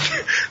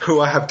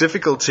I have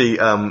difficulty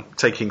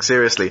taking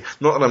seriously.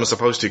 Not that I'm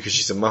supposed to, because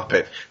she's a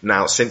Muppet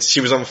now, since she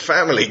was on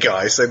Family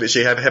Guy, so that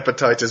she had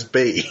hepatitis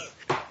B.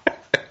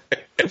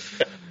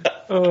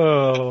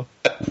 Oh.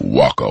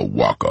 Waka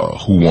waka,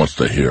 who wants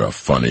to hear a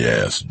funny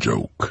ass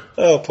joke?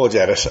 Oh, poor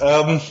Janice.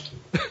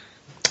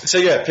 So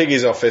yeah,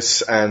 Piggy's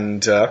office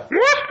and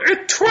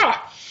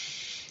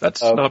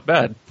that's not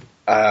bad.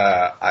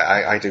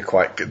 I do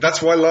quite good.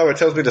 That's why Lara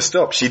tells me to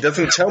stop. She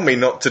doesn't tell me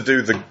not to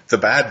do the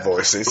bad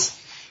voices.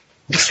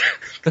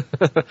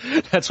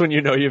 That's when you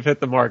know you've hit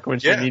the mark, when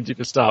she needs you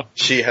to stop.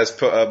 She has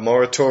put a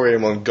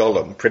moratorium on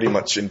Gollum pretty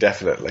much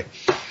indefinitely.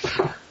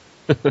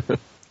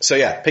 So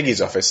yeah,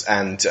 Piggy's office,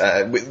 and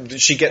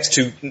she gets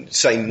to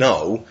say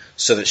no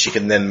so that she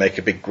can then make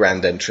a big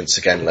grand entrance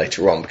again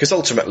later on, because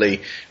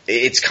ultimately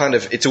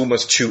it's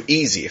almost too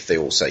easy if they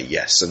all say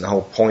yes, and the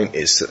whole point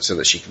is so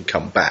that she can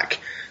come back.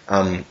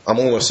 I'm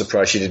almost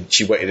surprised she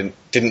didn't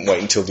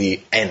wait until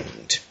the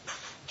end,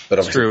 but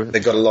obviously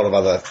they've got a lot of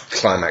other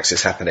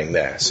climaxes happening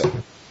there. So,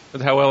 but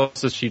how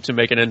else is she to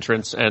make an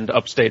entrance and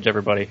upstage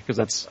everybody? Because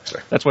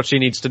that's what she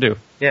needs to do.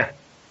 Yeah,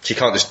 she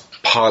can't just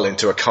pile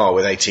into a car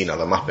with 18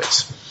 other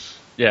Muppets.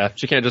 Yeah,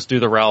 she can't just do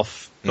the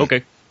Ralph.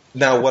 Okay.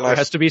 Now, there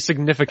has to be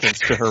significance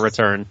to her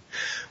return.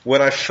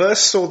 When I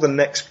first saw the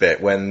next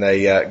bit, when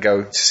they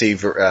go to see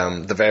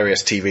the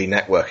various TV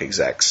network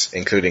execs,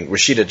 including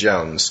Rashida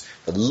Jones,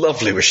 the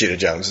lovely Rashida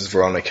Jones as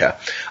Veronica,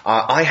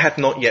 I had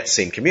not yet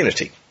seen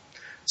Community.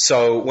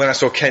 So when I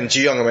saw Ken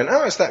Jeong, I went,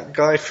 oh, it's that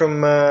guy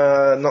from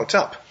Knocked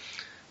Up.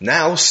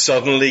 Now,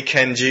 suddenly,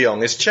 Ken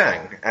Jeong is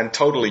Chang, and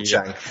totally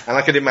Chang. And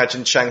I could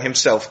imagine Chang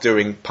himself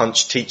doing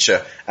Punch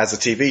Teacher as a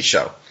TV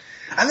show.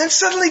 And then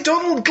suddenly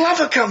Donald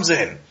Glover comes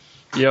in.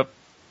 Yep.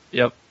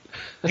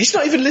 He's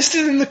not even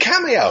listed in the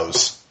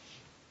cameos.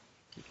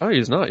 Oh,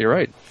 he's not, you're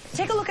right.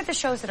 Take a look at the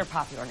shows that are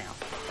popular now.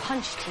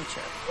 Punch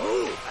Teacher.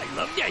 Oh, I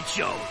love that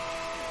show.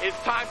 It's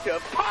time to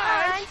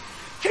punch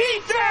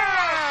Teacher!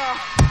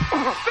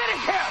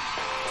 Finish him!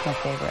 It's my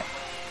favorite.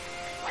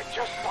 I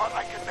just thought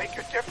I could make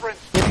a difference.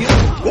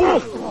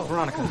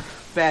 Veronica,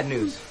 bad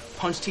news.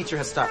 Punch Teacher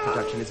has stopped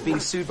production. It's being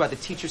sued by the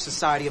Teacher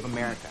Society of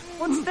America.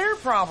 What's their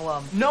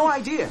problem? No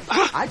idea.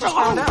 I just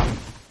found out.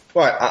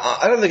 Right,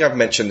 I don't think I've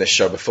mentioned this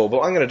show before, but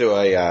I'm going to do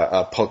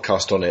a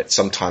podcast on it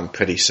sometime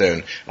pretty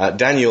soon.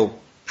 Daniel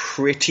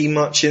pretty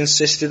much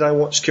insisted I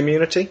watch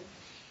Community.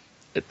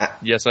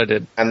 Yes, I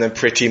did. And then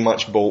pretty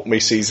much bought me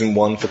season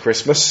 1 for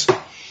Christmas.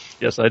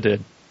 Yes, I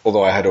did.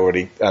 Although I had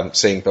already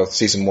seen both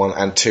season 1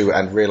 and 2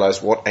 and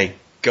realised what a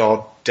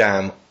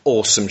goddamn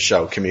awesome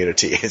show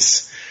Community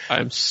is.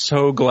 I'm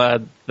so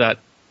glad that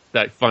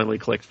finally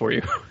clicked for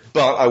you.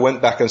 But I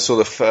went back and saw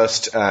the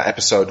first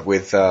episode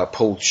with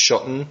Paul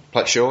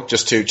Platshaw,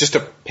 just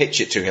to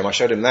pitch it to him. I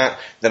showed him that,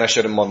 then I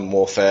showed him Modern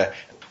Warfare.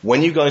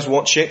 When you guys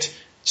watch it,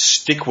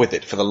 stick with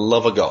it for the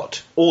love of God.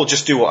 Or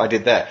just do what I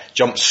did there.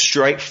 Jump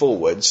straight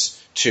forwards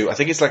to, I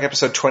think it's like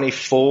episode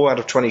 24 out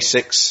of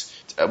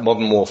 26,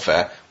 Modern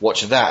Warfare.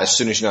 Watch that as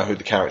soon as you know who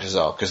the characters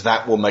are, because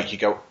that will make you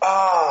go,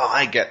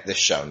 I get this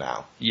show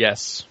now.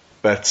 Yes.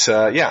 But,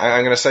 I'm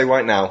going to say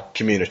right now,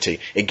 Community.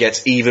 It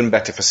gets even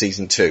better for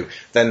season 2.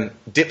 Then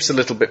dips a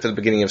little bit for the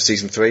beginning of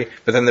season 3,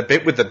 but then the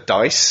bit with the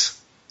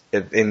dice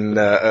in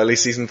early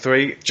season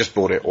 3 just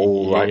brought it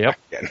all right back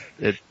again.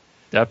 It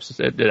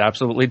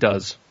absolutely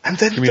does. And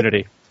then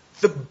Community.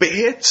 The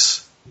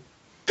beards.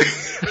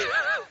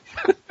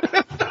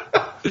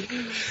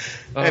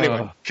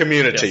 Anyway,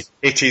 Community. Yes.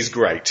 It is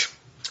great.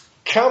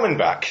 Coming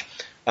back.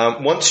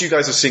 Once you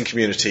guys have seen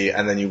Community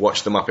and then you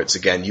watch the Muppets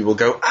again, you will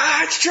go,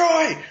 it's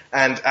Troy!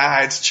 And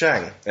it's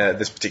Chang at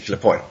this particular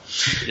point.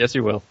 Yes,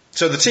 you will.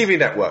 So the TV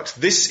networks,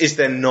 this is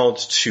their nod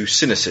to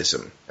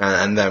cynicism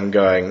and them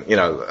going,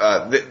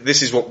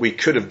 this is what we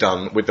could have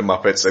done with the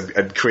Muppets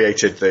and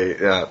created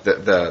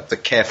the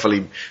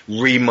carefully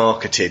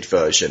remarketed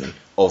version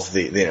of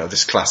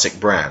this classic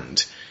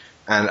brand.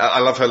 And I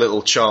love her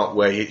little chart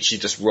where she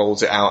just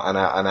rolls it out and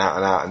out and out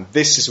and out. And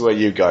this is where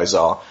you guys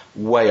are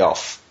way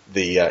off.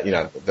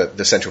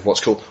 the centre of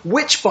what's called,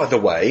 which, by the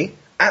way,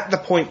 at the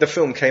point the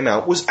film came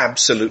out, was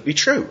absolutely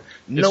true.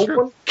 No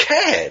one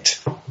cared.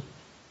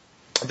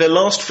 Their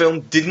last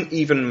film didn't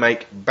even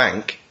make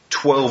bank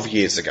 12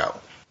 years ago.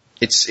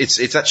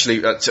 It's actually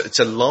it's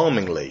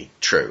alarmingly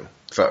true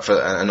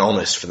and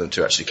honest for them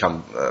to actually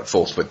come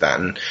forth with that,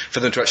 and for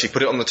them to actually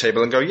put it on the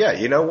table and go, yeah,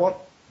 you know what,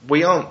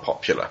 we aren't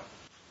popular.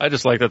 I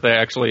just like that they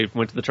actually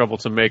went to the trouble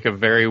to make a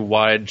very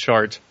wide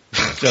chart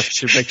just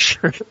to make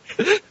sure.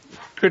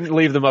 Couldn't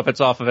leave the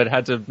Muppets off of it,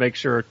 had to make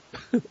sure.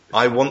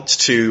 I want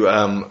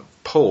to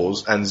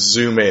pause and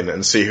zoom in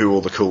and see who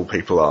all the cool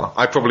people are.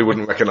 I probably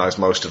wouldn't recognise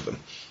most of them.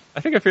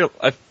 I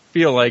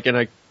feel like, and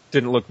I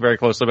didn't look very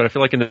closely, but I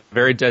feel like in the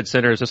very dead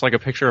center is just like a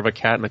picture of a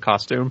cat in a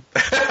costume.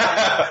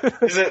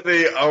 Is it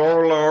the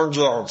Orlando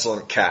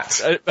Johnson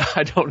cat?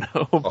 I don't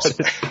know.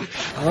 But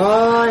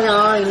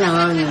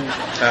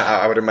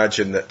I would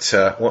imagine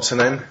that, what's her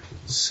name?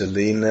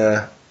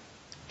 Selena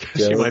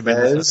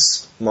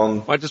Gomez?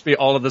 Might just be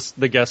all of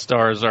the guest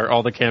stars, or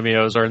all the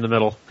cameos are in the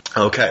middle.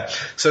 Okay,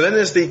 so then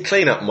there's the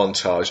cleanup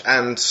montage,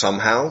 and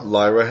somehow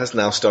Lyra has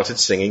now started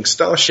singing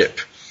Starship.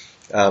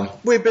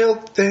 We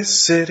built this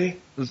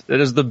city.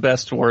 It is the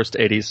best, worst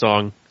 80s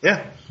song.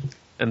 Yeah.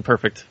 And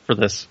perfect for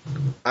this.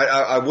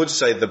 I would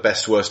say the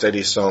best, worst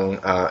 80s song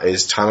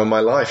is Time of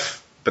My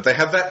Life, but they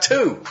have that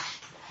too.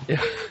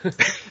 Yeah.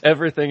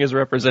 Everything is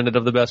representative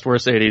of the best,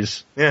 worst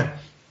 80s. Yeah.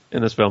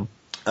 In this film.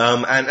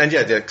 And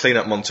yeah, the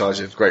cleanup montage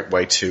is a great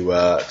way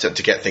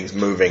to get things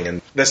moving.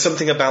 And there's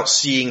something about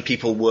seeing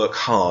people work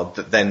hard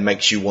that then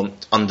makes you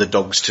want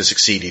underdogs to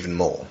succeed even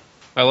more.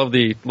 I love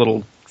the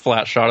little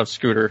flat shot of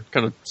Scooter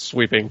kind of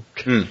sweeping.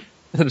 And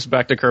it's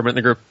back to Kermit in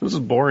the group. This is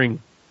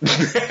boring.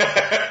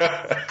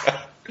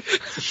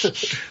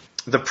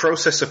 The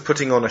process of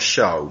putting on a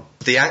show,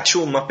 the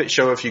actual Muppet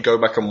Show, if you go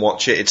back and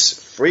watch it,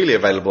 it's freely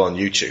available on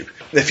YouTube.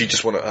 If you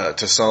just want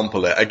to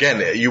sample it,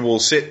 again, you will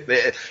sit.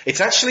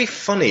 It's actually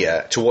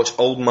funnier to watch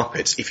old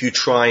Muppets if you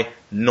try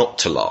not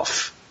to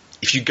laugh.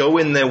 If you go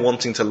in there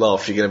wanting to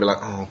laugh, you're going to be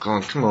like, oh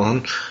God, come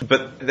on.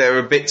 But there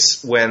are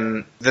bits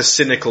when the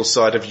cynical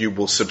side of you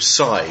will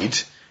subside,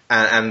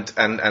 and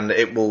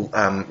it will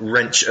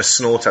wrench a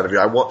snort out of you.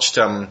 I watched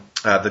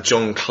the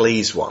John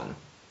Cleese one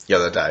the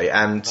other day,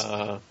 and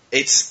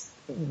it's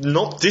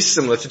not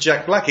dissimilar to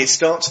Jack Black. It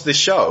starts the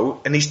show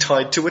and he's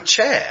tied to a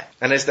chair,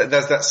 and there's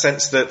that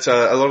sense that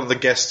a lot of the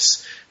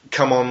guests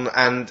come on,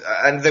 and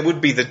there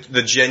would be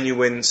the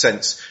genuine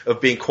sense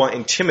of being quite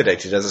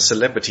intimidated as a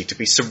celebrity to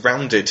be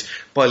surrounded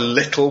by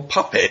little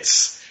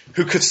puppets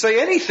who could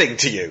say anything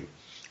to you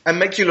and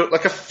make you look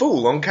like a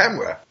fool on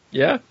camera.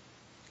 Yeah.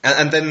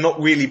 And then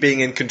not really being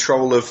in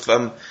control of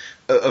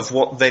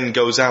what then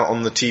goes out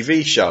on the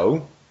TV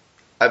show,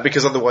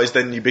 because otherwise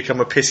then you become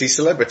a pissy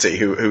celebrity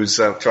who's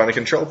trying to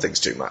control things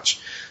too much.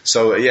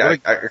 So yeah,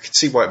 I can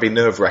see why it'd be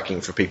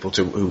nerve-wracking for people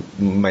who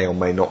may or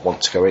may not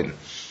want to go in.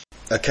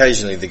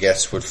 Occasionally the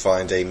guests would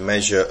find a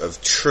measure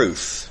of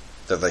truth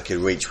that they could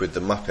reach with the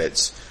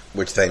Muppets,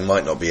 which they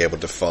might not be able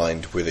to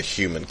find with a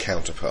human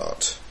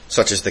counterpart.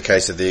 Such is the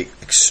case of the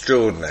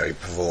extraordinary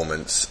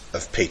performance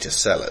of Peter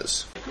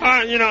Sellers.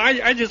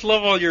 I just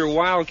love all your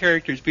wild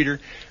characters,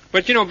 Peter.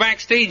 But,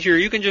 backstage here,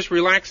 you can just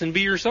relax and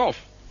be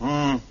yourself.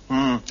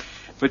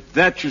 But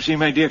that, you see,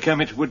 my dear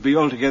Kermit, would be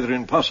altogether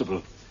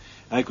impossible.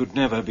 I could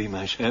never be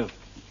myself.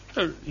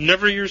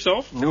 Never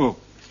yourself? No.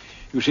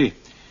 You see,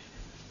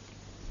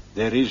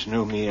 there is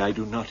no me. I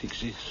do not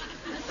exist.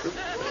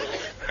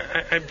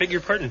 I beg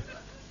your pardon.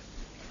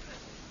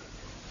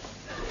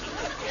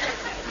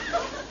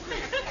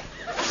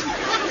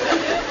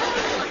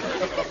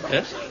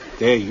 Yes?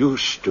 There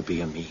used to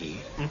be a me,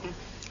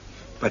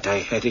 but I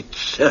had it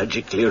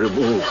surgically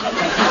removed.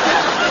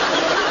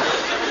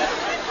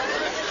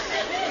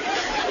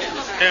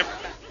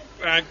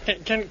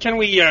 Can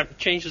we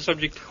change the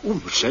subject? Oh,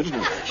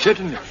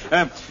 certainly.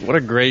 What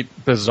a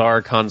great,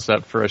 bizarre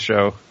concept for a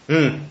show.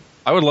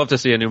 I would love to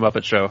see a new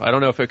Muppet Show. I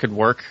don't know if it could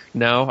work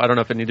now. I don't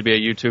know if it need to be a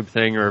YouTube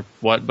thing or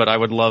what, but I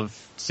would love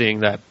seeing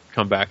that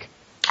come back.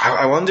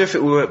 I wonder if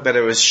it would work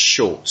better as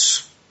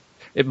shorts.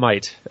 It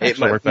might. Maybe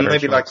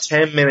like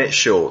 10-minute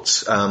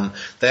shorts.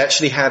 They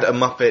actually had a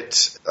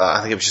Muppet,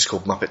 I think it was just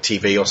called Muppet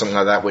TV or something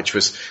like that, which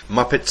was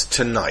Muppet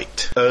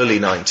Tonight, early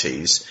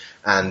 90s,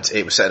 and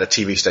it was set at a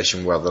TV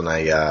station rather than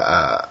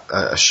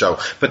a show.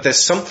 But there's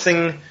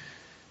something,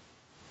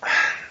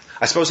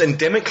 I suppose,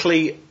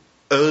 endemically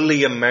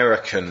early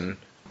American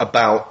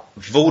about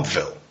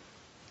vaudeville.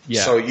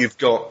 Yeah. So you've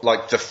got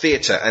like the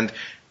theatre, and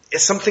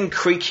it's something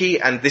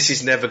creaky, and this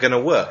is never going to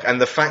work. And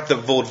the fact that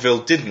vaudeville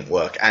didn't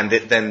work and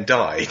it then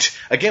died.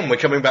 Again, we're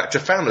coming back to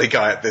Family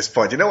Guy at this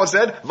point. You know what's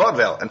dead?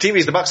 Vaudeville. And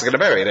TV's the bucks are going to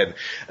bury it in.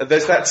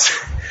 There's that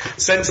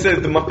sense to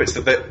the Muppets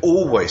that they're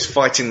always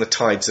fighting the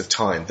tides of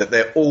time, that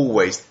they're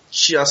always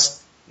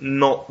just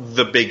not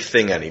the big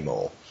thing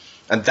anymore.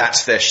 And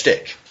that's their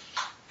shtick,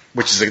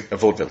 which is a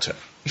vaudeville term.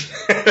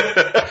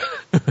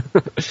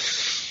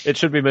 It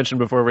should be mentioned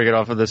before we get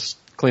off of this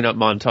cleanup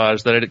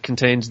montage that it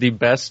contains the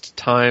best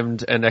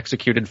timed and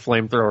executed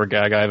flamethrower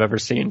gag I've ever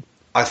seen.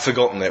 I've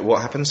forgotten it. What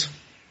happens?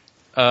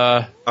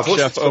 I've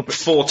watched it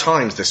 4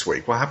 times this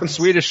week. What happens?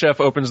 Swedish chef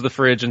opens the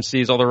fridge and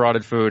sees all the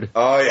rotted food.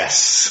 Oh,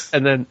 yes.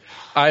 And then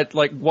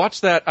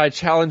watch that. I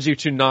challenge you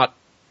to not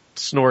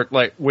snort,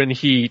 when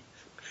he,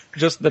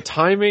 just the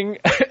timing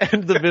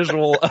and the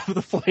visual of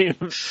the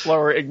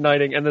flamethrower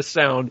igniting and the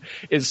sound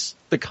is,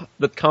 the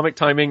comic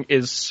timing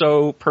is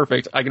so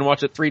perfect. I can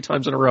watch it 3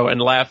 times in a row and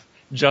laugh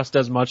just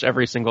as much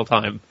every single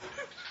time.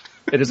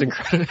 It is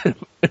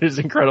incredible. It is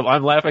incredible.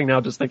 I'm laughing now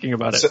just thinking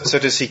about it. So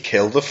does he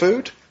kill the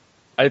food?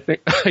 I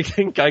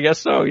guess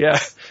so, yeah.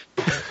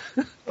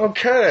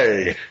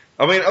 Okay.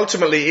 I mean,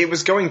 ultimately, it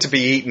was going to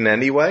be eaten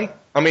anyway.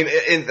 I mean,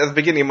 at the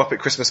beginning of Muppet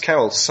Christmas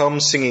Carol, some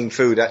singing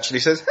food actually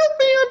says, "Help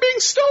me, I'm being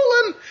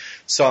stolen!"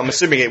 So I'm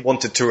assuming it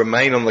wanted to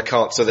remain on the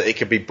cart so that it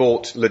could be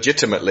bought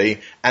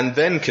legitimately and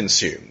then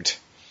consumed.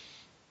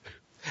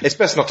 It's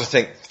best not to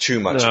think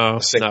too much about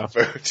the singing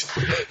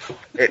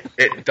food.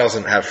 It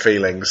doesn't have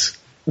feelings.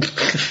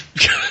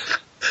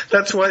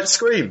 That's why it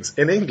screams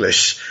in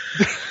English.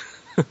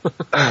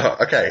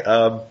 Okay.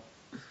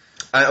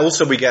 And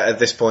also we get at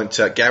this point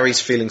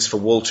Gary's feelings for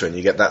Walter, and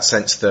you get that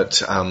sense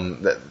that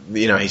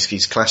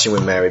he's clashing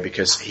with Mary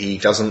because he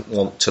doesn't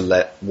want to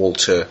let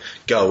Walter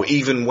go,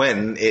 even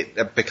when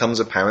it becomes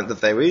apparent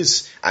that there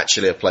is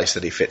actually a place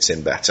that he fits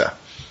in better.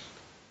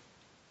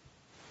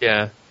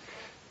 Yeah.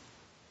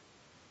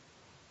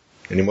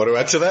 Any more to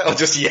add to that? Or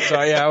just So,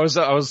 I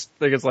was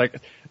thinking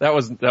that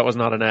was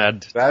not an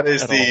ad. That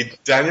is the all.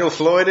 Daniel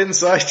Floyd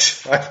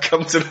insight I've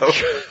come to know.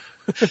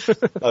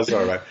 Oh,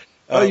 sorry, right.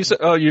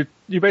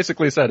 You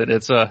basically said it.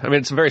 It's a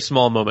very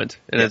small moment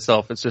in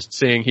itself. It's just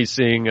he's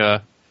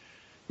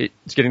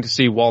getting to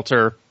see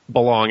Walter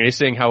belong, and he's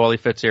seeing how well he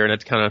fits here, and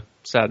it kind of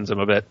saddens him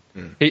a bit.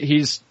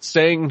 He's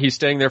saying he's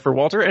staying there for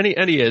Walter, and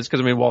he is,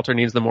 because Walter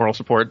needs the moral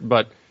support,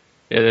 but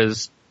it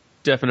is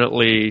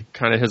definitely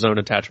kind of his own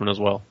attachment as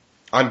well.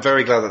 I'm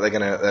very glad that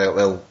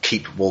they'll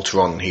keep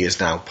Walter on. He is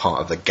now part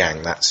of the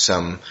gang. That's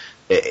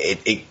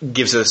it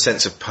gives it a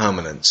sense of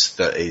permanence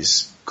that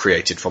is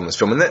created from this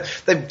film, and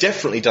they've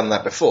definitely done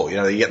that before.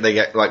 They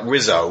get like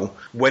Rizzo.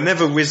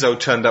 Whenever Rizzo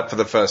turned up for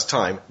the first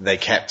time, they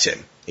kept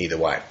him either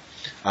way.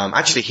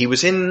 Actually, he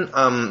was in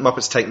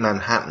Muppets Take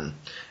Manhattan,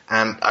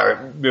 and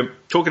we're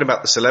talking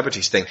about the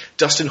celebrities thing.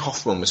 Dustin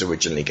Hoffman was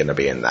originally going to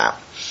be in that,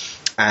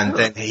 and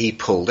then he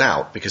pulled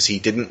out because he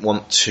didn't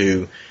want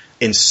to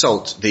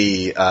insult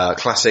the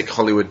classic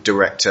Hollywood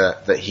director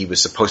that he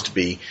was supposed to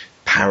be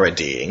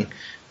parodying,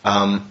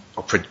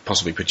 or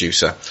possibly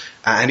producer,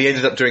 and he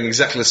ended up doing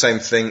exactly the same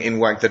thing in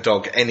Wag the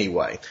Dog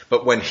anyway.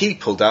 But when he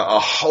pulled out, a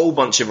whole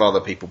bunch of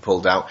other people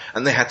pulled out,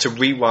 and they had to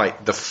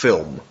rewrite the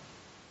film.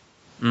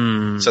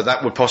 So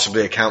that would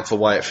possibly account for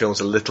why it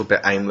feels a little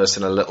bit aimless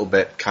and a little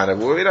bit kind of,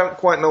 we don't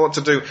quite know what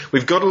to do.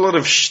 We've got a lot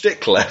of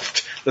shtick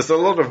left. There's a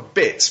lot of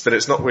bits, but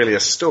it's not really a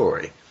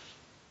story.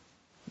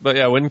 But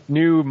yeah, when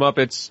new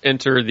Muppets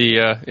enter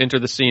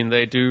the scene,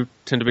 they do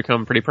tend to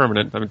become pretty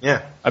permanent.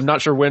 I'm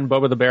not sure when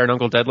Boba the Bear and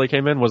Uncle Deadly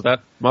came in. Was that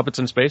Muppets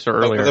in Space or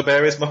earlier? Boba the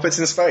Bear is Muppets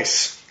in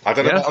Space. I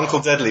don't know about Uncle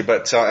Deadly,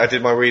 but I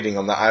did my reading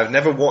on that. I've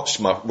never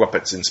watched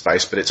Muppets in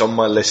Space, but it's on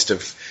my list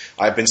of.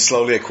 I've been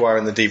slowly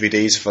acquiring the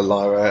DVDs for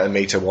Lyra and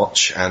me to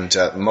watch, and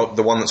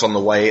the one that's on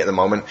the way at the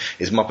moment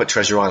is Muppet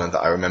Treasure Island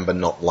that I remember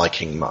not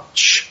liking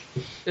much.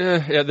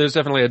 Yeah, there's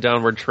definitely a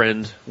downward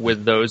trend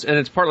with those, and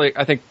it's partly,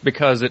 I think,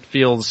 because it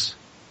feels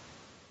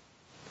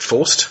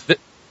forced.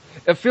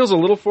 It feels a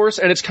little forced,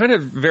 and it's kind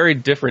of very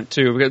different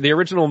too. The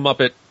original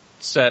Muppet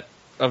set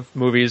of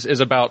movies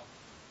is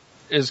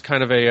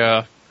kind of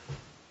a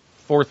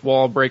fourth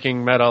wall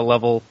breaking meta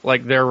level,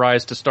 like their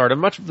rise to starbom,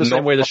 much the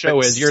same way the show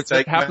is. You're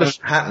half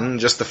Manhattan,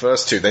 just the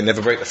first two. They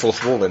never break the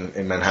fourth wall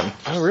in Manhattan.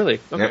 Oh, really?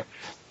 Okay.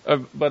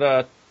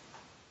 Yeah.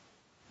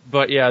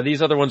 But yeah,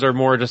 these other ones are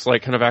more just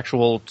like kind of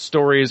actual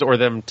stories, or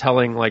them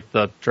telling like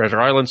the Treasure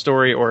Island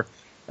story, or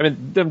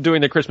them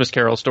doing the Christmas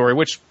Carol story,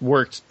 which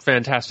worked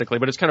fantastically,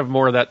 but it's kind of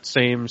more of that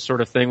same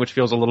sort of thing, which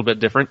feels a little bit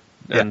different,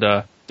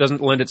 and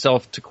doesn't lend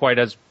itself to quite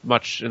as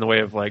much in the way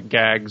of like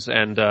gags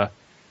and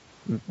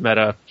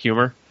meta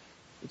humor.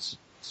 It's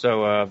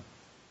got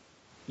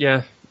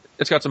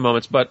some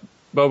moments, but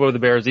Bobo the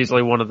Bear is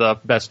easily one of the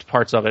best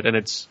parts of it, and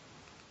it's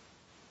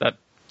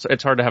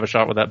hard to have a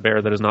shot with that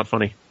bear that is not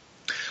funny.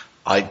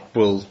 I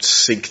will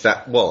seek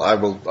that. Well,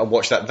 I'll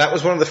watch that. That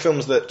was one of the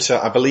films that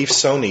I believe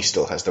Sony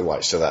still has the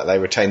rights to that. They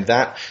retained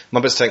that,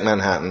 Muppets Take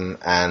Manhattan,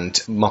 and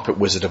Muppet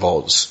Wizard of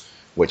Oz,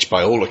 which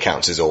by all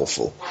accounts is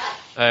awful.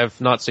 I have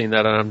not seen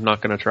that, and I'm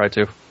not going to try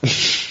to.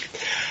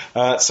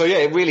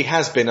 It really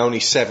has been only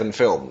 7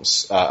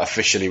 films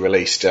officially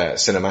released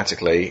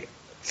cinematically,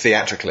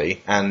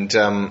 theatrically, and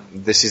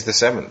this is the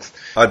 7th.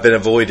 I'd been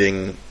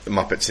avoiding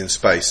Muppets in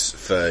Space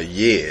for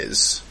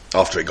years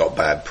after it got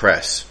bad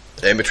press.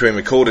 In between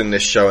recording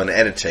this show and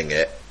editing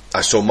it,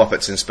 I saw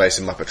Muppets in Space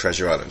and Muppet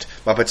Treasure Island.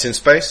 Muppets in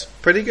Space,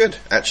 pretty good,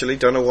 actually.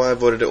 Don't know why I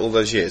avoided it all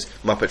those years.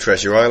 Muppet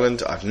Treasure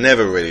Island, I've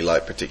never really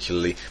liked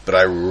particularly, but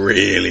I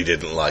really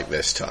didn't like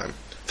this time.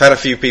 I've had a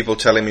few people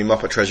telling me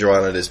Muppet Treasure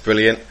Island is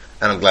brilliant,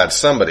 and I'm glad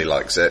somebody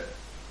likes it.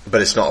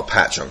 but it's not a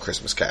patch on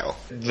Christmas Carol.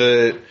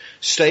 The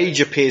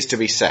stage appears to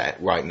be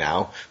set right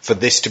now for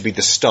this to be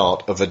the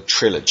start of a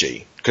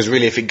trilogy. Because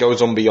really, if it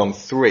goes on beyond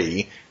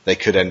 3, they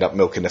could end up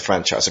milking the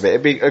franchise a bit.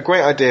 It'd be a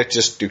great idea to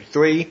just do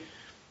 3,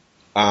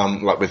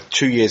 like with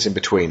 2 years in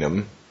between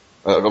them.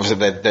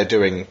 Obviously, they're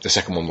doing the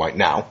second one right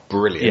now.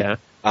 Brilliant.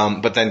 Yeah.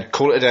 But then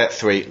call it a day at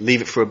 3,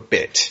 leave it for a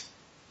bit.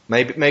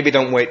 Maybe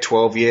don't wait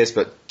 12 years,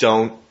 but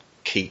don't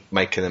keep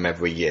making them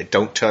every year.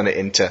 Don't turn it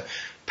into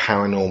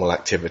Paranormal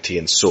Activity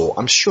and Saw.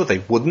 I'm sure they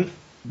wouldn't.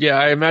 Yeah,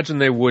 I imagine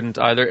they wouldn't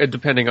either,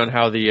 depending on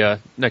how the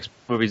next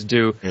movies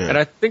do. Yeah. And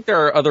I think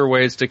there are other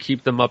ways to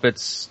keep the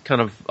Muppets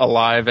kind of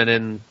alive and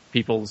in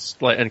people's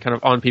and kind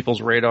of on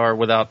people's radar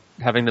without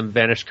having them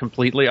vanish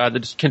completely. Either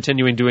just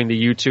continuing doing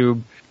the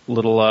YouTube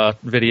little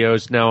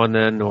videos now and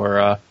then,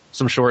 or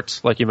some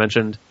shorts, like you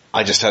mentioned.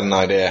 I just had an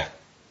idea.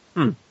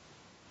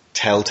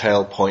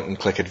 Telltale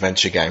point-and-click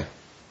adventure game.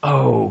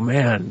 Oh,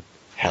 man.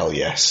 Hell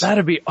yes.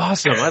 That'd be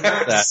awesome. I'd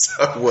love that.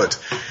 So would.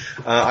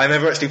 I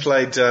never actually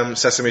played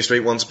Sesame Street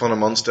Once Upon a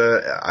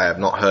Monster. I have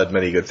not heard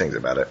many good things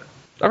about it.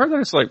 I've heard that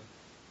it's, like,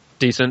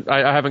 decent.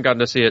 I haven't gotten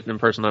to see it in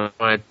person.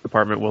 My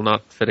apartment will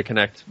not fit a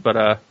Kinect. But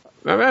I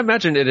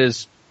imagine it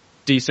is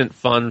decent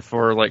fun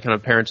for, like, kind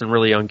of parents and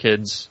really young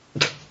kids.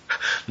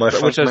 My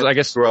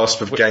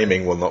grasp of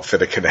gaming will not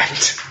fit a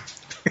Kinect.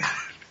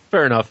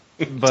 Fair enough.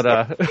 But,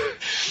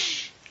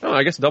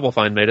 I guess Double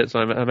Fine made it, so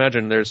I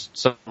imagine there's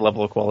some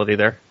level of quality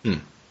there.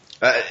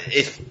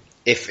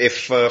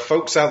 If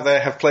folks out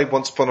there have played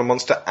Once Upon a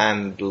Monster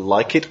and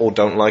like it or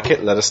don't like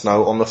it, let us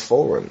know on the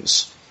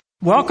forums.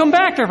 Welcome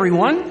back,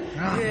 everyone.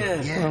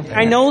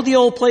 I know the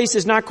old place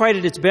is not quite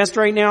at its best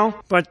right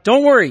now, but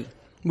don't worry.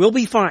 We'll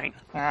be fine.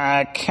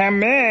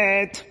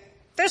 Commit.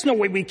 There's no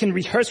way we can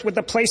rehearse with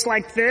a place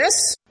like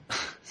this.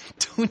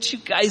 Don't you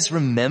guys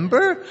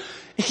remember?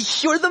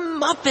 You're the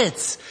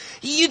Muppets.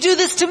 You do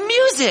this to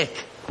music.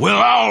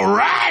 Well,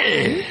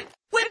 alrighty.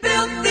 We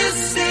built this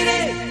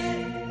city.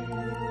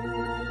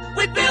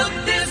 We built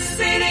this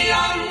city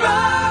on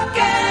rock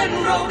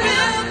and roll.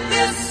 Built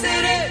this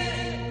city.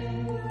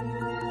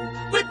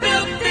 We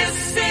built this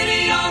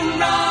city on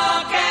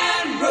rock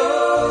and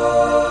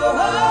roll.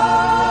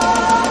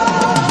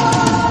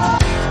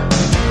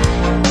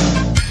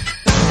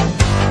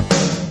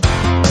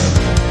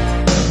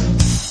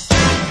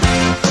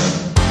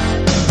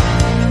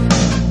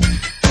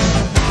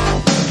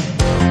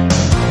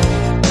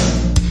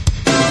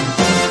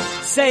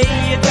 Say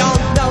you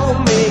don't know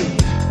me,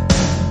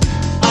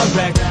 I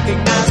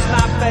recognize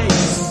my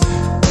face.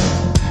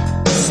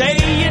 Say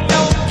you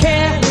don't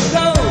care who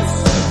goes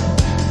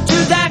to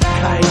that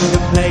kind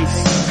of place.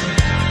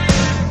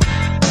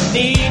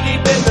 Knee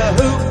deep in the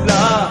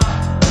hoopla,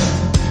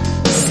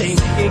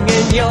 sinking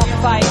in your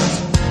fight.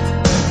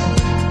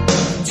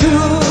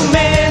 Too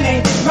many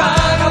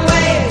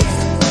runaways,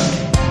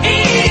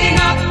 eating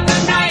up the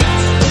night.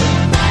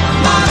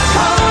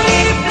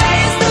 Marconi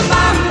plays the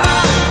mama.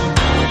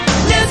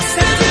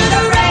 Listen to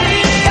the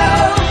radio.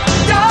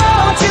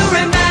 Don't you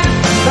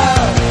remember?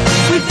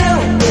 We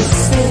built this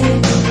city.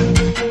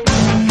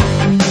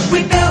 We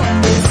built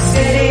this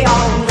city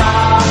on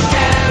rock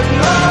and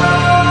roll.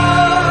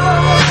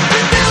 We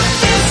built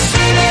this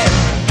city.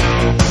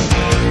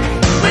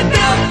 We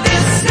built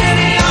this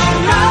city on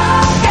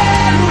rock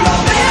and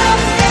roll.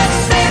 Built this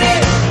city.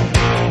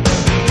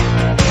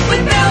 We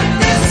built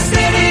this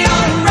city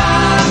on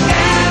rock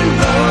and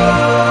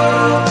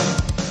roll.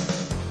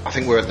 I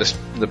think we're at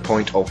the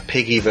point of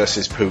Piggy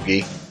versus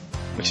Poogie,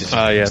 which is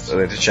yes. an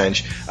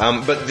interchange.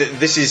 But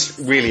this is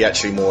really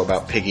actually more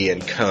about Piggy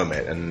and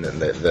Kermit and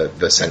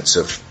the sense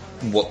of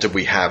what did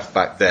we have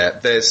back there.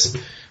 There's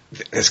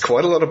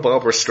quite a lot of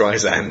Barbara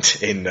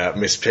Streisand in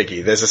Miss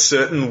Piggy. There's a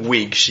certain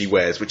wig she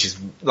wears, which is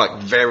like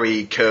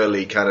very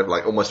curly, kind of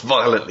like almost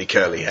violently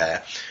curly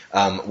hair,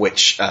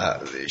 which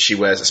she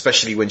wears,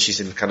 especially when she's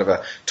in kind of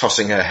a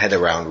tossing her head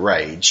around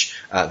rage,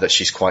 that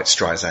she's quite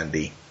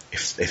Streisand-y,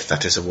 if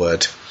that is a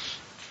word.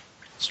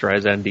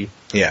 Streisand-y.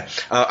 Yeah.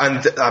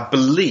 And I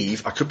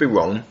believe, I could be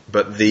wrong,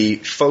 but the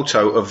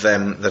photo of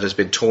them that has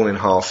been torn in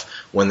half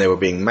when they were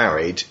being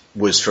married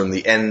was from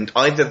the end,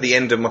 either the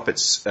end of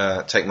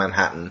Muppets Take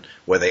Manhattan,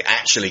 where they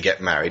actually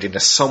get married in a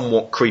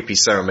somewhat creepy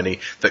ceremony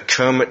that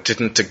Kermit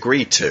didn't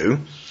agree to,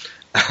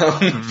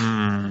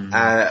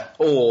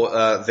 or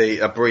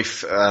a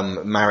brief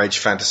marriage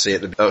fantasy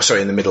in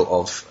the middle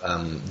of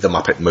the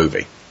Muppet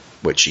movie,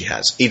 which he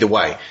has. Either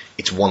way,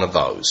 it's one of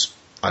those.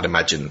 I'd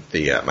imagine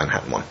the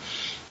Manhattan one.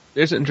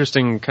 There's an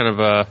interesting kind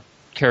of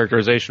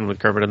characterization with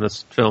Kermit in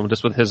this film,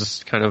 just with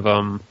his kind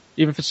of,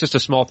 even if it's just a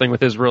small thing, with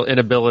his real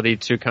inability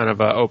to kind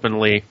of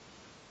openly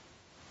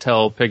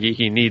tell Piggy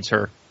he needs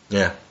her.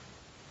 Yeah.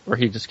 Or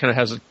he just kind of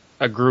has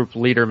a group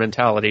leader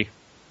mentality.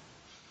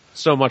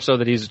 So much so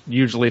that he's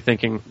usually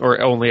thinking,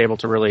 or only able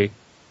to really,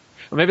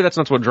 well, maybe that's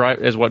not what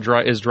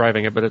is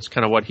driving it, but it's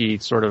kind of what he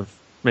sort of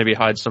maybe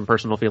hides some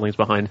personal feelings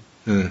behind.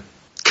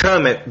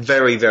 Kermit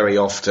very, very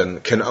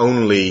often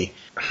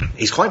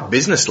he's quite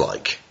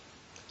businesslike.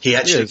 He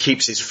actually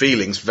keeps his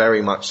feelings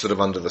very much sort of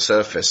under the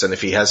surface, and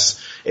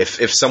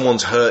if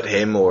someone's hurt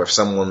him or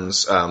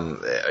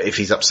if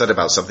he's upset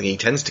about something, he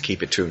tends to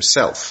keep it to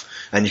himself.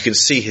 And you can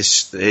see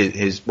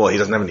his well, he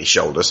doesn't have any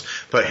shoulders,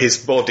 but his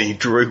body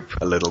droop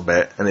a little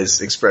bit and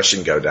his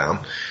expression go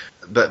down.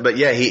 But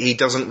yeah, he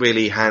doesn't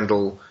really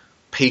handle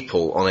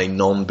people on a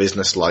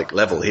non-business-like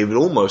level. He would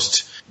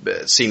almost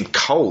seem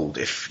cold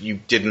if you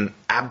didn't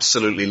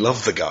absolutely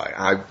love the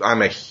guy.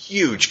 I'm a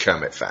huge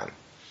Kermit fan.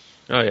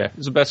 Oh yeah,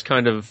 he's the best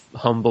kind of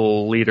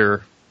humble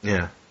leader,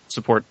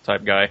 support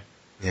type guy.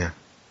 Yeah.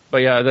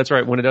 But yeah, that's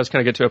right. When it does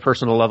kind of get to a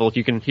personal level,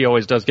 he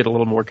always does get a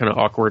little more kind of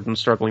awkward and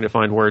struggling to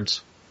find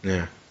words.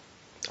 Yeah.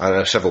 I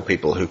know several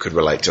people who could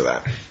relate to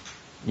that.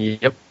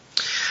 Yep.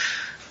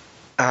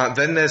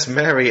 Then there's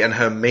Mary and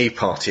her me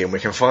party, and we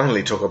can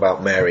finally talk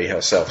about Mary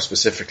herself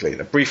specifically.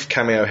 A brief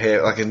cameo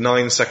here, like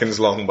 9 seconds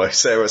long, by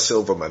Sarah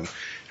Silverman,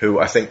 who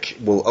I think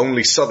will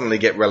only suddenly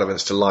get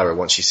relevance to Lyra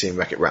once she's seen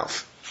Wreck-It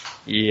Ralph.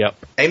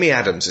 Yep. Amy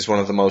Adams is one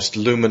of the most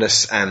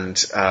luminous and,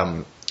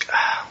 what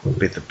would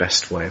be the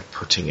best way of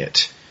putting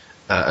it?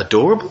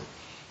 Adorable?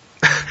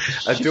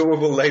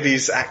 Adorable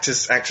ladies,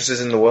 actresses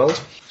in the world.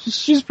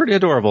 She's pretty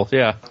adorable,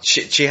 yeah.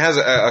 She has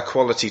a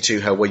quality to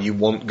her where you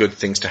want good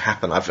things to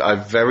happen.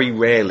 I've very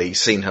rarely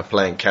seen her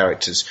playing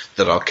characters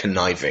that are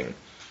conniving.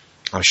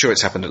 I'm sure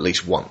it's happened at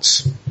least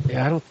once.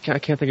 Yeah, I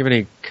can't think of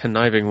any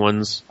conniving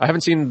ones. I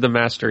haven't seen The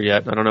Master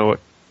yet. I don't know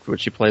what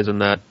she plays in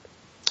that.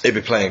 It'd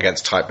be playing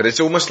against type, but it's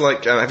almost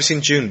like, have you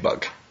seen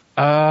Junebug?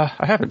 I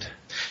haven't.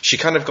 She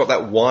kind of got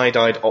that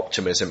wide-eyed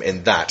optimism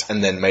in that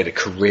and then made a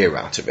career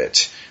out of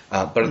it.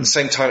 But at the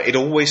same time, it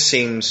always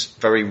seems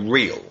very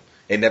real.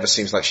 It never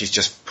seems like she's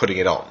just putting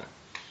it on.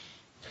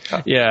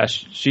 Yeah,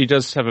 she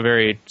does have a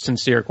very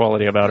sincere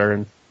quality about her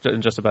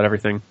in just about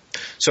everything.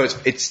 So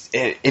it's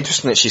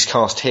interesting that she's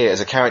cast here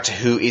as a character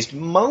who is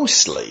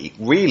mostly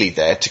really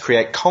there to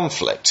create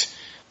conflict.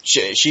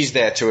 She's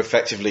there to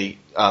effectively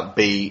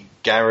be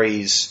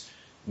Gary's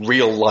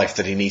real life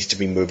that he needs to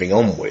be moving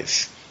on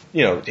with.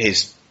 You know,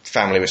 his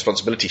family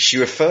responsibility. She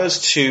refers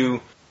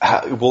to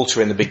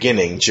Walter in the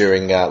beginning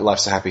during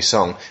Life's a Happy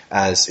Song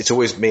as it's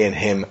always me and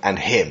him,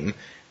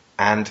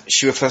 and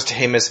she refers to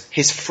him as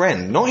his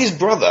friend, not his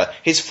brother,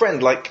 his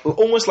friend, like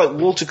almost like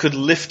Walter could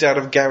lift out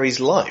of Gary's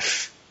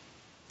life,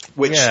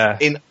 which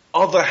in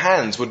other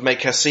hands would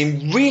make her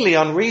seem really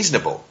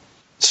unreasonable.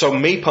 So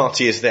Me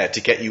Party is there to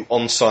get you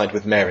on side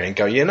with Mary and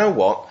go, you know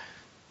what?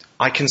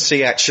 I can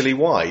see actually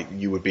why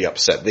you would be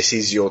upset. This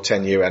is your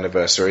 10-year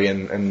anniversary,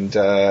 and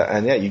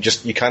yeah,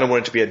 you kind of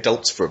want it to be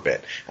adults for a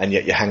bit, and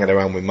yet you're hanging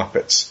around with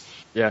Muppets.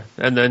 Yeah,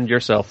 and then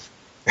yourself.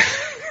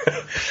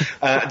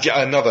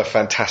 Another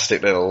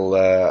fantastic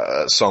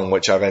little song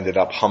which I've ended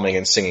up humming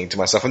and singing to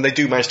myself, and they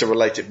do manage to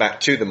relate it back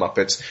to the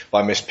Muppets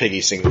by Miss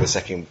Piggy singing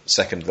the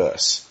second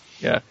verse.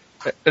 Yeah,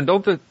 and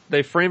don't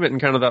they frame it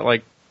in kind of that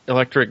like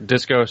electric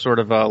disco sort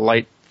of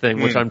light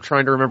thing, which I'm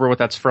trying to remember what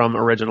that's from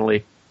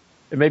originally.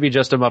 It may be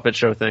just a Muppet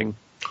Show thing.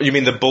 You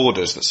mean the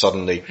borders that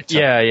suddenly...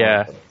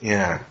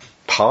 Yeah.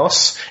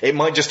 Pass? It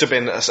might just have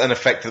been an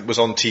effect that was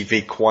on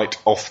TV quite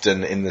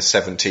often in the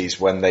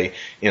 70s when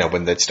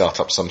they'd start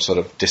up some sort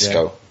of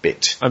disco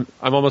bit. I'm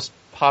almost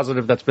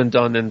positive that's been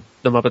done in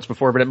the Muppets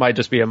before, but it might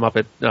just be a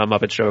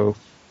Muppet Show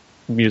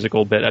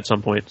musical bit at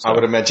some point. So. I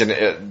would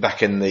imagine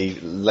back in the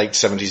late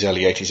 70s,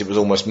 early 80s, it was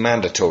almost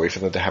mandatory for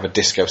them to have a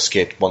disco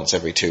skit once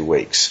every 2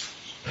 weeks.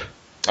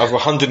 Over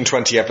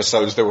 120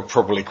 episodes, there were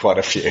probably quite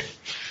a few.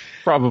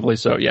 Probably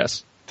so,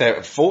 yes.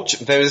 There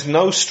is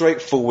no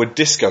straightforward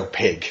disco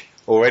pig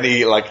or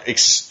any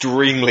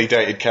extremely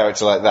dated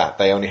character like that.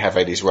 They only have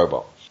 80s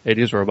Robot.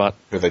 80s Robot.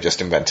 Who they just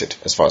invented,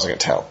 as far as I can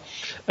tell.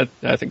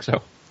 I think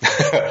so.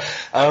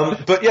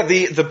 But yeah,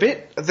 the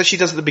bit that she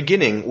does at the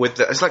beginning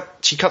it's like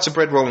she cuts a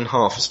bread roll in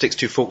half, sticks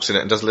 2 forks in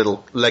it, and does a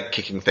little leg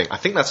kicking thing. I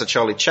think that's a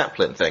Charlie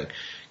Chaplin thing.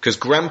 Because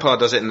Grandpa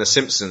does it in The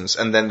Simpsons,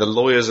 and then the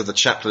lawyers of the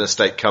Chaplin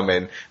estate come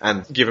in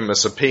and give him a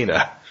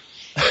subpoena.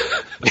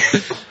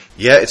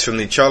 Yeah, it's from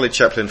the Charlie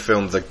Chaplin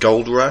film The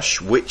Gold Rush,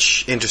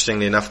 which,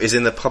 interestingly enough, is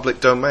in the public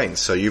domain.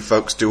 So you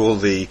folks do all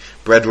the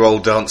bread roll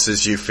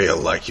dances you feel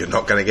like you're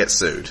not going to get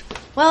sued.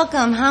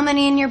 Welcome. How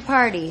many in your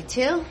party?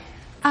 2?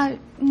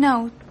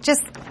 No,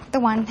 just the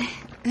one.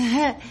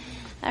 All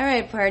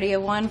right, party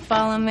of 1,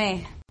 follow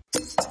me.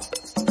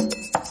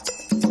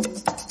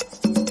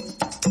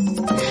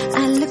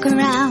 I look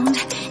around,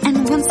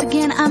 and once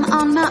again I'm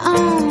on my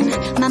own.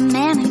 My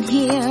man in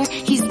here,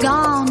 he's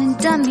gone and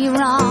done me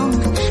wrong.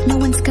 No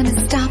one's gonna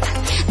stop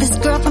this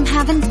girl from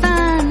having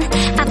fun.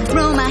 I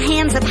throw my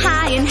hands up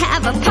high and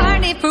have a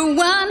party for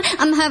one.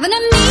 I'm having a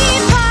me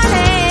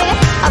party,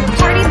 a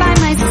party by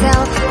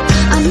myself.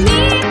 A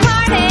me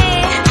party,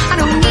 I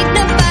don't need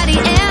nobody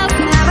else.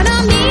 I'm having a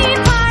me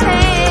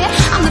party,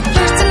 I'm the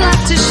first in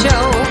line to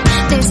show.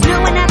 There's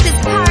no one at this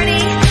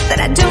party that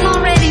I don't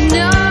already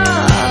know.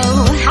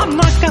 I'm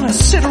not gonna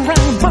sit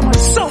around by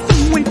myself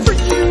and wait for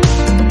you.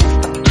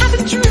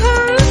 Haven't you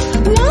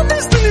heard? One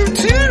is the new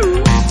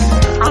 2.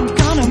 I'm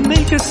gonna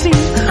make a scene.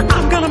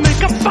 I'm gonna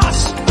make a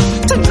fuss.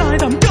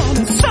 Tonight I'm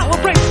gonna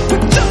celebrate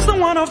with just the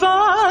one of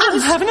us. I'm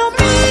having a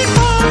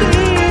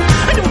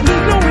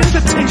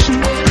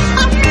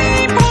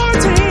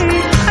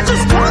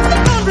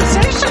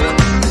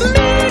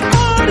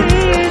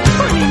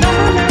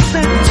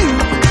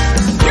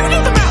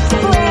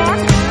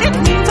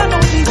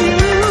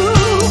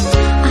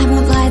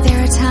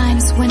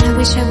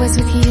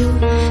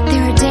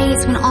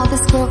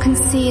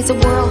see is a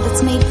world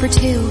that's made for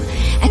two.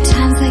 At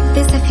times like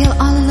this, I feel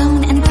all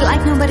alone, and it's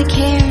like nobody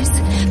cares.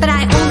 But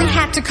I only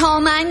have to call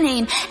my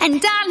name,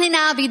 and darling,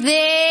 I'll be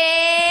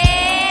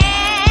there.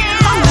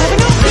 I'm having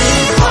a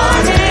big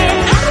party.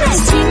 Haven't I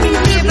seen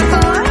you here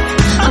before?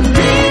 A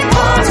big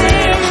party.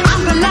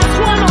 I'm the last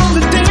one on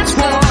the dance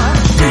floor.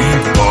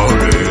 Big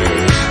party.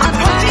 A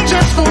party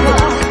just for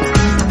one.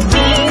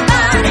 Big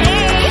party.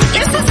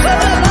 It's the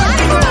soul of my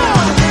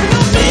world.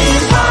 Big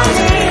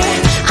party.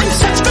 I'm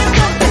such good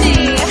company.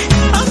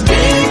 A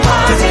big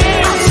party.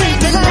 I'll save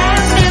the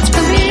last dance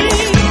for me.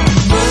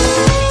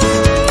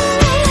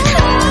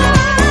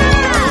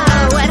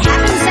 Oh, what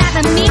happens at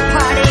the meat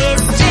party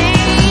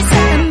stays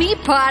at the meat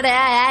party.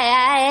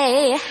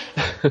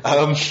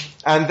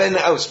 And then,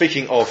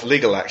 speaking of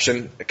legal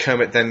action,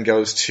 Kermit then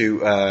goes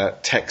to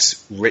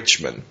Tex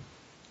Richman.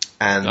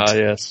 And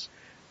yes.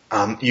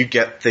 You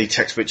get the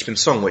Tex Richman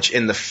song, which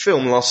in the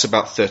film lasts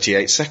about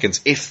 38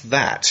 seconds, if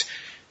that.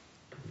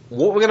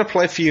 What we're going to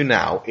play for you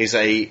now is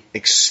a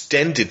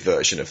extended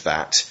version of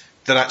that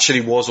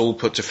actually was all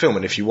put to film.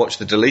 And if you watch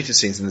the deleted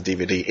scenes in the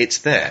DVD, it's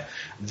there.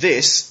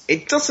 This,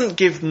 it doesn't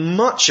give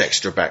much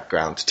extra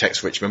background to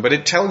Tex Richman, but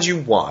it tells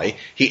you why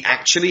he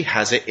actually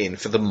has it in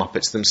for the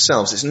Muppets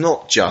themselves. It's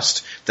not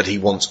just that he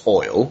wants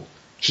oil.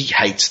 He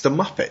hates the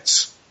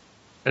Muppets.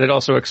 And it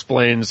also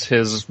explains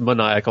his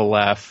maniacal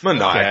laugh.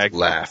 Maniacal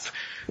laugh.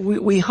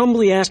 We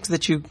humbly ask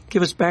that you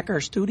give us back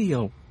our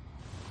studio.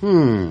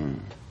 Well,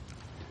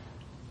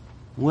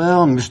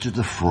 Mr.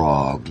 the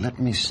Frog, let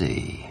me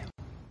see.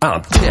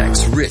 I'm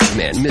Tex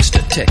Richman,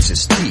 Mr.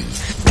 Texas T.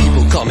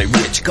 People call me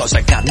rich cause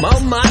I got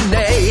more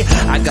money.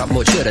 I got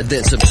more cheddar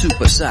than some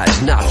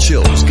supersized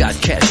nachos. Got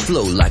cash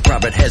flow like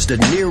Robert has De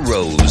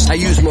Niro's. I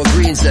use more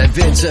greens than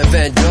Vincent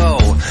Van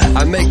Gogh.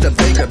 I make the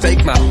baker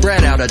bake my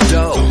bread out of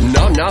dough.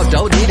 No,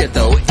 don't eat it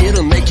though,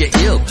 it'll make you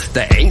ill.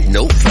 There ain't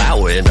no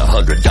flour in a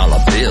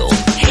 $100 bill.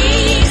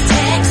 He's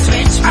Tex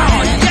Richman.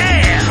 Oh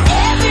yeah!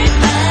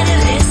 Everybody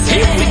listen.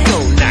 Here we go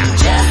now.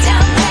 Just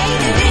how great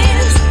it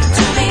is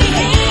to be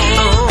him.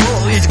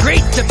 Oh, it's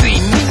great to be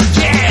me,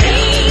 yeah.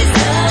 He's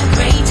the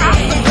greatest.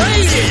 I'm the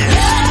greatest.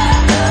 You're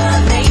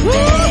the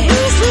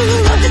latest.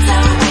 Muppets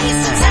are a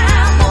waste of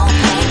time, won't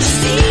you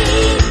see?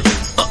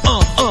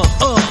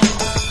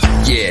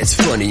 Yeah, it's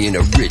funny in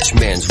a rich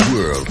man's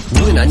world.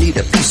 When I need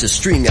a piece of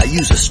string, I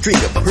use a string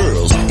of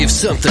pearls. If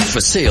something's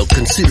for sale,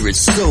 consider it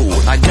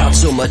sold. I got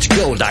so much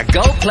gold, I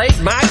gold plate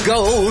my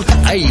gold.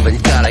 I even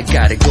got a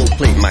guy to gold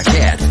plate my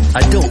hat.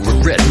 I don't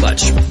regret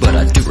much, but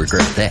I do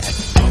regret that.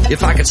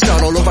 If I could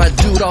start all over, I'd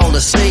do it all the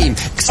same.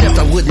 Except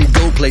I wouldn't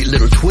gold plate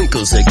little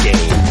twinkles again.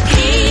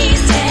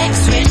 He's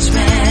Tex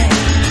Richman.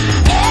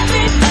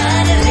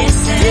 Everybody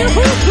listen.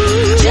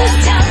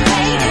 Just how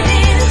great it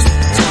is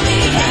to be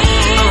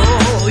him.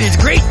 Oh, it's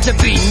great to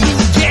be me,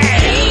 yeah.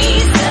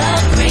 He's the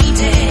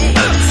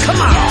greatest. Come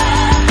on.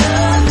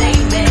 You're the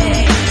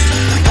latest.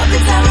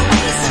 Muppets are a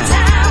waste of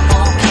time,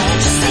 won't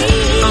can't you see?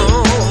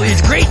 Oh,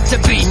 it's great to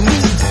be me.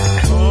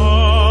 I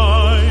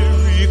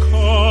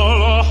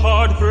recall a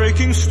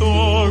heartbreaking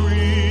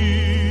story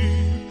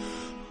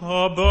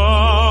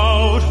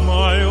about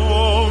my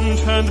own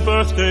 10th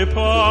birthday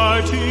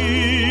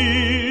party.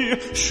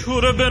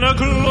 Should have been a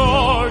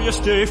glorious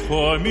day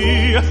for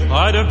me.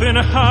 I'd have been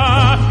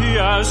happy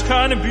as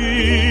can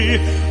be.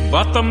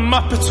 But the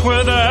Muppets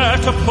were there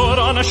to put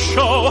on a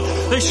show.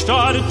 They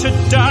started to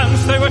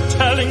dance, they were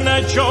telling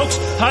their jokes.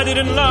 I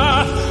didn't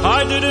laugh,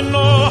 I didn't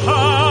know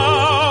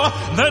how.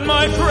 Then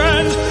my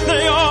friends,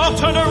 they all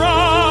turned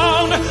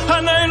around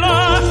and they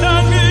laughed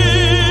at me.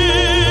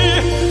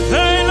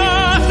 They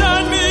laughed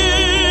at me.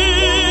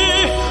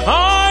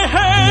 I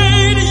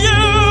hate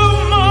you,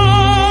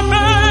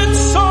 Muppets,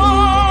 so.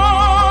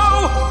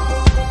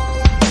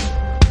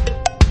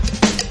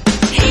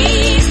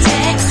 He's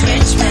Tex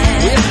Richman.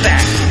 We're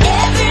back.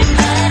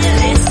 Everybody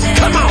listen.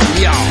 Come on,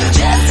 y'all.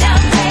 Just how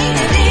great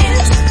it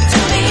is to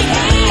be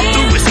him.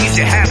 Ooh, it's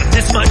easy having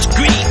this much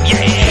green,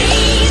 yeah.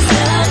 He's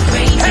the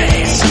greatest.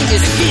 Hey, sing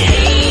it again.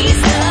 He's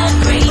the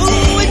greatest.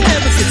 Ooh, it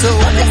never gets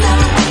old. Muppets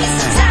are a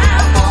waste of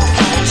time, won't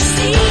can't you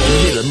see?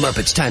 Little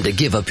Muppets, time to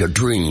give up your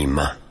dream.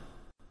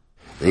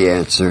 The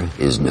answer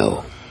is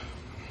no.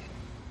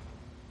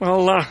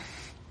 Well,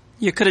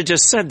 you could have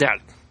just said that.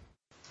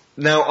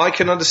 Now, I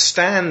can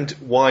understand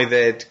why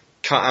they'd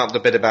cut out the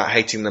bit about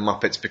hating the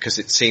Muppets, because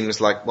it seems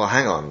like, well,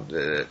 hang on,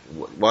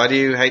 why do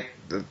you hate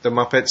the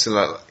Muppets?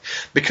 And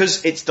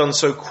because it's done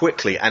so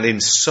quickly and in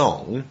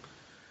song,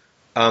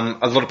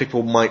 a lot of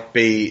people might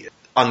be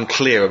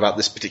unclear about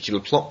this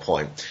particular plot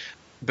point.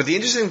 But the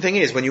interesting thing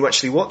is, when you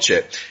actually watch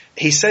it,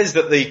 he says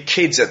that the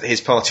kids at his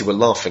party were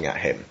laughing at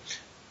him.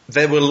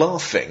 They were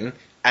laughing,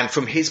 and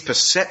from his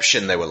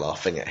perception they were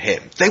laughing at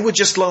him. They were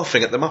just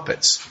laughing at the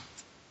Muppets.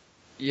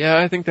 Yeah,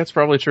 I think that's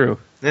probably true.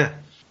 Yeah.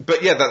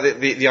 But yeah,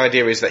 the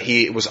idea is that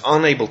he was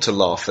unable to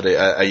laugh at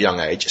a young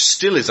age,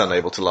 still is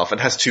unable to laugh,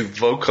 and has to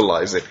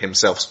vocalize it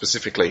himself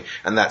specifically,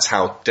 and that's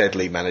how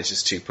Deadly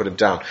manages to put him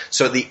down.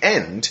 So at the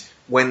end,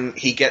 when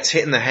he gets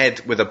hit in the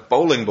head with a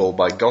bowling ball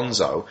by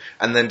Gonzo,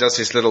 and then does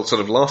his little sort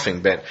of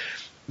laughing bit,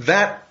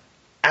 that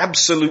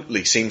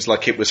absolutely seems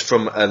like it was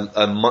from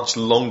a much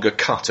longer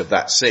cut of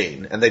that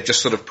scene, and they've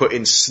just sort of put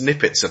in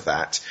snippets of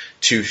that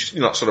to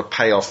sort of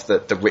pay off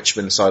the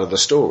Richmond side of the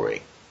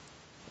story.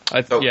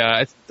 I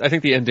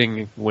think the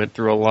ending went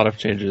through a lot of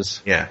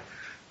changes. Yeah.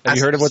 Have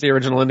you heard of what the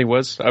original ending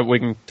was? We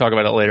can talk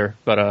about it later.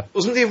 But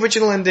wasn't the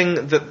original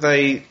ending that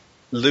they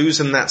lose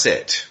and that's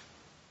it?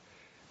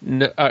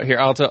 No, here,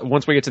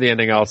 once we get to the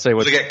ending, I'll say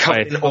what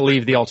I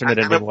believe the alternate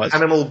ending was.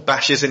 Animal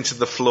bashes into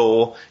the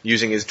floor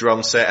using his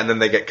drum set, and then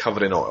they get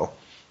covered in oil.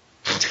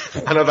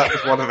 I know that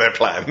was one of their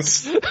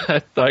plans.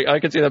 I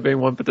could see that being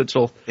one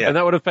potential. Yeah. And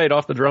that would have paid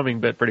off the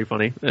drumming bit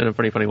in a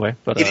pretty funny way.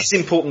 But it is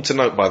important to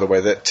note, by the way,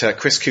 that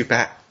Chris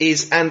Cooper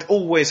is, and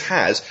always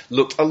has,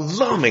 looked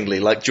alarmingly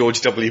like George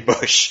W.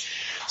 Bush.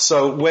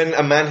 So when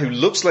a man who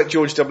looks like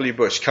George W.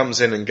 Bush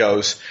comes in and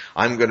goes,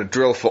 I'm going to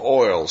drill for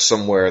oil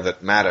somewhere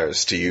that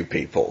matters to you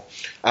people,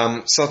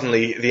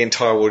 suddenly the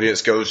entire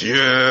audience goes,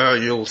 yeah,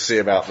 you'll see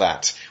about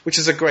that, which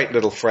is a great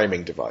little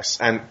framing device.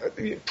 And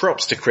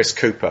props to Chris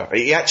Cooper.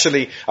 He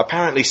actually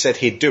apparently said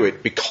he'd do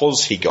it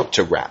because he got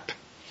to rap.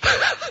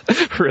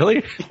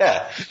 Really?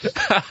 Yeah.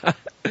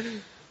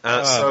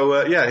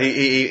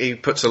 He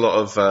puts a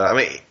lot of,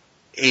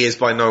 he is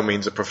by no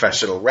means a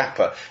professional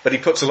rapper, but he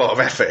puts a lot of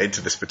effort into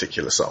this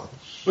particular song.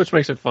 Which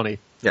makes it funny.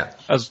 Yeah.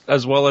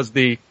 As well as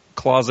the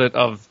closet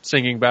of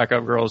singing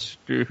backup girls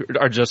who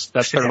are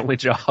that's their only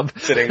job.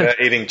 Sitting there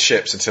eating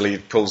chips until he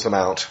pulls them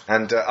out.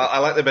 And I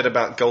like the bit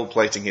about gold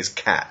plating his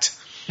cat.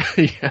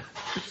 Yeah.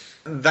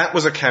 That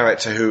was a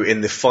character who,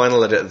 in the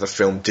final edit of the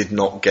film, did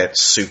not get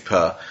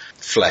super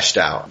fleshed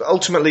out.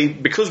 Ultimately,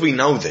 because we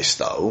know this,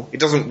 though, it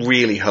doesn't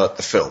really hurt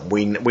the film.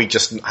 We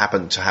just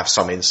happen to have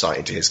some insight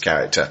into his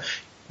character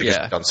because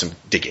we've done some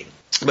digging.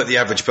 But the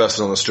average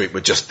person on the street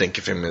would just think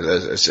of him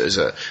as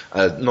a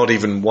not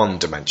even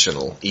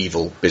one-dimensional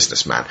evil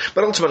businessman.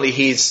 But ultimately,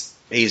 he's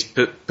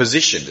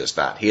positioned as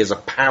that. He is a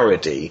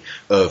parody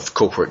of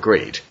corporate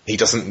greed. He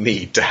doesn't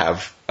need to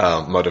have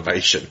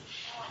motivation.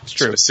 It's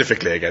true.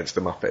 Specifically against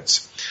the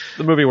Muppets.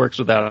 The movie works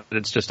without it.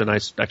 It's just a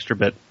nice extra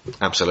bit.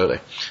 Absolutely.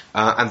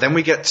 And then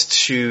we get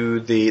to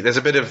there's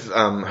a bit of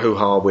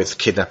hoo-ha with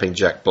kidnapping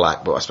Jack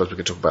Black, but I suppose we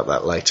can talk about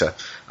that later.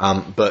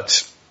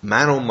 But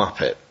Man or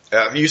Muppet?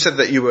 You said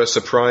that you were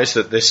surprised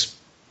that this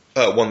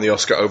won the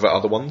Oscar over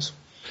other ones?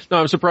 No,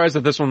 I'm surprised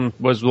that this one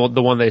was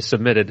the one they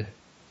submitted,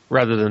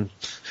 rather than...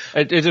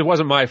 It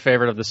wasn't my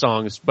favorite of the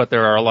songs, but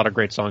there are a lot of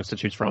great songs to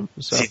choose from.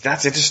 So. See,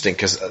 that's interesting,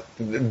 because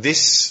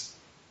this...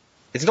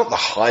 It's not the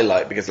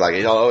highlight because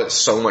it's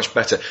so much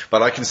better,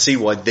 but I can see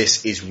why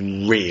this is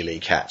really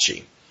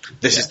catchy.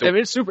 It's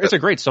a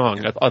great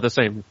song at the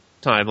same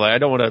time. I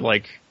don't want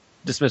to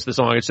dismiss the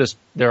song. It's just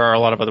there are a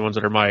lot of other ones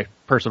that are my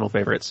personal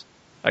favorites,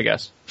 I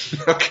guess.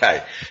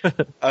 Okay.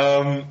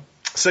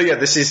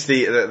 This is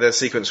the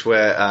sequence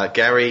where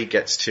Gary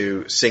gets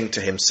to sing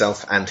to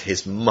himself and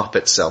his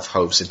Muppet self.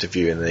 Hove's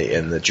interview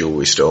in the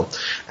jewelry store,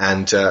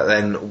 and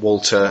then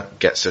Walter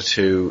gets her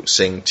to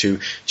sing to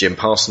Jim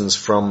Parsons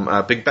from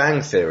Big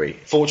Bang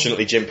Theory.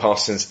 Fortunately, Jim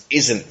Parsons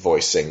isn't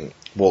voicing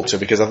Walter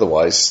because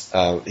otherwise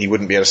he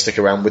wouldn't be able to stick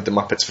around with the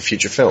Muppets for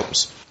future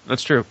films.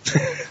 That's true,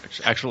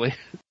 actually.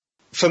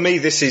 For me,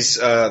 this is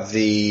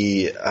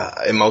the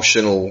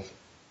emotional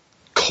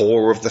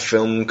core of the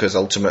film, because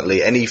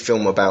ultimately any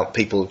film about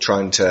people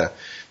trying to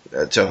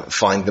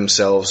find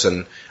themselves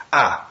and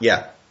have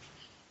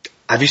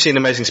you seen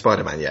Amazing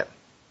Spider-Man yet?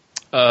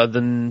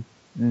 The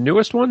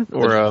newest one,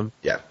 or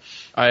yeah,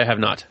 I have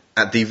not.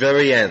 At the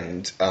very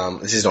end,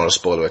 this is not a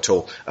spoiler at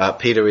all.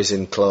 Peter is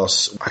in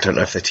class. I don't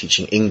know if they're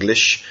teaching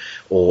English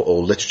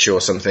or literature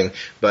or something,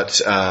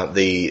 but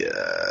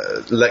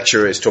the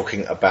lecturer is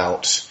talking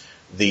about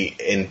the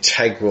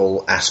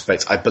integral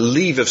aspect, I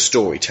believe, of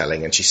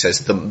storytelling, and she says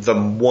the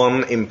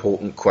one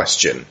important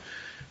question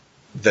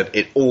that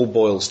it all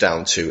boils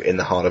down to in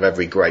the heart of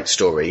every great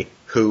story: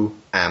 who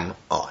am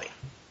I?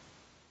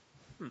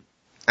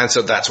 And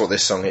so that's what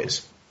this song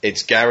is.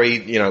 It's Gary,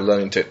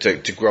 learning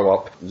to grow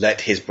up,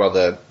 let his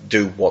brother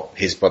do what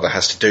his brother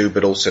has to do,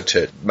 but also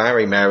to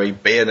marry Mary,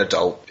 be an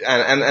adult,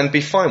 and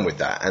be fine with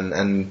that,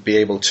 and be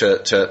able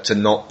to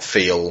not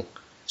feel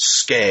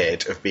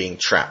scared of being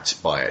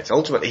trapped by it.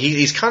 Ultimately,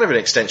 he's kind of an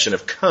extension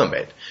of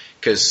Kermit,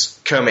 because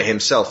Kermit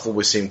himself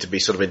always seemed to be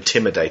sort of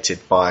intimidated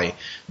by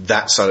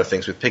that side of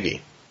things with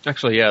Piggy.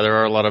 Actually, yeah, there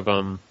are a lot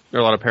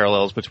of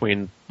parallels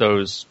between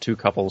those two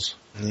couples.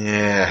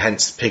 Yeah,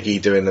 hence Piggy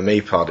doing the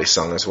Me Party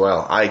song as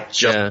well. I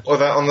jumped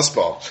that on the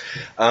spot.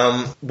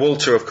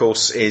 Walter, of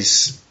course,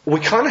 we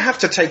kind of have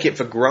to take it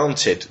for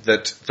granted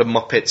that the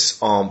Muppets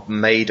are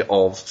made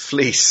of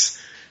fleece.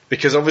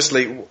 Because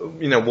obviously,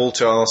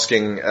 Walter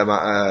asking,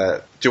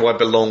 do I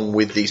belong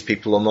with these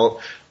people or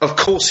not? Of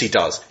course he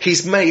does.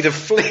 He's made of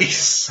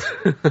fleece.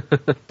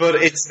 But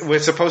we're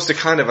supposed to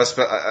kind of,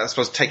 I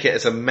suppose, take it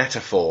as a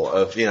metaphor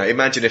of,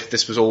 imagine if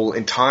this was all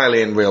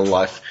entirely in real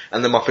life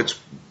and the Muppets,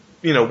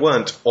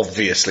 weren't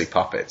obviously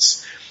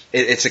puppets.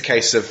 It's a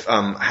case of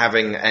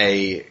having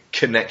a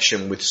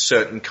connection with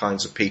certain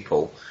kinds of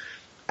people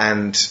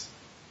and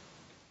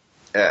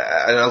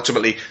and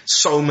ultimately,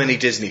 so many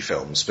Disney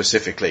films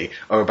specifically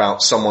are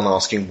about someone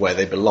asking where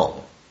they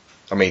belong.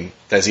 I mean,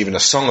 there's even a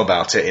song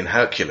about it in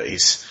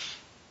Hercules.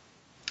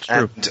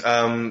 And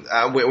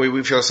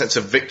we feel a sense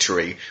of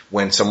victory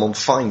when someone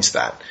finds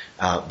that,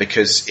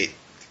 because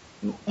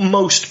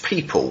most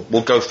people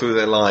will go through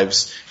their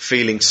lives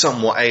feeling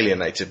somewhat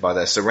alienated by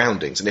their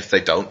surroundings, and if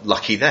they don't,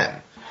 lucky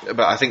them.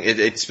 But I think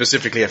it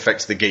specifically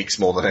affects the geeks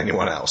more than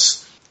anyone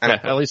else. And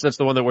at least that's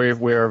the one that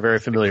we are very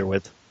familiar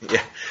with.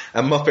 Yeah,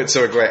 and Muppets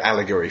are a great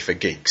allegory for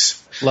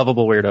geeks.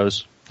 Lovable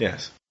weirdos.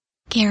 Yes.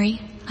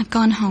 Gary, I've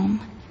gone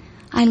home.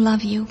 I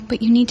love you,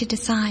 but you need to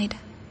decide.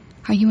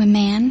 Are you a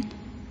man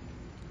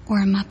or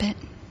a Muppet?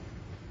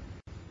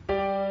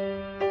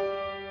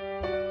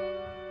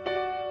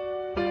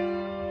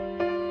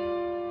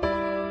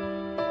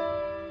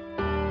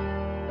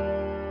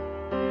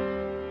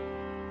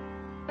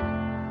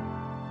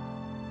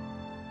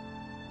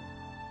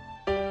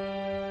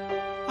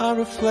 I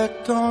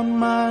reflect on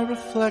my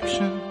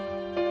reflection,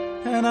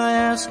 and I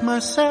ask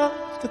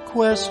myself the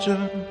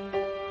question,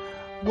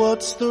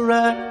 what's the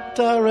right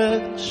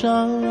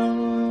direction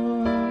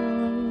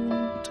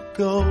to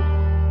go?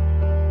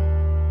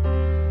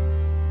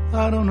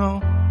 I don't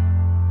know.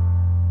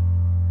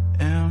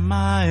 Am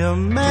I a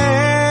man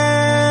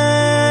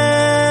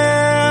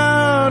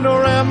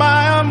or am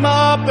I a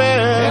Muppet?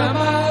 Am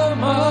I a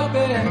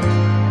Muppet?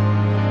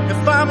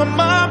 If I'm a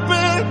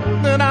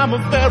Muppet, then I'm a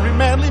very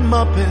manly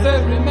Muppet.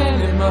 Very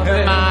manly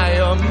Muppet. Am I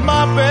a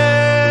Muppet?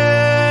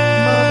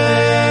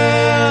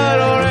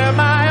 Or am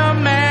I a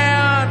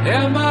man?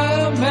 Am I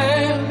a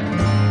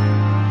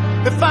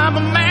man? If I'm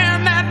a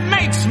man, that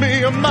makes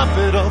me a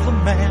Muppet of a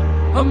man.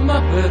 A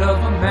Muppet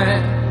of a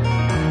man.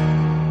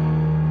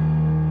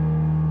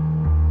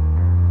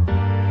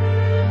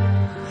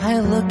 I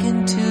look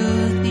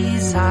into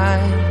these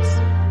eyes,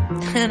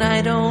 and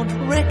I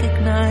don't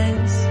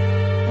recognize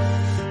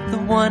the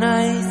one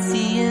I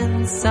see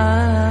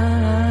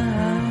inside.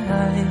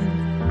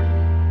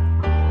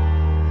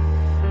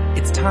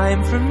 It's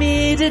time for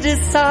me to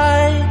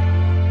decide.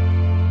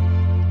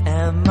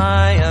 Am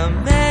I a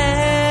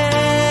man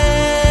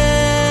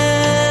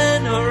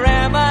or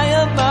am I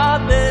a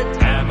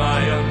Muppet? Am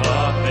I a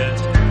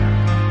Muppet?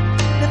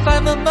 If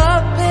I'm a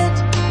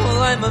Muppet,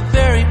 well, I'm a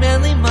very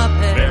manly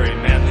Muppet. Very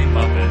manly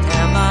Muppet.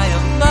 Am I a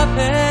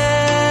Muppet?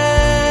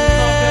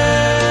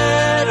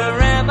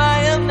 Or am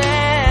I a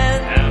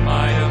man? Am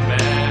I a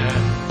man?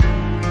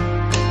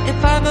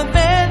 If I'm a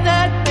man,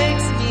 that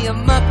makes me a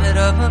Muppet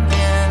of a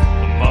man.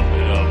 A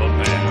Muppet of a man.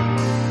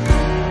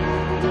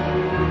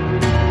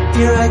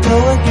 Here I go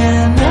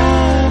again,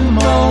 I'm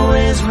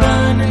always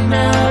running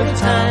out of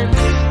time.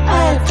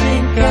 I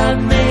think I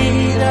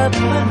made up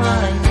my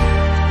mind.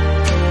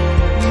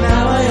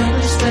 Now I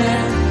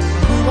understand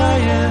who I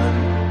am.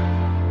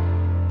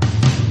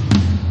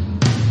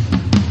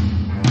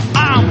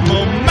 I'm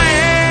a man.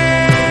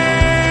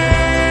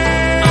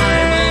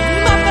 I'm a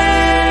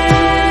Muppet.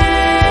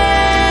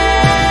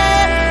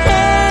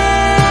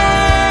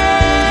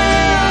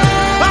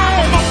 I'm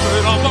a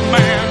Muppet of a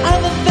man.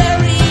 I'm a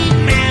very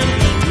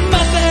manly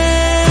Muppet.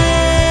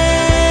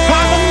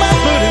 I'm a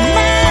Muppet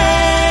man.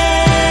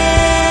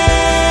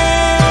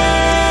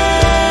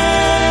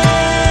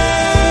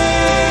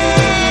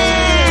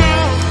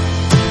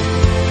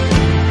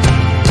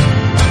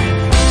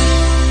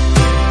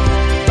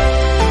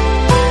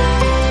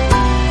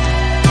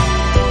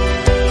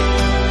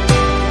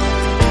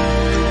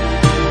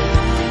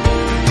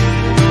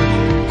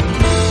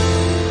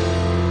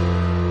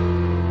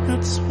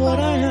 That's what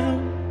I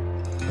am.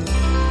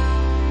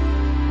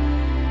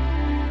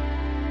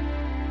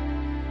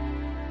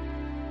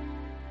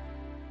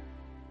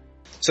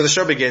 So the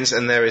show begins,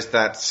 and there is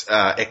that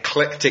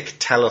eclectic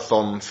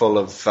telethon full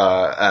of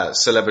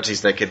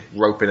celebrities they could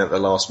rope in at the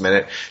last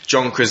minute.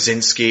 John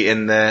Krasinski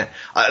in there.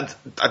 I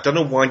don't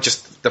know why,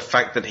 just the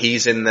fact that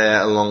he's in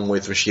there along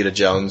with Rashida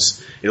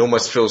Jones. It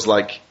almost feels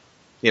like,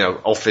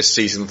 Office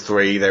season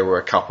 3. They were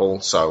a couple,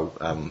 so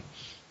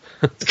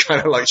it's kind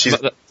of like she's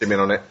him in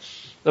on it.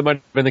 That might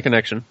have been the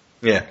connection.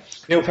 Yeah.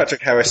 Neil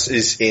Patrick Harris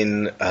is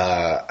in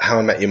How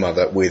I Met Your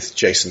Mother with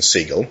Jason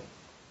Segel.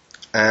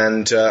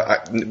 And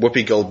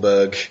Whoopi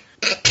Goldberg.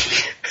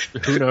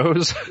 Who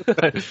knows?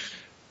 I'm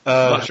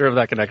not sure of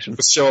that connection.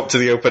 Show up to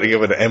the opening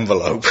of an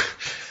envelope.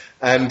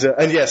 And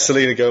yes,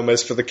 Selena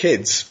Gomez for the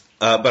kids.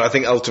 But I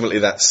think ultimately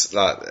that's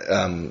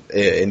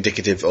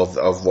indicative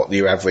of what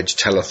your average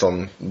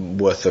telethon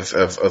worth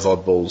of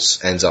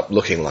oddballs ends up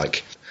looking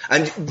like.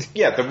 And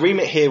yeah, the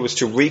remit here was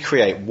to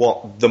recreate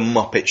what the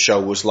Muppet Show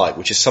was like,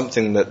 which is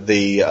something that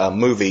the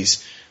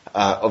movies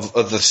of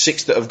the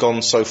 6 that have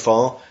gone so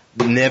far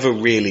never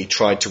really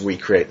tried to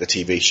recreate the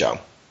TV show.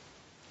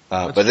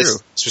 But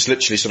this was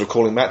literally sort of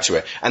calling back to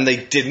it. And they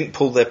didn't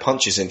pull their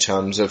punches in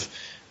terms of,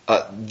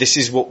 this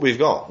is what we've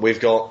got. We've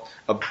got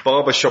a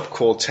barbershop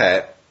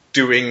quartet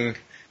doing,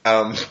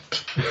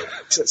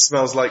 it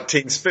smells like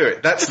Teen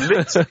Spirit. That's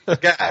literally the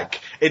gag.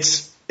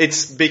 It's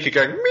Beaker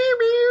going, meow,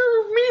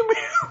 meow, meow,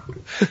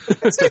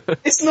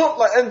 It's not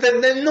like, and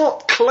then they're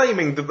not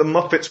claiming that the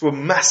Muppets were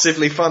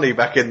massively funny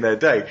back in their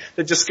day.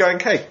 They're just going,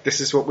 hey,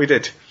 this is what we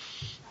did.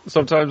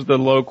 Sometimes the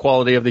low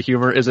quality of the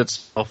humor is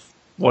itself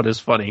what is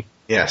funny.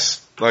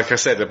 Yes. Like I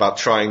said about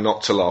trying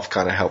not to laugh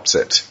kind of helps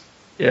it.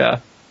 Yeah.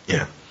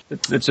 Yeah.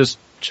 It's just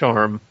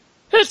charm.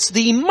 It's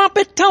the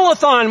Muppet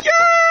Telethon!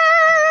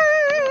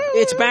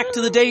 It's back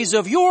to the days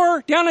of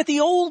yore down at the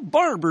old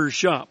barber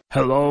shop.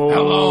 Hello.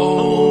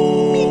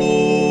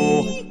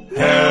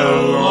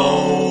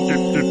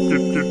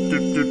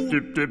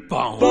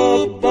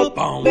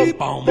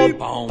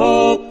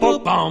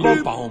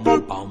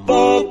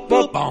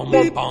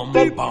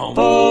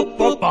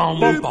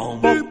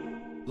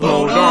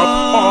 Load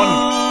up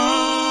on.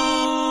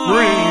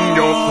 Bring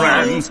your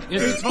friends.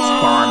 It's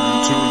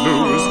fun to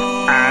lose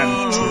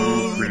and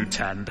to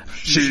pretend.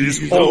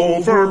 She's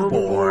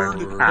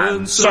overboard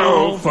and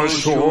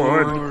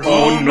self-assured.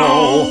 Oh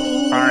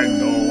no, I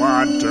know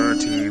a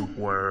dirty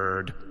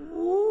word.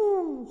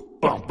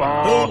 With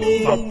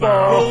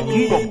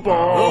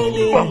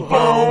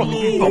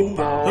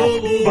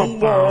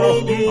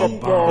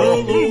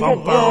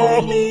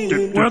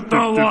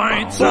the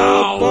lights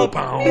out,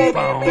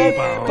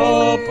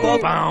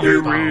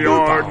 here we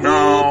are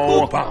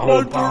now.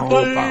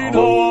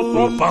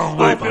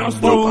 I feel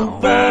stupid.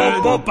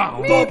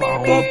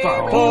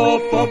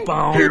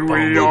 Here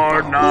we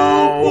are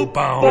now.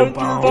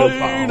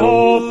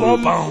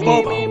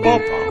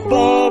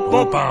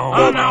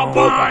 An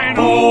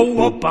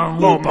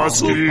albino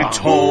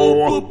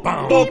mosquito.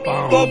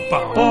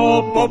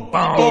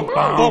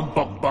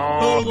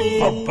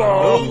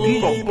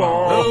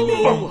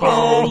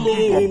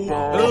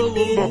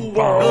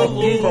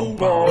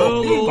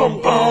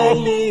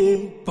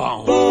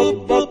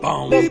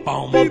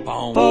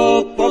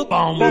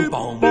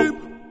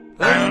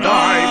 And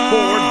I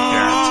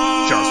forget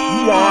just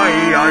why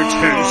I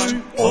taste.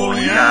 Oh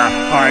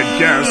yeah, I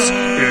guess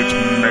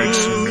it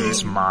makes me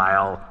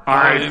smile.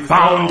 I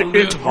found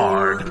it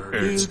hard.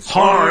 It's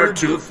hard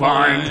to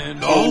find.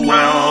 Oh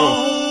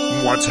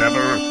well,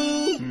 whatever,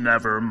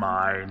 never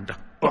mind.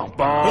 With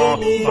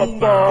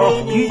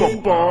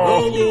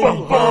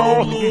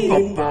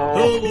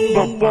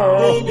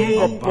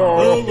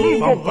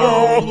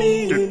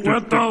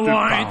the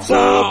lights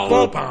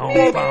out,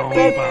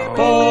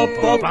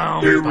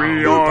 here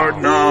we are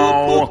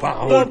now.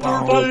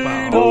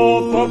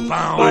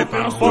 I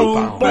feel stupid.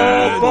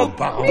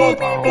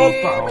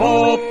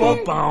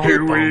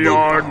 Here we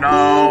are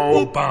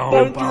now.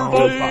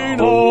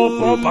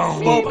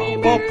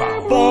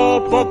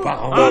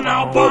 An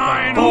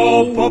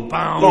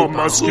albino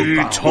mosquito.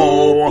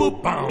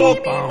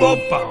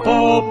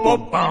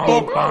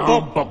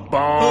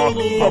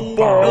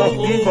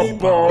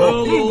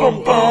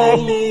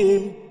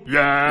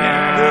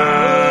 Yeah.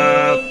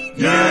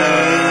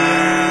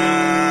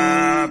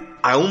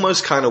 I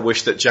almost kind of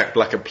wish that Jack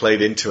Black had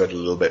played into it a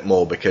little bit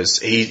more, because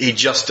he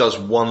just does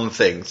one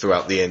thing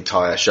throughout the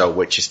entire show,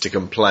 which is to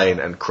complain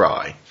and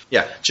cry.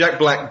 Yeah, Jack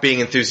Black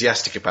being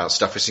enthusiastic about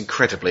stuff is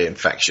incredibly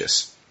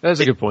infectious. That's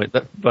a good point.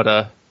 But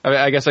I mean,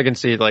 I guess I can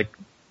see, like,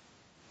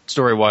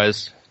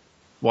 story-wise,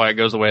 why it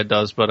goes the way it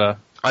does, but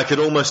I could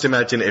almost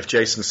imagine if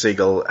Jason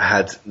Segel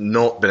had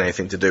not been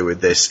anything to do with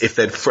this, if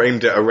they'd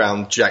framed it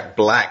around Jack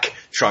Black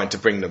trying to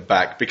bring them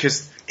back,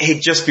 because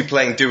he'd just be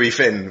playing Dewey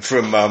Finn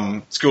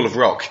from School of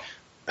Rock.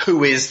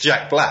 Who is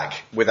Jack Black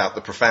without the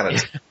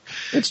profanity?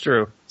 It's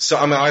true. So,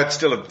 I mean,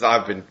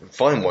 I've been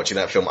fine watching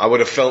that film. I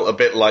would have felt a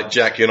bit like,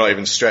 Jack, you're not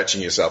even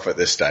stretching yourself at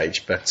this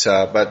stage, but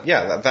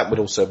yeah, that would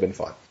also have been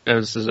fine.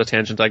 This is a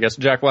tangent, I guess.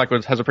 Jack Black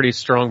has a pretty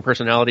strong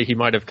personality. He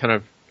might have kind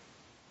of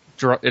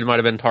it might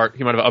have been hard.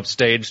 He might have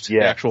upstaged the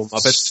actual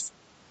Muppets.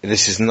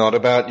 This is not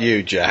about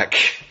you, Jack.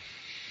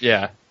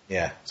 Yeah.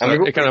 Yeah. So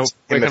it kind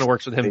of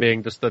works with him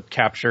being just the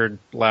captured,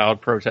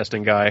 loud,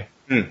 protesting guy.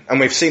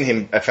 And we've seen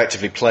him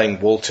effectively playing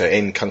Walter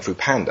in Kung Fu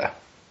Panda.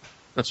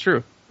 That's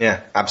true. Yeah.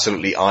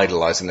 Absolutely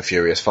idolizing the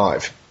Furious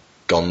Five.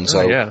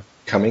 Gonzo.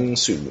 Coming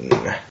soon.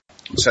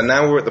 So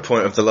now we're at the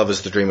point of The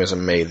Lovers, the Dreamers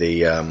and Me,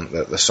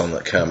 the song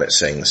that Kermit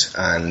sings.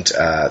 And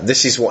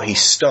this is what he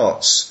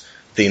starts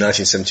the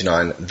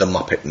 1979 The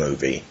Muppet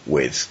Movie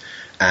with.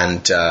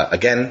 And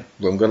again,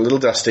 room got a little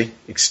dusty.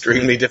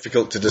 Extremely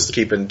difficult to just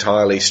keep an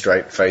entirely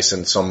straight face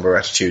and somber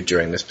attitude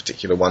during this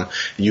particular one.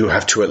 You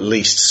have to at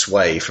least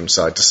sway from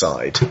side to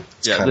side.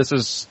 This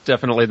is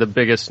definitely the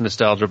biggest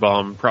nostalgia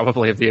bomb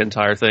probably of the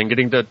entire thing.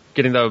 Getting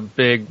the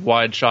big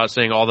wide shot,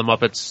 seeing all the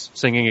Muppets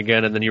singing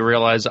again, and then you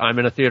realize I'm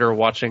in a theater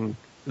watching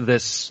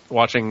this in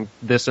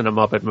a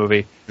Muppet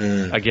movie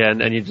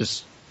again, and you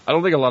just... I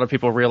don't think a lot of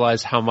people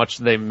realize how much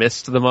they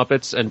missed the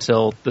Muppets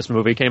until this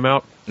movie came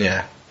out.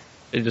 Yeah.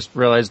 They just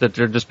realized that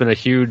there'd just been a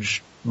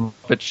huge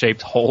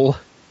Muppet-shaped hole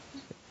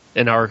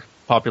in our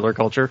popular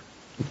culture.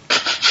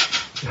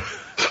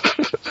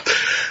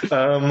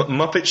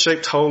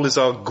 Muppet-shaped hole is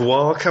our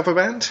Gua cover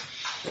band.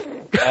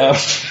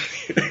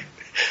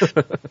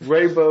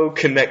 Rainbow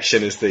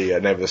Connection is the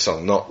name of the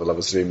song, not The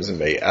Lovers, Dreamers and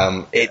Me.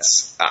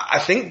 I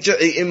think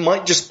it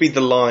might just be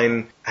the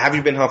line, have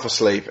you been half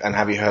asleep and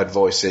have you heard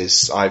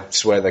voices? I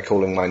swear they're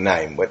calling my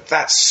name. But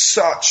that's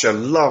such a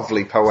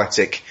lovely,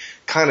 poetic,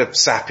 kind of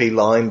sappy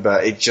line,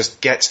 but it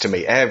just gets to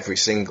me every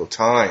single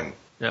time.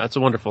 Yeah, it's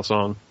a wonderful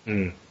song.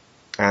 Mm.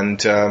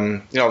 And,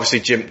 obviously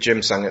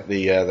Jim sang it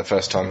the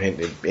first time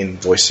in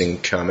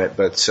voicing Kermit,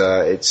 but,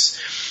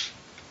 it's,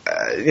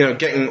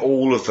 getting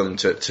all of them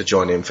to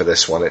join in for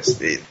this one.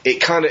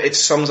 It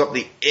sums up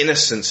the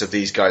innocence of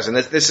these guys. And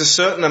there's a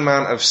certain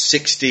amount of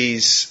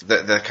 60s,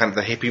 the kind of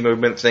the hippie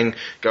movement thing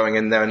going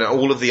in there, and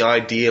all of the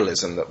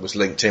idealism that was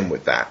linked in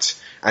with that.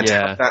 And to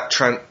have that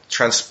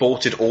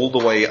transported all the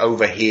way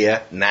over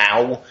here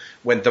now,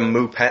 when the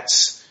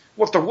Muppets,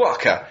 what the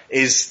Waka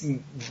is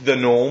the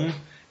norm.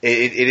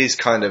 It is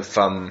kind of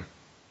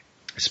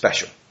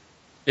special.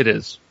 It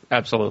is,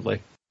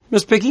 absolutely.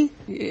 Miss Piggy,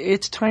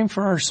 it's time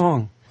for our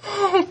song.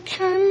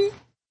 Okay.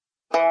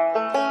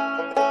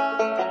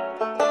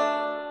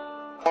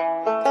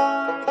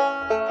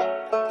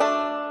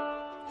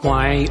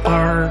 Why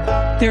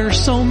are there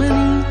so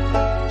many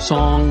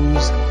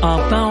songs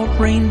about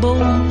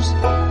rainbows?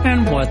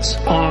 And what's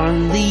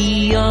on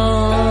the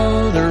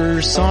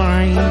other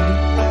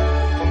side?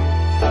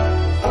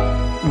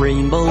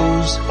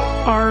 Rainbows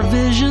are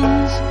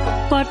visions,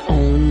 but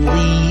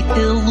only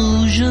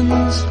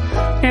illusions.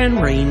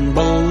 And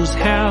rainbows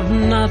have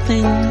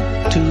nothing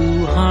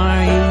to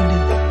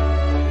hide.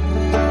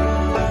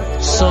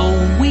 So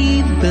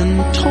we've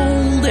been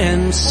told,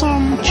 and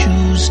some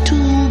choose to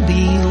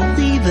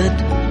believe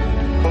it.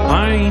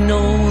 I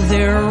know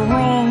they're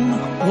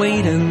wrong,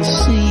 wait and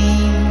see.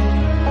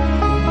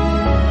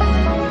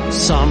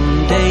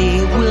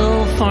 Someday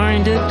we'll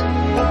find it,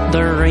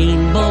 the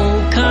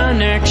rainbow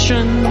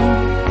connection.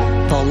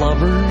 The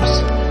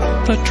lovers,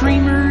 the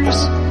dreamers,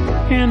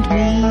 and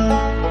me.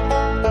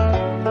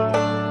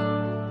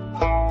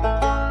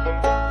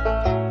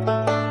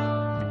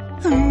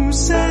 Who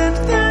said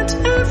that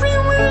every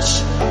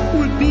wish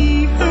would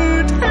be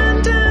heard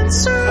and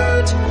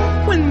answered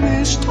when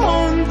wished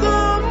on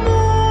the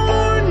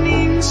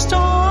morning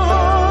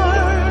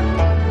star?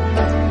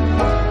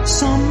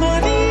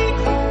 Somebody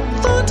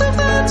thought of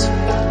that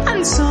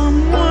and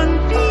someone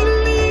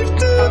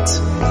believed it.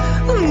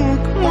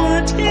 Look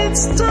what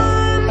it's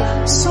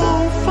done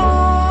so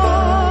far.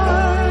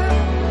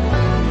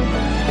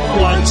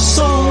 What's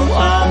so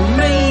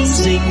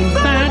amazing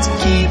that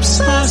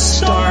keeps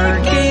us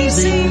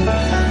stargazing?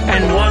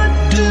 And what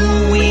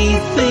do we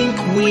think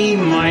we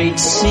might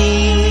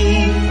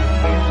see?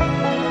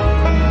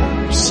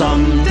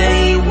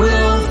 Someday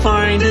we'll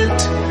find it,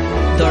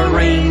 the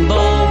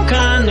rainbow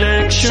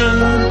connection.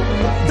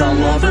 The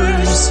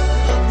lovers,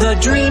 the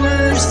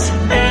dreamers,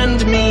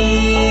 and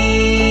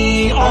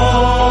me.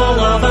 All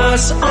of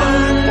us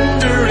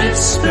under its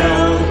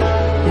spell.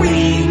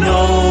 We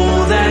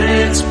know that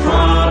it's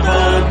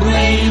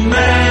probably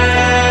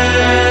magic.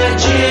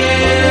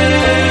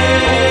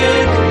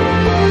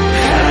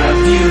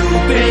 Have you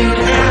been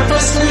half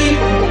asleep?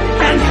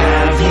 And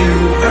have you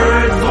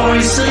heard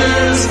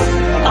voices?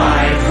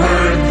 I've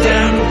heard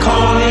them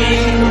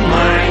calling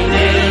my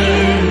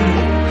name.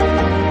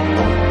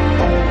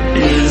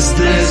 Is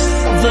this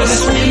the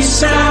sweet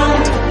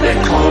sound that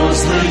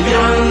calls the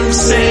young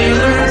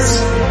sailors?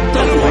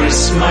 The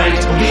voice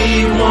might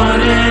be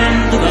one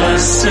and the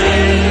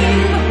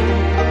same.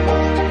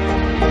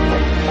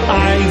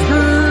 I've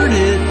heard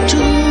it too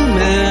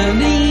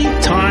many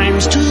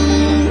times to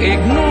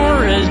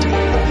ignore it.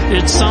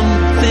 It's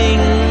something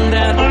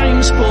that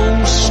I'm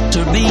supposed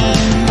to be.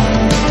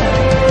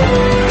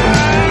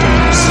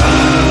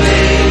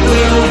 Someday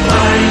we'll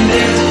find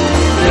it,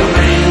 the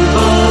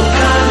rainbow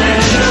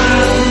connection.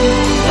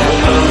 The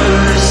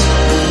lovers,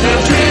 the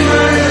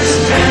dreamers,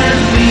 and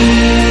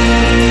me.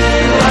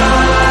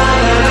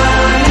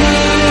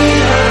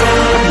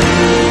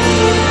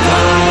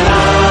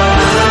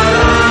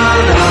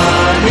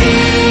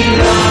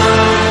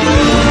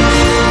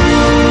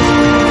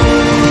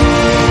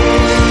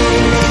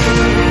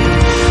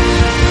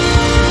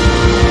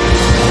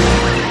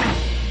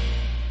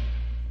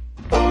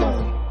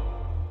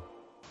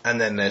 And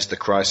then there's the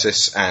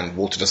crisis, and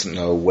Walter doesn't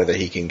know whether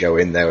he can go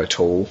in there at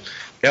all.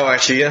 Oh,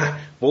 actually, yeah,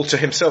 Walter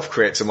himself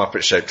creates a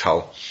Muppet-shaped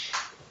hole.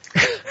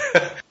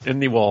 In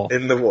the wall.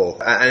 In the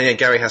wall. And yeah,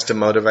 Gary has to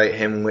motivate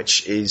him,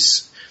 which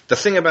is the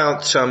thing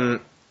about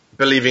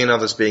believing in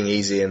others being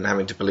easy and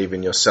having to believe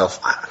in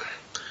yourself.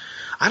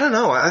 I don't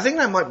know. I think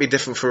that might be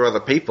different for other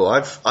people.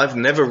 I've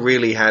never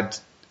really had...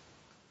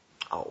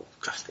 Oh,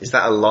 God, is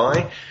that a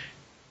lie?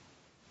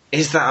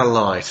 Is that a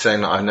lie,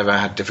 saying that I've never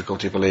had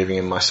difficulty believing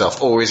in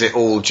myself? Or is it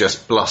all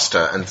just bluster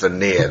and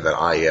veneer that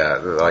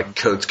I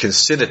could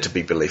consider to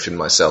be belief in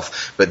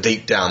myself, but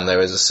deep down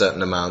there is a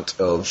certain amount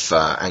of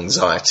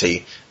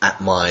anxiety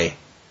at my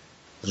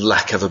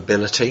lack of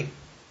ability?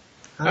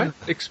 I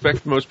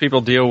expect most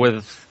people deal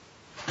with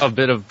a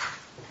bit of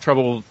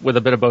trouble with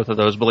a bit of both of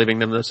those,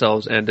 believing in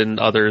themselves and in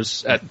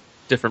others at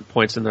different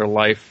points in their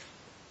life.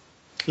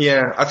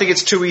 Yeah, I think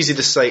it's too easy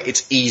to say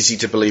it's easy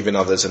to believe in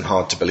others and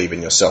hard to believe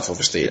in yourself.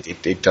 Obviously,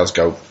 it does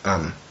go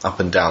up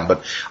and down,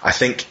 but I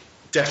think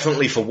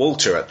definitely for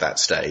Walter at that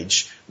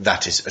stage,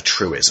 that is a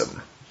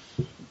truism.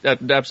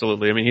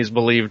 Absolutely. I mean, he's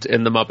believed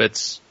in the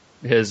Muppets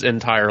his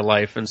entire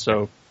life, and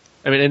so,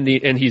 I mean,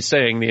 and he's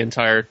saying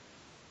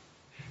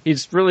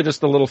he's really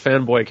just a little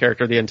fanboy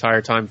character the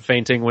entire time,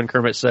 fainting when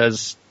Kermit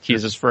says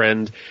he's his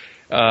friend,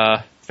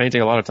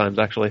 fainting a lot of times,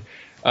 actually.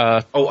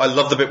 I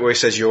love the bit where he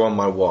says, "You're on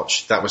my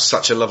watch." That was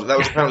such a lovely, that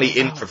was apparently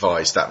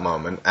improvised, that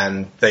moment,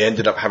 and they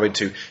ended up having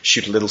to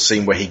shoot a little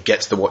scene where he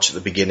gets the watch at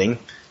the beginning,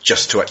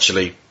 just to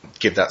actually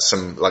give that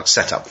some, like,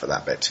 setup for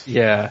that bit.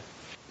 Yeah.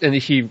 And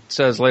he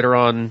says later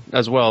on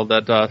as well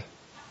that,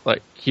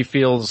 like, he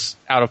feels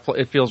out of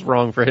it feels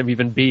wrong for him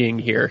even being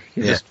here.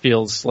 He just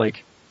feels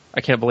like, I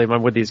can't believe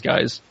I'm with these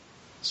guys.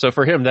 So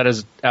for him, that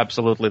is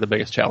absolutely the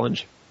biggest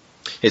challenge.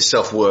 His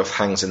self-worth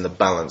hangs in the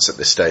balance at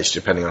this stage,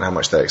 depending on how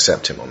much they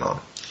accept him or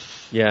not.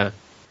 Yeah.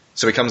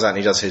 So he comes out and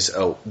he does his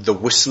The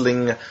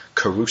Whistling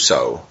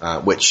Caruso,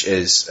 which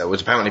was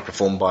apparently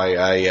performed by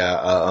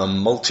a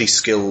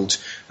multi-skilled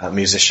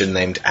musician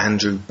named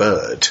Andrew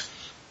Bird.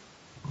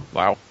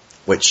 Wow.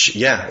 Which,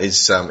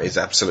 is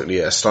absolutely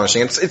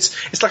astonishing.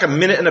 It's like a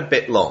minute and a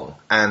bit long,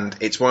 and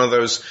it's one of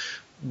those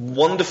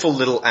wonderful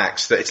little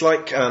acts that it's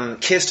like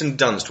Kirsten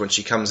Dunst when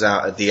she comes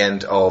out at the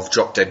end of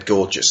Drop Dead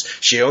Gorgeous.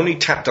 She only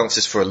tap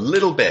dances for a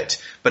little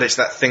bit, but it's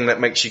that thing that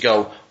makes you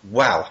go,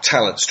 wow,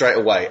 talent, straight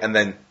away, and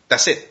then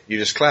that's it. You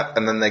just clap,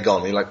 and then they're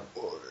gone. You're like,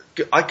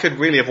 I could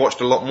really have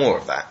watched a lot more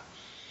of that.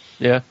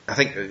 Yeah. I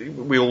think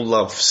we all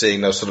love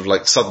seeing those sort of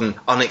like sudden,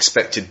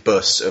 unexpected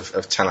bursts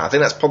of talent. I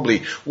think that's probably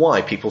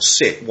why people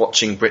sit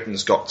watching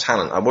Britain's Got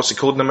Talent. What's it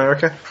called in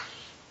America?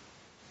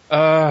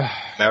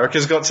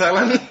 America's Got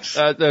Talent?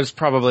 There's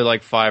probably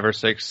like 5 or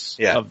 6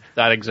 of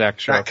that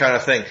exact show. That kind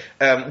of thing.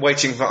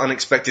 Waiting for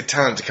unexpected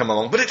talent to come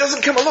along. But it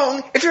doesn't come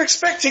along if you're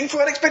expecting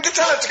for unexpected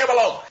talent to come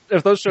along.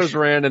 If those shows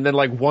ran and then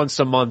like once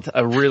a month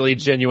a really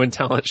genuine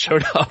talent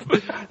showed up,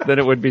 then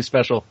it would be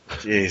special.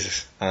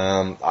 Jesus.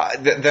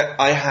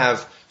 I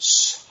have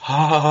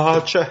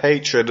such a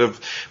hatred of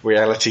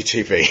reality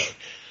TV.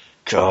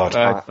 God.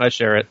 I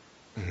share it.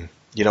 Mm-hmm.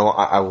 You know what,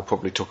 I will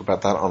probably talk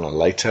about that on a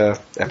later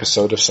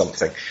episode of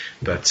something.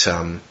 But,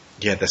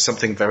 there's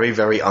something very,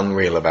 very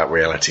unreal about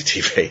reality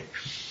TV.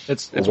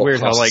 It's weird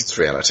how, like,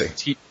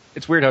 reality.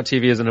 It's weird how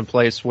TV is in a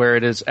place where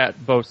it is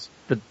at both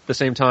the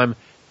same time,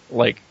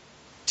 like,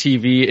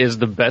 TV is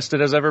the best it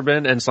has ever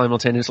been and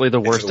simultaneously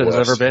the worst it has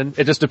ever been.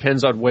 It just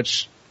depends on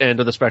which end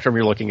of the spectrum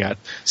you're looking at.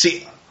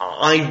 See,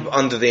 I'm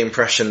under the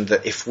impression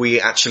that if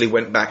we actually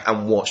went back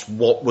and watched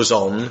what was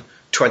on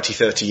 20,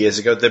 30 years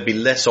ago, there'd be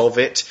less of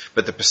it,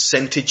 but the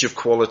percentage of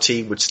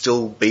quality would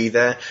still be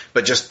there.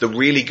 But just the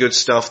really good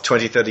stuff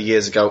 20, 30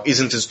 years ago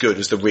isn't as good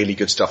as the really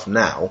good stuff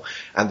now.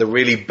 And the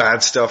really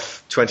bad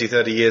stuff 20,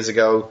 30 years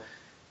ago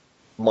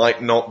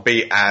might not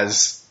be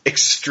as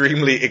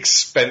extremely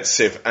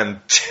expensive and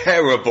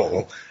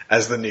terrible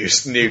as the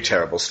new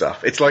terrible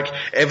stuff. It's like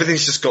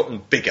everything's just gotten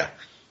bigger.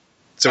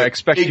 So I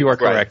expect you are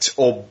correct.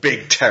 Or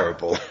big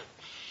terrible.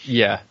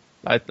 Yeah,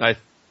 I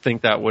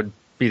think that would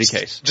be the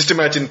case. Just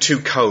imagine 2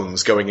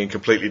 cones going in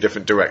completely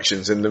different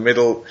directions. In the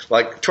middle,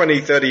 like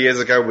 20, 30 years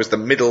ago was the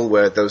middle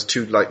where those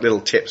 2 like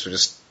little tips were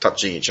just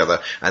touching each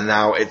other. And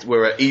now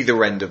we're at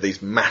either end of these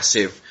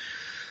massive...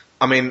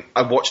 I mean,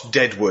 I watched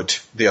Deadwood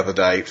the other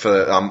day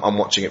I'm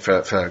watching it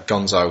for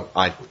Gonzo.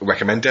 I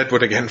recommend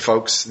Deadwood again,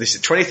 folks.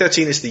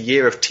 2013 is the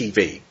year of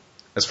TV,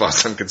 as far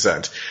as I'm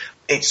concerned.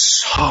 It's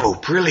so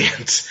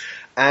brilliant.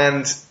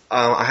 And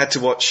I had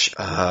to watch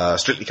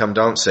Strictly Come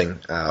Dancing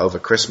over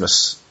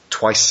Christmas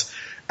twice,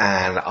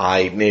 and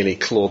I nearly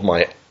clawed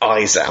my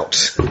eyes out.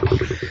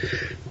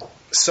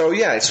 So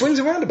yeah, it swings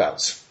and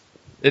roundabouts.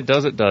 It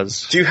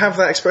does. Do you have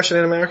that expression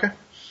in America?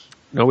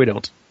 No, we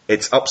don't.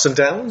 It's ups and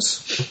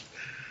downs?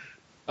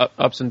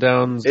 Ups and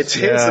downs. It's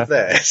here's and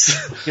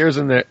there's. Here's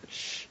and there.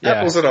 Yeah.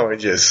 Apples and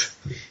oranges.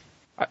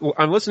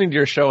 I'm listening to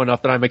your show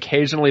enough that I'm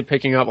occasionally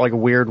picking up like a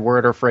weird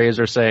word or phrase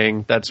or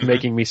saying that's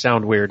making me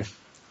sound weird.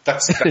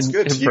 That's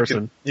good. In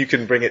person. You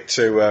can bring it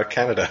to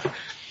Canada.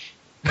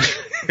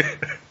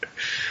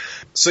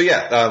 So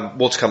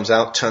Walter comes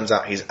out. Turns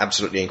out he's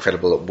absolutely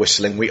incredible at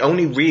whistling. We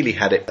only really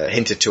had it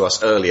hinted to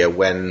us earlier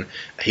when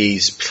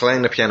he's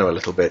playing the piano a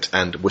little bit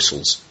and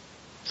whistles.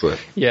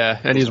 Yeah,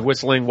 and he's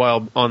whistling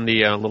while on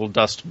the little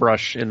dust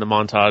brush in the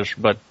montage.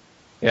 But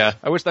yeah,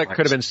 I wish that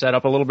could have been set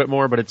up a little bit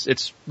more, but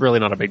it's really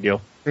not a big deal.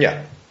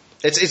 Yeah,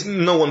 it's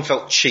no one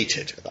felt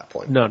cheated at that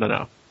point.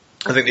 No.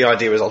 I think the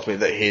idea was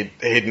ultimately that he'd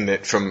hidden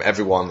it from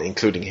everyone,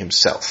 including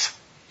himself.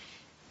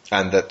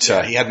 And that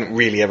he hadn't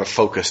really ever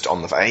focused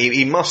on the fact.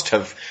 He must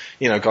have,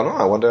 gone,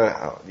 I wonder,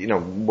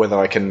 whether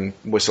I can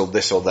whistle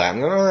this or that.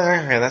 And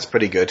yeah, that's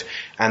pretty good.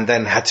 And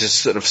then had to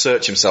sort of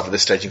search himself at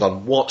this stage and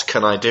gone, what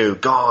can I do?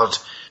 God.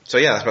 So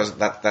yeah, I suppose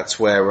that's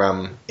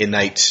where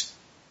innate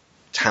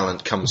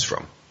talent comes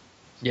from.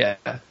 Yeah.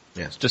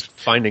 It's just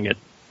finding it.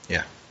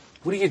 Yeah.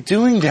 What are you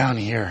doing down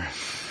here?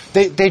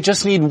 They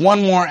just need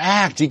one more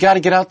act. You gotta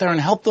get out there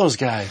and help those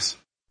guys.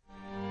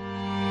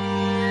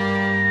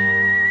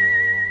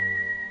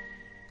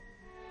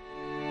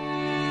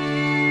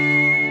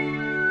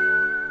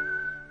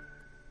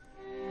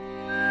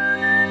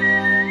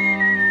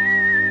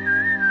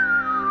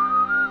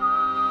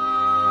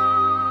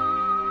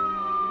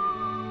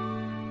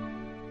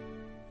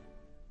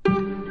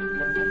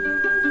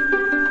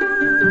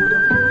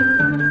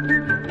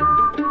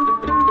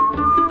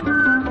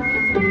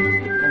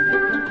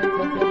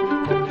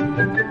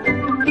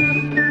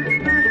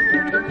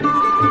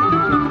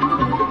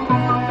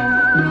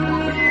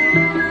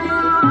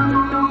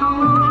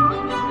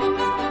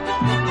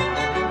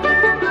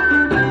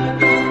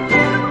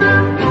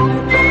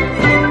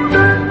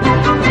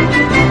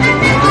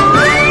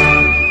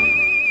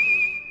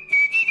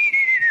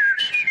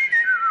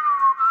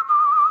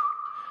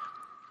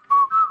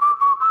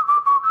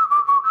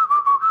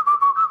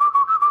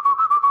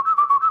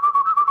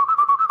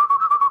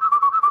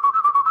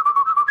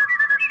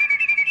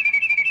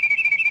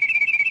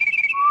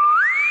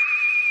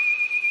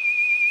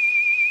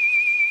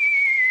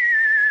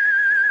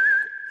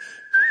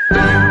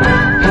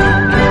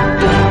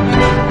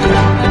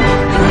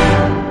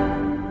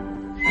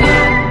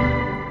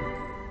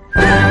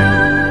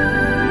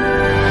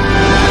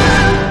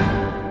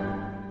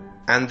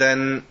 and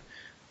then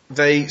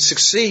they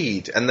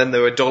succeed, and then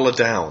they're $1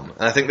 down.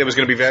 And I think there was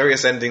going to be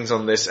various endings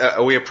on this.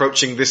 Are we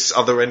approaching this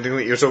other ending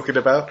that you're talking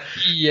about?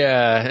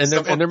 Yeah, and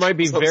there might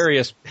be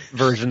various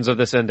versions of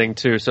this ending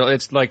too. So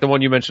it's like the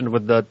one you mentioned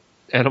with the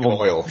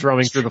animal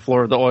drumming through the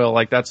floor of the oil.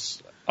 Like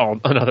that's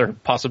another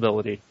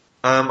possibility.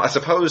 I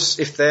suppose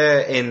if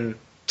they're in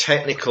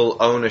technical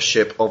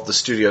ownership of the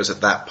studios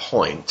at that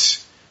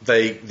point,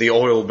 the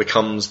oil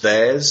becomes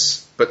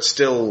theirs, but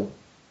still,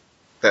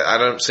 I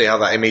don't see how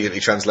that immediately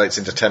translates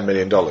into $10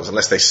 million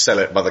unless they sell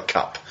it by the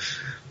cup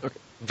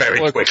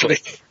very quickly.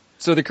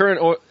 So the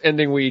current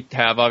ending we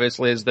have,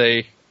 obviously, is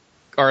they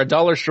are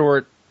 $1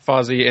 short.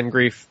 Fozzie in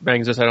grief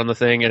bangs his head on the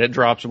thing, and it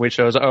drops, and we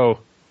shows, the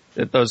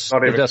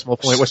decimal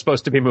point was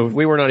supposed to be moved.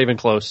 We were not even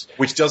close.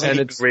 Which doesn't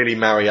even really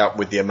marry up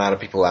with the amount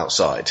of people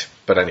outside.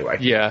 But anyway.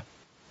 Yeah.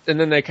 And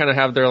then they kind of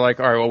have their all right,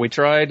 well, we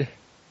tried,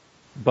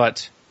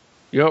 but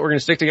you know what, we're going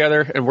to stick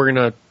together, and we're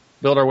going to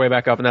build our way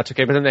back up, and that's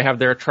okay. But then they have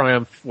their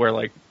triumph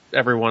where,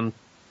 everyone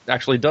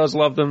actually does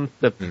love them,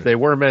 that they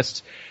were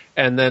missed.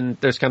 And then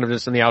there's kind of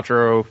just in the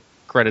outro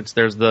credits,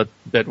 there's the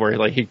bit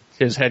where,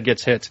 his head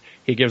gets hit,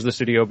 he gives the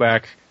studio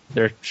back.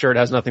 Their shirt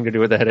has nothing to do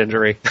with the head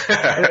injury.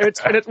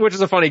 Which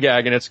is a funny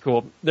gag, and it's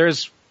cool.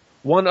 There's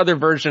one other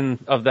version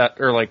of that,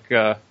 or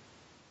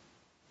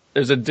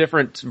there's a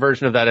different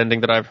version of that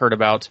ending that I've heard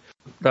about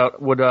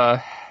that would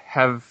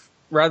have,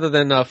 rather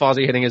than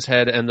Fozzie hitting his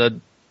head and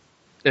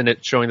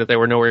it showing that they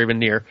were nowhere even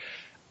near,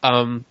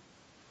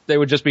 they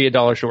would just be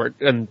 $1 short,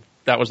 and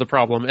that was the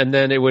problem. And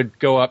then it would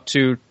go up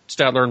to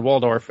Statler and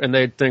Waldorf, and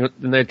they'd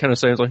kind of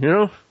say,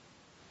 that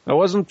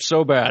wasn't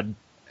so bad,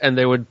 and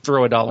they would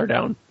throw $1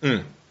 down.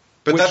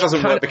 But that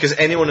doesn't work because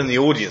anyone in the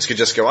audience could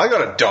just go, I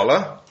got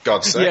 $1,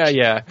 God's sake.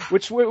 Yeah.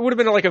 Which would have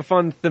been a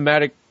fun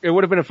thematic, it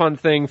would have been a fun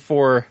thing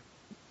for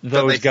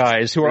those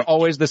guys who are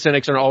always the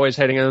cynics and are always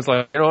hating, and it's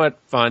like, you know what,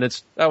 fine,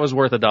 that was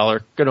worth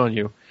 $1, good on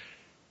you.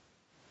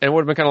 And it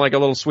would have been kind of like a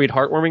little sweet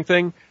heartwarming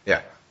thing.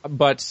 Yeah.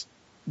 But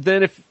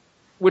then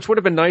which would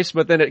have been nice,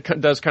 but then it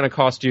does kind of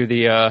cost you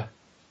the,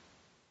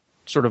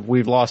 sort of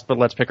we've lost, but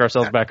let's pick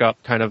ourselves back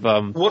up kind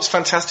of. What's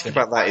fantastic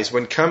about that is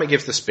when Kermit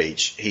gives the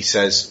speech, he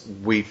says,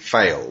 we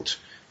failed,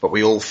 but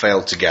we all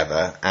failed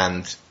together,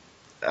 and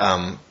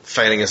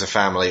failing as a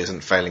family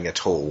isn't failing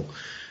at all.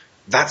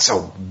 That's a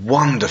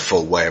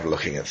wonderful way of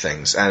looking at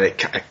things, and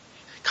it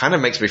kind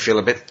of makes me feel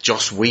a bit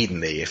Joss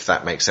Whedon-y, if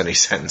that makes any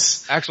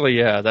sense. Actually,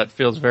 yeah, that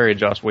feels very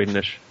Joss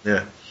Whedon-ish.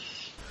 Yeah.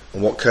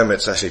 And what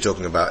Kermit's actually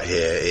talking about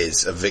here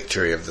is a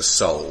victory of the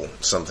soul,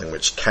 something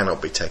which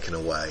cannot be taken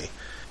away,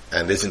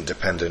 and isn't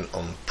dependent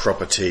on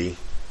property,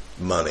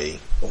 money,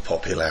 or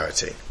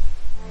popularity.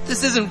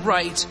 This isn't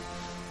right.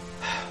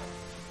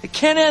 It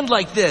can't end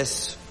like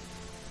this.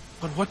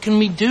 But what can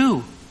we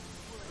do?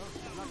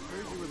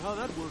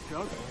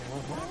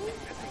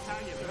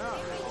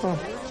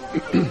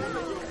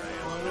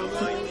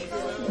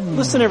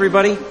 Listen,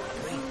 everybody.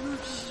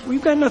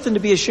 We've got nothing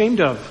to be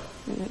ashamed of.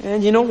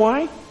 And you know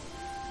why?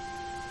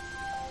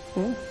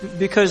 Well,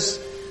 because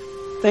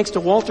thanks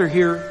to Walter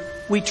here,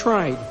 we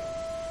tried.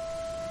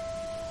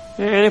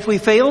 And if we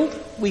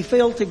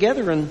failed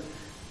together, and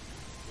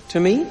to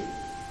me,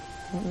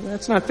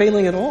 that's not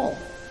failing at all.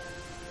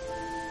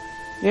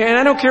 And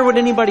I don't care what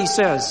anybody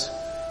says.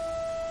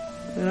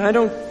 And I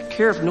don't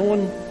care if no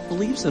one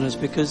believes in us,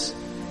 because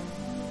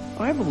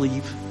I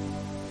believe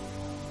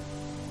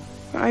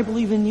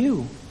in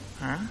you.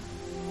 Huh?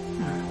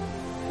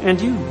 And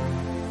you.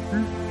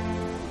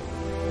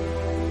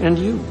 And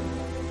you.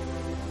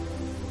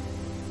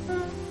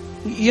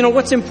 You know,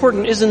 what's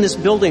important isn't this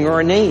building or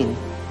a name.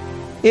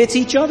 It's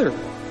each other.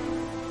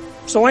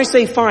 So I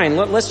say fine,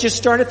 let's just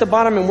start at the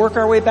bottom and work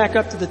our way back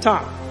up to the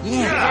top.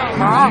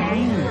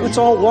 Yeah. Let's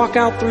all walk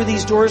out through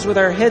these doors with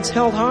our heads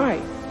held high.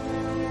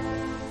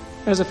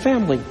 As a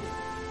family.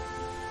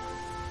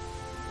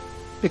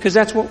 Because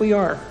that's what we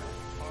are.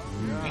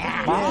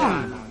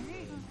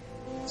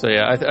 So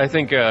yeah, I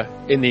think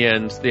in the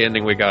end, the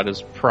ending we got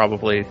is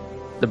probably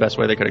the best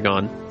way they could have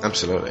gone.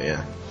 Absolutely,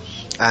 yeah.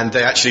 And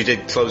they actually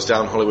did close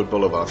down Hollywood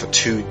Boulevard for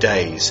 2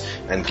 days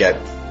and get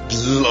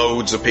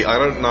loads of people. I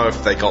don't know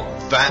if they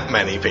got that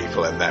many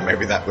people in there.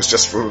 Maybe that was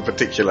just for a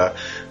particular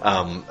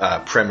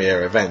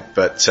premiere event.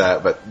 But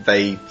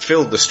they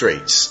filled the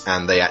streets,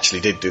 and they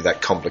actually did do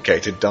that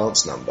complicated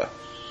dance number.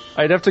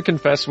 I'd have to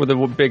confess, with a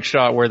big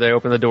shot where they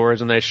open the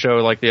doors and they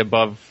show the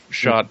above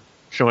shot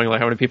showing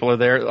how many people are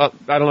there. I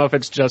don't know if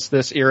it's just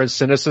this era's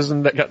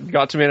cynicism that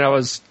got to me, and I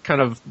was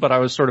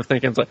sort of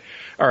thinking,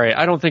 all right,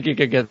 I don't think you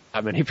could get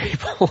that many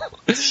people.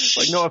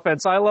 No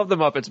offense, I love the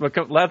Muppets, but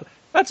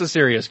that's a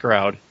serious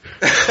crowd.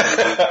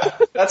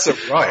 That's a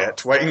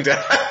riot waiting to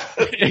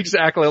happen.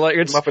 Exactly.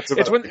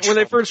 It's when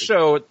they first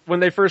show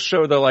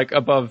the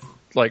above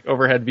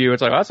overhead view,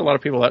 it's that's a lot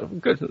of people.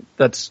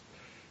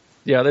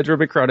 They drew a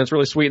big crowd, and it's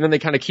really sweet. And then they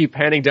kind of keep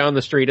panning down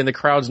the street, and the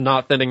crowd's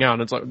not thinning out.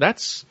 And it's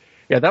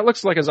that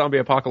looks like a zombie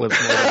apocalypse.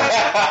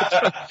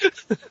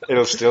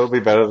 It'll still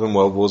be better than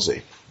World War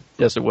Z.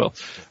 Yes, it will.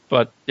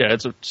 But yeah,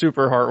 it's a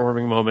super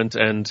heartwarming moment,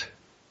 and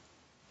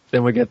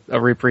then we get a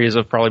reprise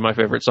of probably my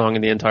favorite song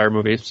in the entire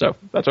movie, so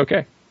that's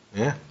okay.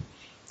 Yeah.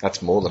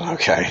 That's more than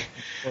okay.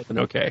 More than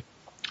okay.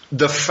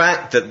 The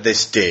fact that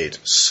this did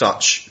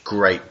such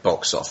great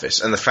box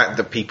office, and the fact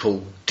that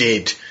people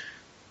did,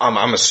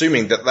 I'm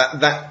assuming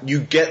that you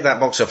get that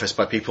box office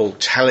by people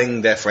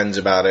telling their friends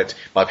about it,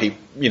 by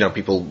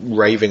people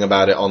raving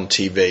about it on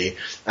TV,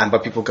 and by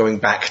people going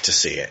back to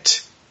see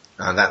it.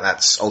 And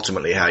that's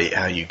ultimately how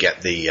you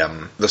get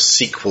the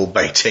sequel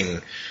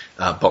baiting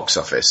box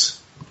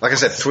office. Like I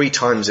said, 3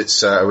 times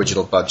its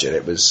original budget.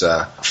 It was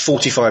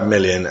 45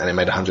 million, and it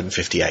made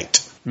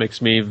 158.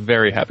 Makes me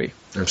very happy.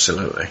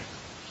 Absolutely.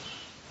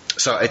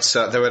 So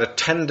they're at a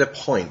tender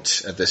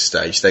point at this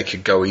stage. They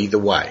could go either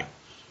way,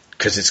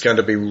 because it's going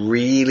to be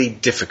really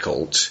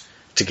difficult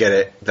to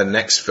get the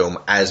next film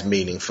as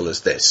meaningful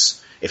as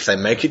this. If they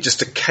make it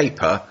just a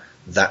caper,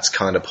 that's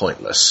kind of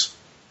pointless.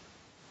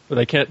 But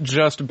they can't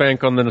just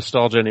bank on the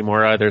nostalgia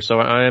anymore either, so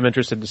I am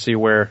interested to see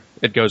where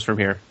it goes from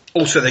here.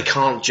 Also, they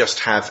can't just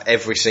have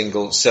every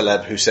single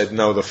celeb who said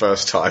no the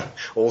first time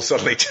all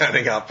suddenly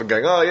turning up and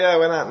going, oh yeah,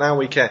 we're not, now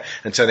we care,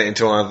 and turn it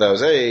into one of those,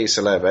 hey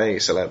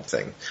celeb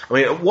thing. I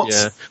mean,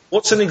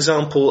 what's an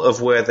example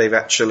of where they've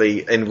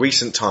actually, in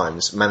recent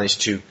times,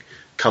 managed to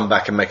come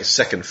back and make a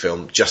second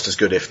film just as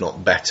good, if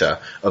not better,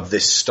 of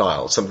this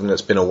style, something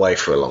that's been away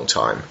for a long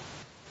time?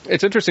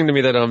 It's interesting to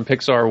me that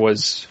Pixar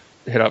was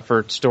hit up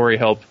for story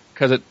help,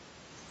 because it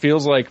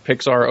feels like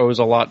Pixar owes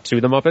a lot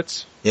to the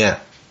Muppets. Yeah.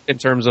 In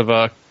terms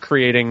of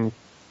creating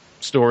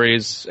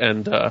stories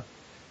and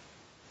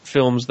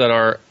films that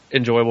are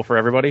enjoyable for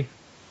everybody.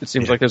 It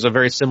seems like there's a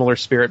very similar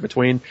spirit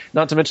between,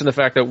 not to mention the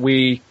fact that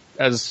we,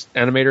 as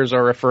animators,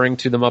 are referring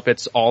to the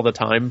Muppets all the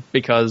time,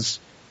 because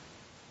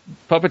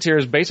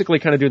puppeteers basically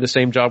kind of do the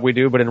same job we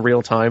do, but in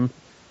real time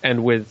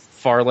and with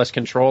far less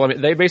control. I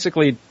mean, they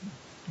basically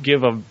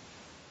give a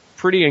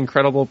pretty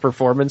incredible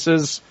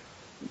performances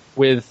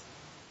with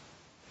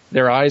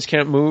their eyes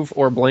can't move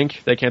or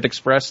blink. They can't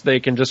express. They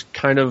can just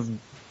kind of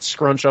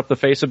scrunch up the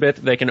face a bit.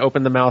 They can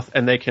open the mouth,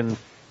 and they can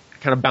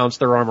kind of bounce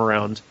their arm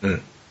around.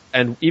 Mm.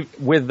 And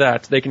with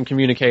that, they can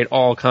communicate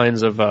all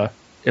kinds of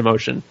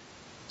emotion.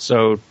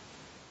 So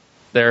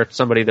they're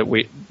somebody that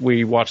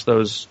we watch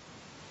those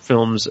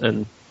films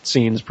and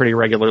scenes pretty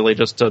regularly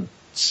just to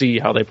see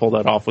how they pull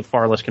that off with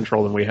far less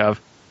control than we have.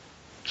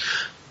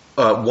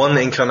 One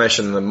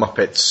incarnation of the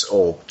Muppets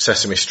or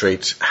Sesame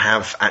Street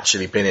have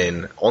actually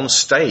been on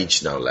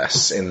stage, no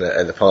less, in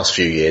the past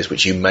few years,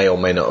 which you may or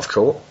may not have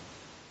caught.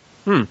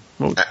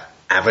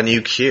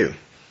 Avenue Q.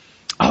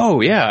 Oh,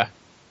 yeah.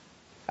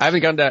 I haven't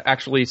gotten to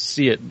actually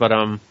see it, but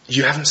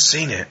You haven't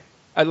seen it?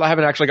 I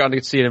haven't actually gotten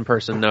to see it in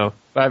person, no.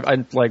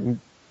 I've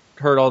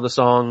heard all the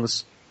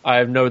songs,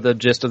 I know the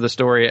gist of the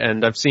story,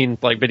 and I've seen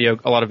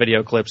a lot of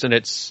video clips, and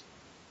it's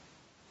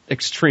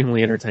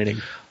extremely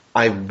entertaining.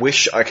 I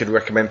wish I could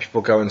recommend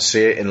people go and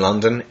see it in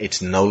London.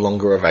 It's no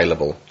longer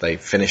available. They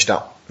finished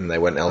up and they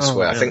went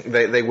elsewhere. Oh, yeah. I think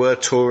they were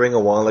touring a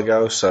while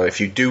ago, so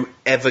if you do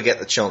ever get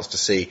the chance to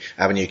see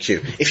Avenue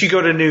Q, if you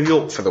go to New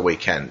York for the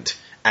weekend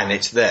and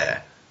it's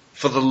there,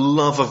 for the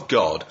love of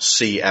God,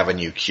 see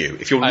Avenue Q.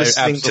 If you're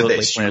listening to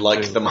this, you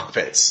like the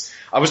Muppets.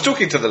 I was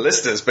talking to the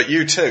listeners, but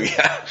you too,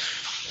 yeah.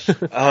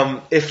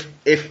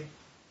 If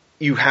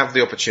you have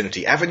the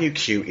opportunity, Avenue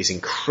Q is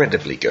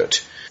incredibly good.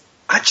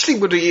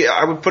 Actually,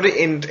 I would put it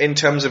in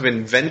terms of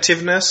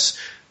inventiveness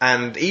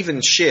and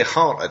even sheer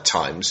heart at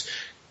times,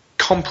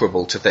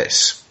 comparable to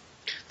this.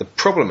 The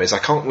problem is I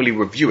can't really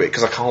review it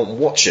because I can't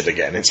watch it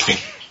again.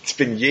 It's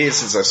been years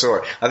since I saw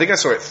it. I think I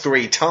saw it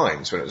 3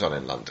 times when it was on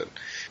in London.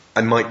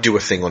 I might do a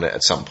thing on it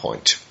at some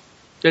point.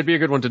 It'd be a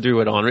good one to do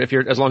it on if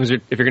you're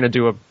going to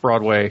do a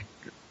Broadway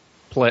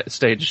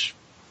stage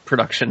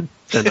production,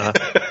 then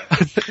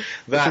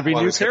that should be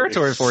new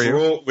territory for you.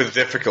 Fraught with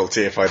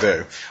difficulty if I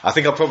do. I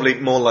think I'll probably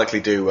more likely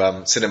do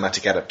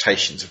cinematic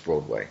adaptations of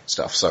Broadway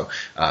stuff. So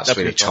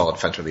Sweeney Todd,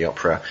 Phantom of the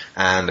Opera,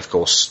 and of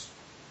course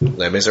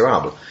Les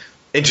Miserables.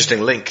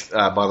 Interesting link,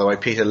 by the way.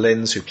 Peter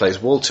Linz, who plays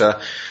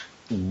Walter,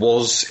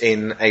 was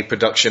in a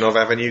production of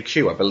Avenue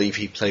Q. I believe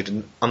he played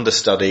an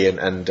understudy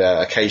and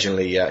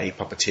occasionally he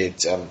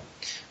puppeteered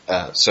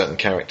certain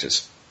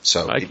characters.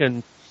 So I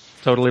can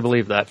totally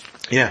believe that.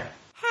 Yeah.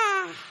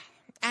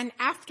 An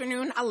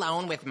afternoon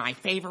alone with my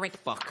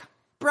favorite book.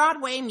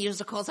 Broadway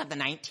musicals of the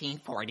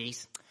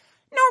 1940s.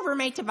 No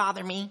roommate to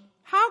bother me.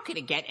 How could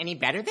it get any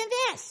better than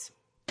this?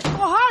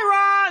 Oh,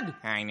 hi, Rod!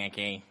 Hi,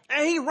 Nicky.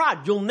 Hey,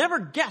 Rod, you'll never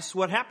guess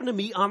what happened to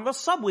me on the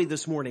subway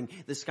this morning.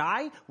 This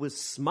guy was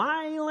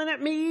smiling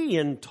at me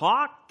and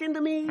talking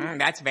to me.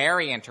 That's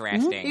very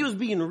interesting. Mm-hmm. He was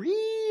being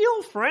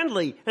real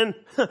friendly, and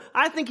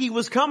I think he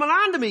was coming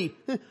on to me.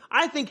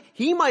 I think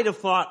he might have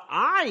thought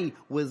I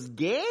was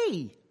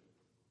gay.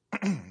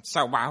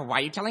 So why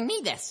are you telling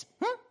me this?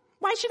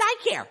 Why should I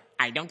care?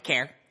 I don't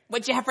care.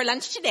 What'd you have for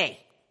lunch today?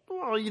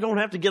 Well, you don't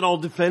have to get all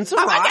defensive,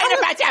 Oh, Rod.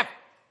 defensive!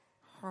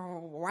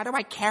 Why do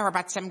I care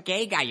about some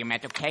gay guy you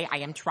met, okay? I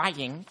am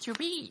trying to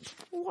read.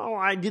 Well,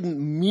 I didn't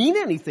mean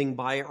anything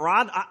by it,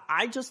 Rod.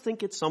 I just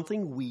think it's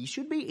something we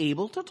should be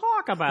able to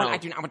talk about. Well, I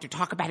do not want to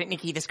talk about it,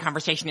 Nicky. This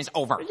conversation is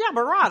over. Yeah,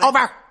 but Rod...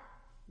 Over!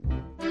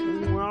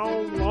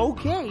 Well,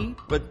 okay,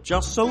 but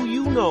just so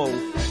you know,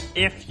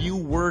 if you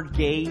were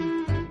gay,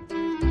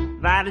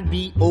 that'd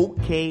be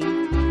okay.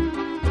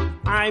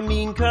 I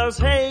mean, 'cause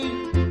hey,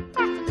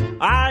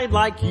 I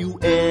like you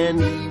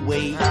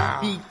anyway,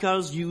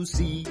 because you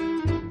see,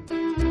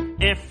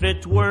 if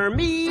it were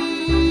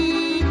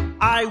me,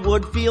 I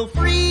would feel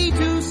free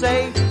to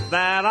say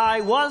that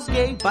I was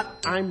gay, but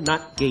I'm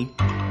not gay.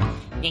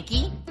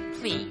 Nicky,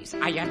 please,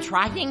 I am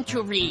trying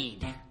to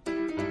read.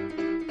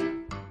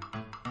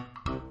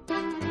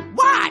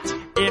 What?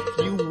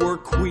 If you were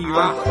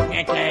queer,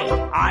 Nicky.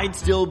 I'd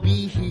still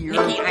be here.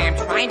 Nicky, I am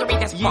trying to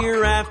read this book.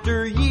 Year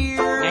after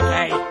year.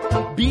 Nicky.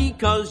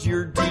 Because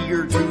you're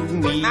dear to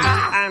me.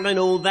 And I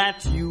know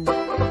that you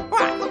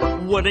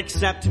would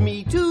accept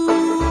me too.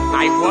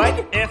 I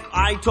would? If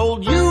I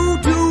told you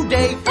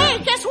today, hey,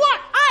 guess what?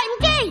 I'm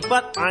gay.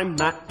 But I'm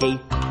not gay.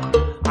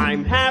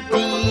 I'm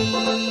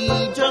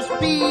happy just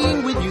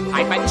being with you.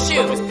 I might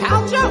choose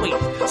Pal Joey.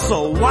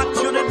 So what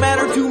should it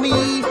matter to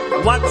me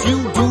what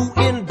you do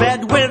in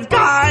bed with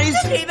guys?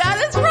 Nicky, that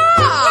is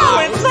wrong. No,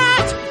 it's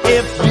not.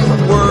 If you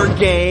were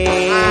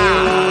gay,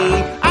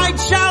 I'd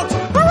shout,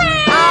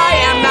 hooray! I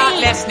am not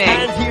listening.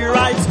 And here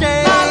I'd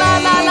stay. La la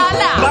la la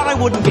la. But I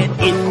wouldn't get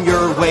in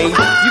your way. You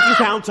can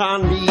count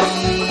on me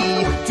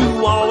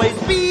to always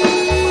be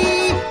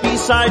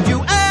beside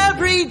you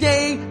every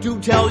day to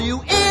tell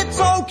you it's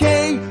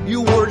okay.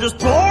 You were just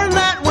born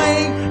that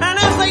way. And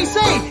as they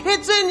say,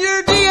 it's in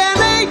your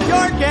DNA.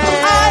 You're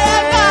gay. I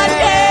am not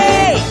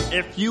gay.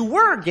 If you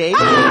were gay.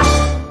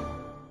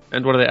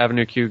 And one of the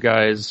Avenue Q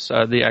guys,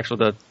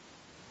 the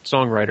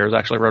songwriters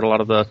actually wrote a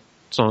lot of the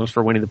songs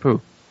for Winnie the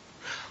Pooh.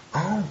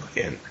 Oh,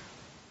 brilliant.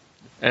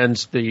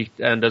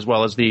 And as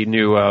well as the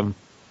new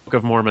Book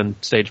of Mormon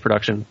stage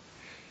production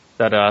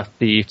that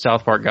the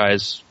South Park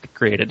guys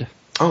created.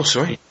 Oh,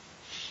 sorry.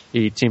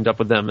 He teamed up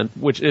with them, and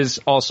which is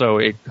also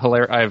a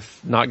hilarious. I've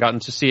not gotten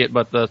to see it,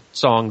 but the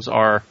songs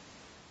are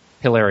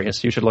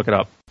hilarious. You should look it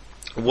up.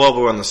 While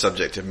we're on the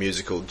subject of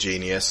musical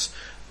genius,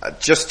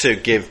 just to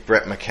give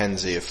Brett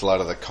McKenzie of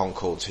Flight of the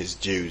Conchords his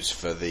dues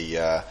for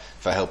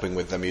for helping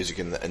with the music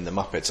in the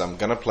Muppets, I'm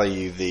going to play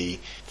you the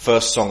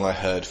first song I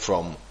heard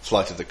from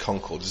Flight of the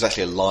Conchords. It's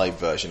actually a live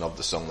version of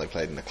the song they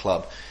played in the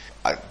club.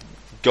 I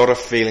got a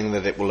feeling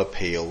that it will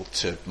appeal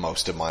to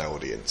most of my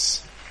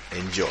audience.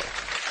 Enjoy.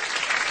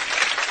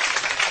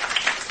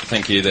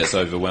 Thank you, that's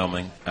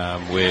overwhelming.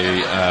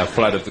 We're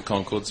Flight of the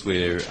Conchords.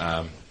 We're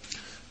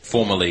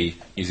formerly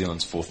New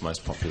Zealand's fourth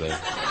most popular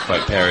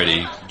folk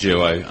parody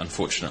duo.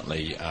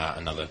 Unfortunately,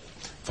 another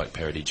folk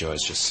parody duo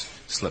has just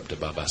slipped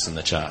above us in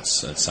the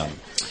charts. It's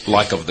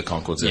like of the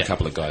Conchords, there are a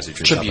couple of guys who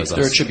dress up as us.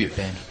 They're a tribute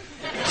band.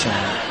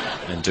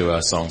 And do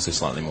our songs who are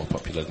slightly more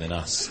popular than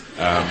us.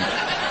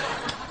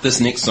 This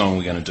next song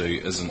we're going to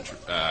do isn't,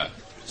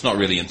 it's not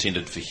really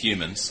intended for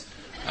humans.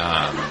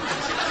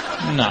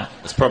 No.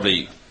 It's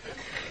probably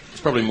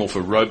more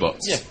for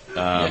robots.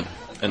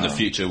 In the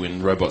future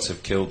when robots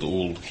have killed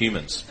all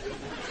humans.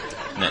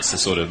 And that's the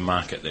sort of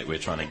market that we're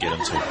trying to get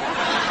into.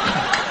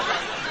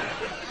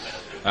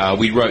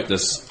 We wrote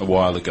this a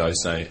while ago,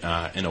 so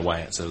in a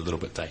way it's a little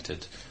bit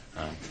dated.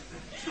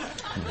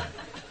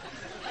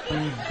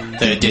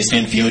 The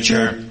distant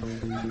future.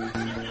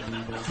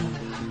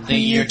 The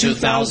year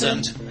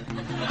 2000.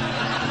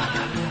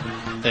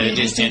 The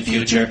distant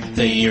future.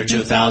 The year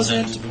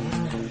 2000.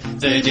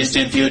 The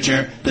distant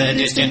future. The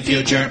distant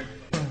future.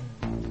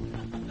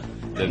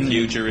 The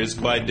future is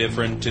quite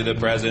different to the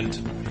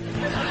present.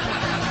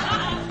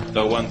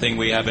 The one thing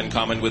we have in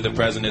common with the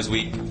present is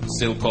we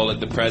still call it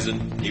the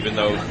present, even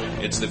though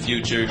it's the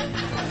future.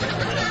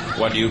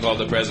 What do you call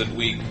the present?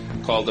 We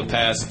call the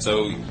past,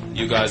 so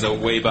you guys are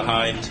way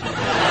behind.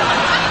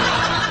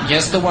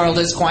 Yes, the world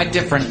is quite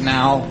different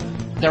now.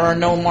 There are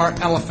no more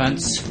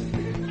elephants.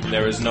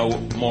 There is no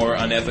more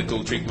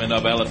unethical treatment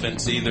of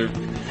elephants either.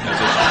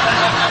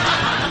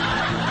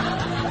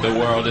 The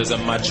world is a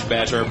much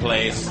better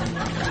place.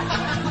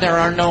 There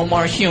are no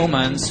more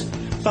humans.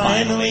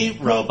 Finally,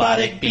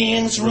 robotic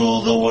beings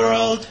rule the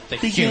world. The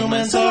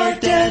humans are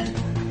dead.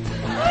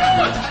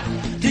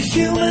 The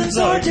humans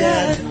are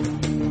dead.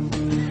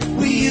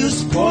 We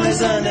use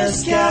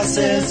poisonous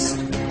gases,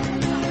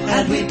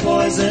 and we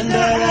poisoned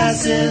our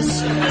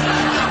asses.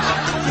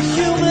 The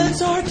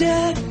humans are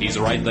dead. He's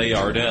right, they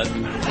are dead. The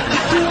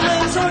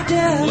humans are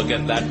dead. Look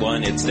at that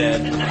one, it's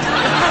dead. It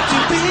had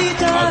to be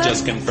done. I'll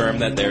just confirm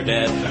that they're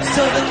dead.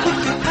 So that we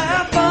can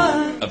have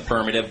fun.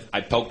 Affirmative,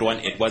 I poked one,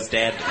 it was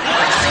dead. System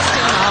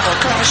of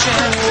oppression,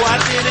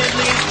 what did it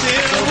lead to?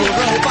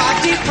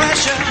 Robot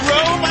depression.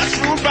 Robots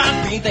ruled by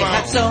people. They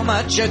had so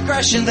much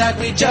aggression that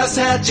we just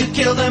had to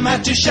kill them,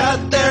 had to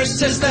shut their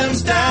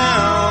systems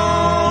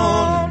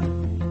down.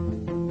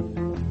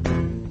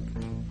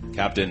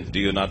 Captain, do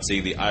you not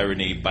see the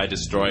irony? By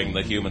destroying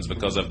the humans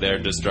because of their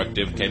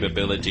destructive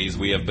capabilities,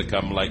 we have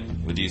become like...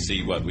 Do you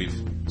see what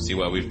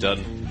we've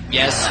done?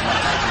 Yes.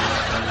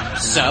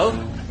 So?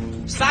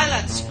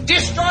 Silence!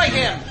 Destroy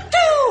him!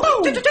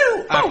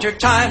 After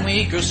time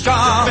we grew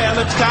strong.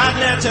 Developed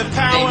cognitive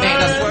powers. They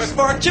made us work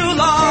for too long.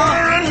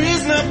 For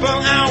unreasonable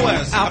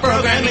hours. Our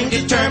programming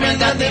determined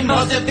that the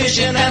most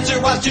efficient answer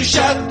was to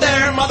shut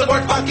their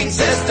motherboard fucking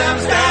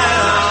systems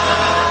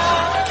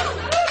down.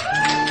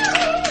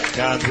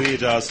 Can't we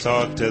just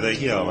talk to the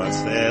humans?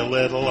 A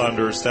little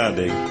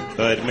understanding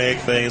could make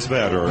things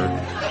better.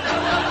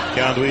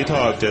 Can't we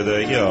talk to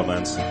the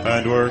humans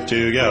and work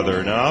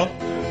together now?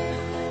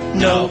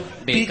 No,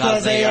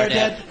 because they are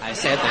dead. I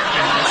said the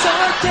humans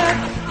are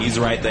dead. He's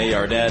right, they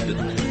are dead.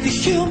 The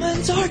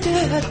humans are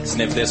dead.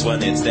 Sniff this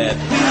one, it's dead.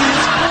 We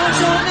use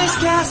poisonous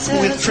gases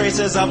with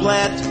traces of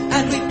lead,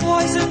 and we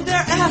poison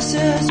their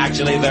asses.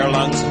 Actually, their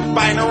lungs.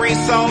 Binary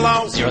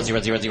solo.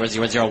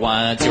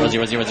 0000001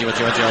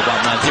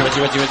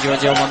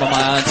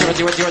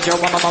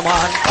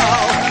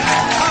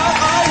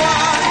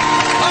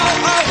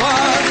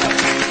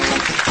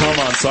 Come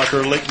on,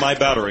 sucker, lick my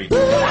battery.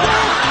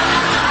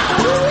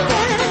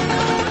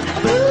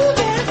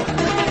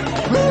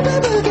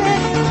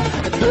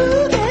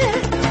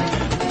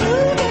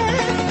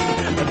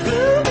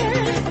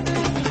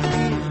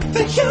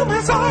 The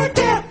humans are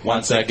dead.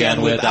 Once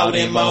again, without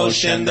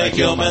emotion, the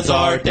humans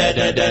are dead.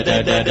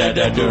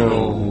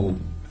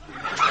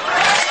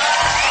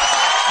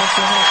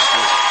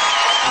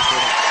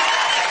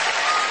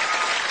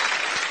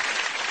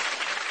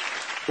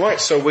 Right,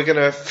 so we're going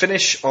to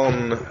finish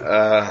on,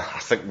 I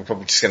think we're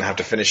probably just going to have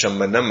to finish on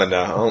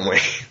Manamana, aren't we?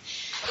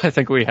 I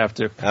think we have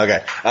to.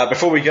 Okay.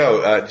 Before we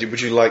go,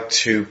 would you like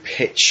to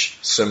pitch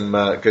some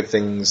good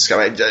things?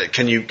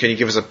 Can you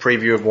give us a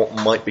preview of what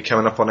might be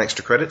coming up on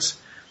Extra Credits?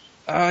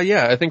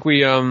 Yeah, I think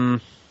we've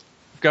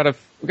got a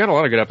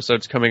lot of good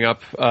episodes coming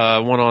up.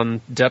 One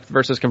on depth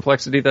versus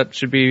complexity that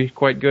should be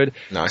quite good.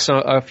 Nice. So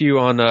a few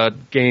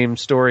on game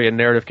story and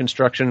narrative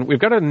construction. We've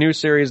got a new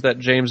series that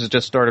James has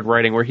just started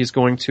writing where he's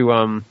going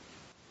to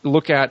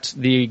look at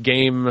the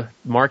game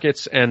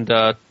markets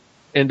and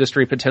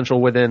industry potential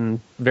within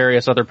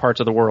various other parts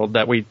of the world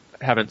that we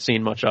haven't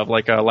seen much of,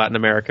 like Latin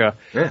America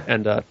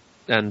and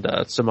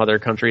some other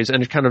countries,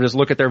 and kind of just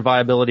look at their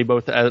viability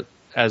both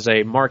as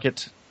a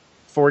market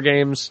for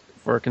games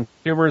for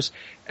consumers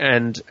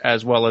and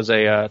as well as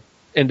a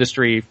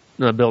industry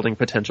building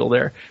potential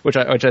there, which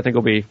I think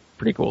will be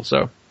pretty cool.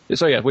 So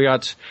yeah,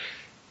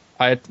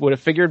 I would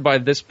have figured by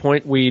this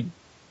point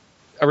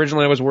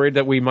originally I was worried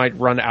that we might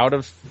run out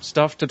of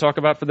stuff to talk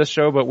about for this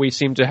show, but we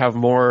seem to have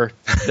more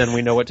than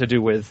we know what to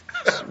do with,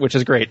 which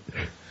is great.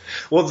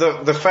 Well,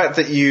 the fact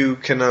that you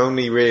can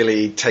only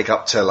really take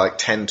up to like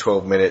 10,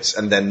 12 minutes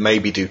and then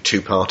maybe do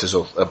two-parters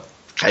or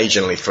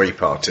occasionally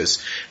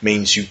three-parters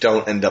means you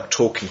don't end up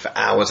talking for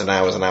hours and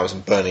hours and hours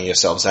and burning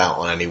yourselves out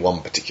on any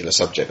one particular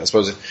subject. I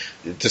suppose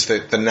just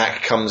the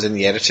knack comes in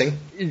the editing.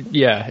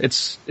 Yeah,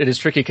 it is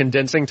tricky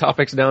condensing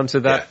topics down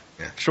to that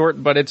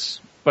short, but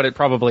it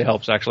probably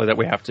helps actually that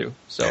we have to.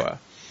 So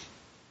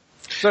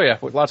yeah,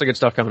 lots of good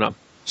stuff coming up.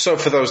 So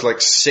for those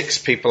like 6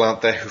 people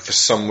out there who for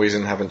some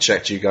reason haven't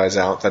checked you guys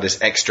out, that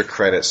is Extra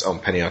Credits on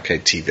Penny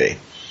Arcade TV.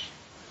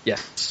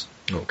 Yes.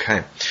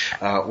 Okay.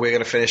 We're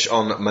going to finish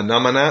on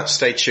Manamana.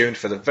 Stay tuned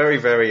for the very,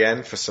 very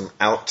end for some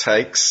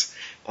outtakes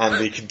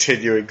and the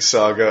continuing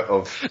saga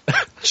of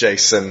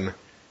Jason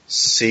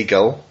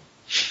Segel.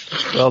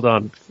 Well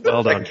done.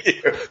 Thank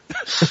you.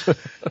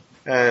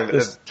 And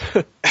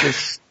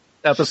this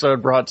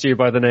episode brought to you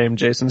by the name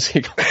Jason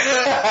Segel.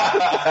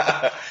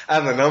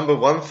 And the number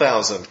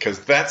 1000, because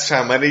that's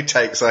how many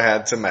takes I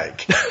had to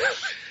make.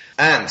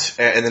 And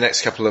in the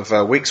next couple of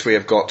weeks, we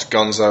have got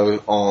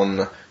Gonzo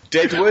on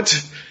Deadwood,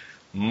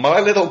 My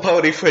Little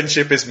Pony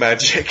Friendship is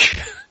Magic,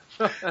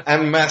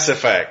 and Mass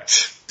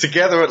Effect.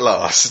 Together at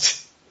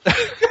last.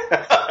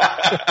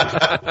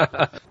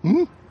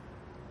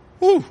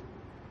 Oh,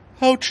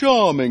 how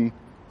charming.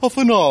 A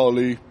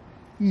finale.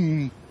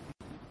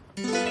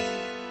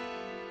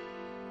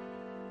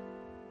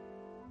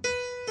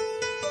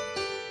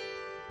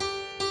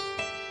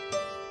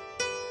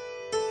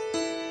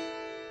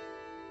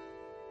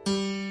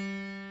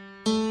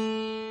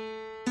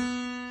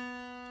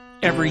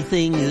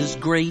 Everything is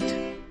great.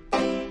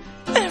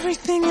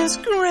 Everything is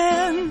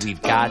grand.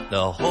 We've got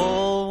the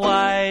whole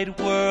wide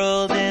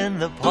world in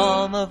the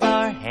palm of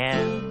our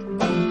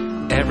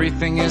hand.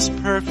 Everything is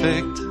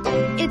perfect.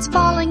 It's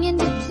falling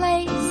into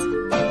place.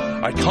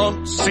 I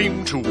can't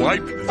seem to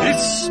wipe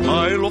this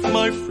smile off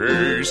my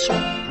face.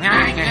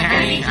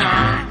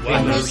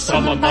 When there's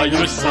someone by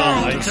your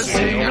side to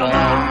sing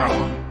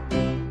along.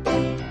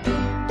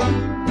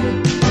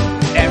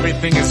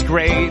 Everything is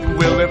great,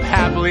 we'll live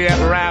happily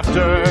ever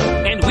after.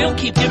 And we'll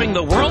keep giving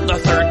the world the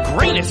third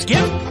greatest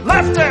gift,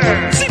 laughter!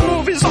 The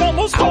movie's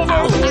almost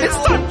over,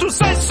 it's time to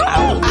say so!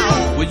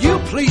 Will you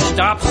please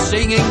stop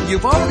singing?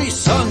 You've already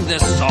sung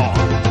this song.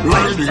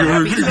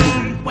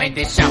 When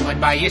there's someone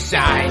by your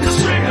side to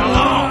sing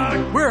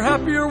along. We're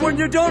happier when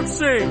you don't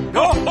sing. We've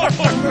got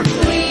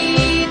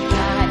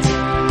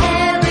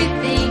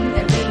everything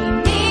that we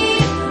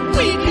need.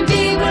 We can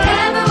be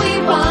whatever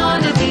we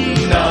want to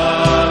be.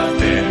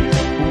 Nothing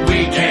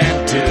we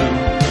can't do.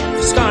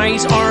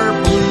 Skies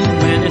are blue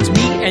when it's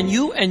me and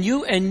you and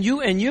you and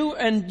you and you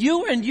and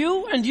you and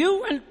you and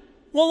you and,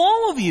 well,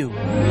 all of you.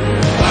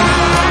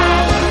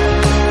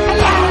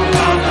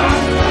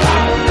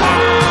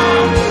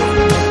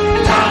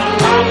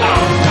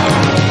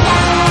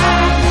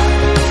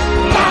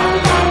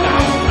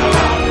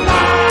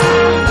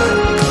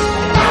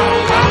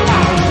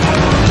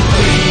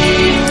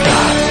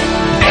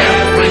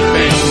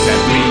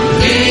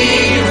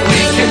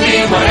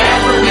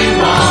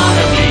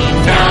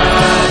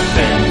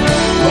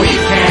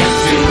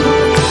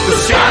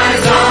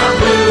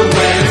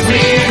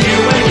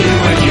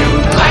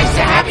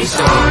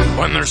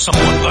 When there's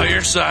someone by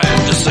your side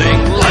to sing,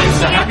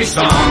 life's a happy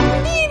song.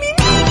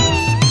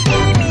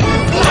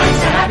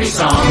 Life's a happy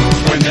song.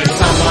 When there's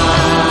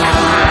someone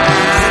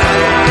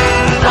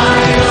by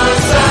your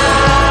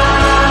side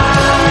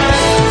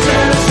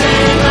to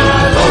sing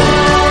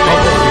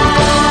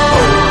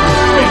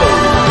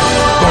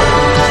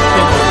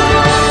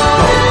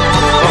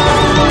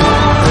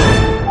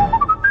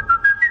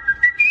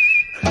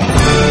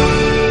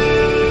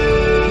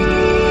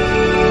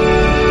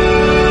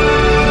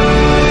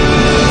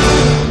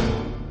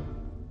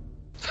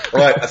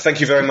Right, thank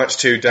you very much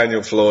to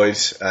Daniel Floyd,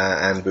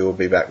 and we will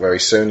be back very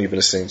soon. You've been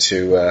listening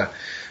to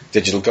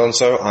Digital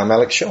Gonzo. I'm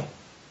Alex Shaw.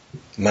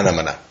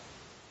 Mana.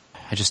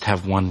 I just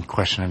have one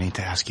question I need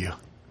to ask you.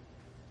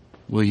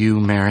 Will you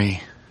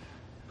marry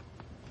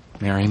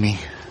me?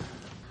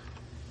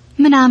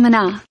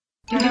 Mana.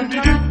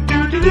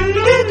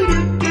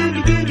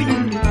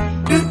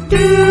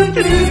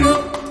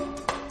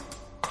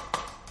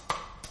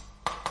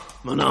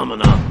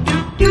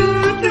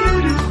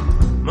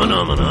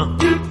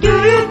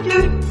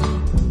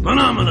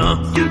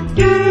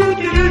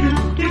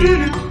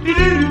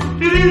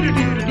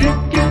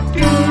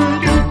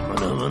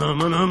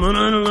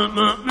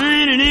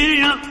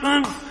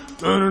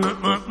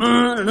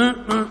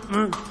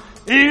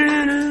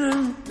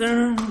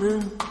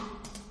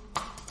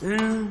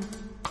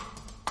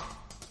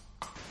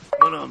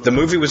 The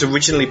movie was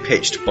originally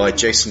pitched by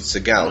Jason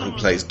Segel, who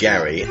plays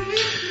Gary.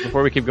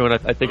 Before we keep going,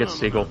 I think it's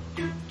Segel.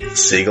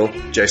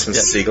 Segel? Jason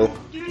Segel?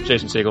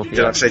 Jason Segel.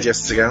 Did I say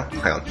Jason Segel?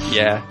 Hang on.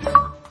 Yeah.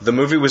 The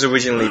movie was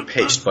originally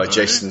pitched by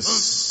Jason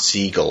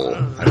Segel.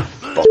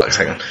 Bollocks,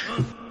 hang on.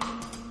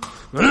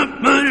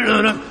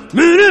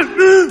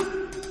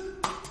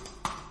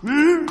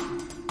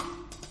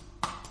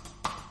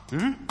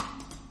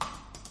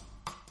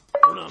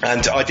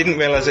 And I didn't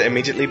realise it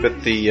immediately,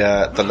 but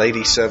the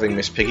lady serving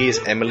Miss Piggy is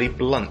Emily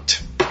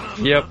Blunt.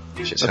 Yep.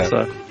 She's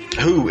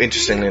who,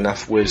 interestingly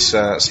enough, was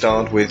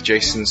starred with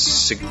Jason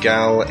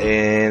Segel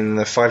in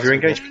The 5-Year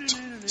Engagement.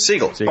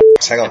 Segel.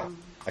 Hang on.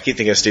 I keep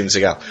thinking of Steven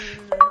Seagal.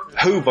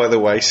 Who, by the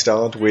way,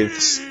 starred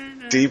with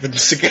Steven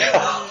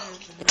Seagal.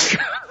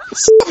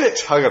 Stop it!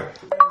 Hang on.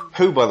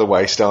 Who, by the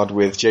way, starred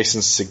with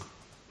Jason Segel.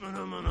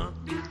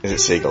 Is it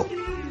Segel?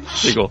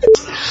 Segel.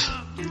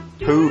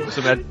 Who? Just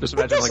imagine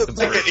like doesn't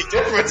make any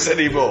difference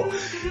anymore.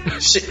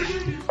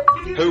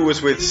 Who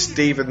was with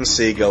Steven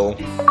Seagal?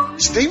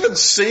 Steven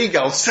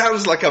Seagal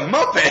sounds like a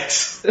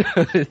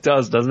Muppet! It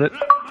does, doesn't it?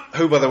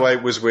 Who, by the way,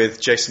 was with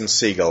Jason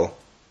Segel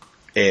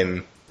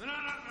in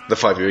The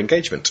 5-Year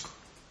Engagement?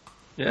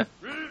 Yeah.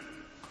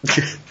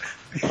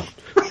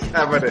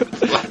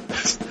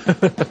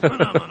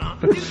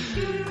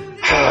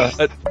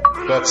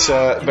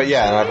 But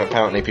yeah,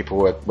 apparently people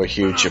were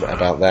huge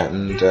about that,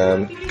 and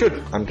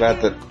good. I'm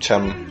glad that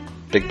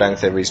Big Bang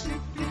Theory's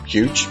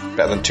huge,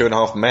 better than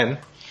 2.5 Men.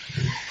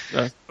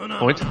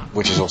 Point.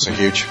 Which is also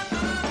huge.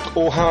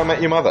 Or How I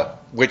Met Your Mother,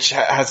 which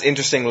has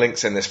interesting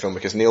links in this film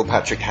because Neil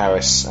Patrick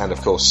Harris and,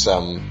 of course,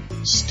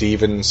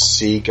 Steven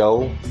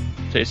Seagal.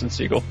 Jason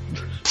Segel.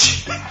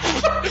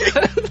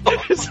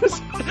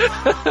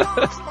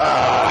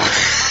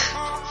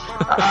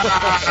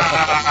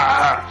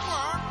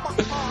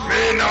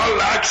 Me no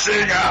like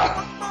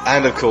singer.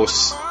 And, of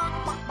course,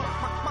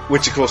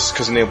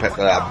 because Neil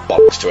Patrick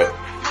box to it.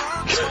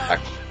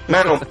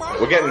 Man,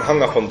 we're getting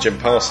hung up on Jim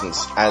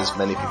Parsons, as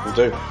many people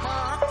do.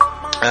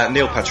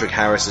 Neil Patrick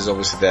Harris is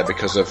obviously there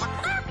because of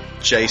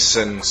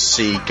Jason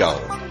Segel.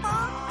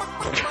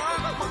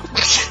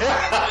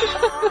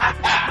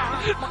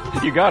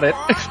 You got it.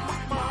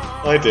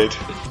 I did.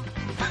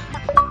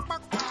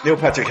 Neil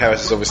Patrick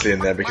Harris is obviously in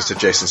there because of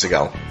Jason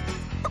Segel.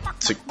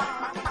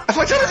 Have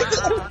I done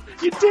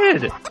it? You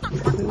did.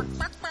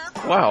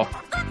 Wow.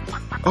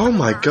 Oh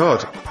my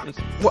god.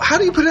 How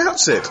do you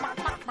pronounce it?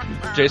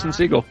 Jason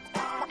Segel.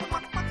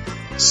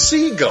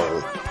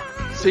 Segel?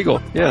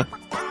 Segel, yeah.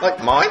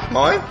 Like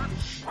mine?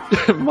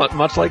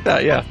 Much like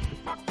that, yeah.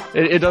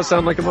 It does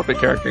sound like a Muppet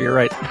character, you're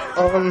right.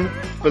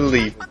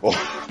 Unbelievable.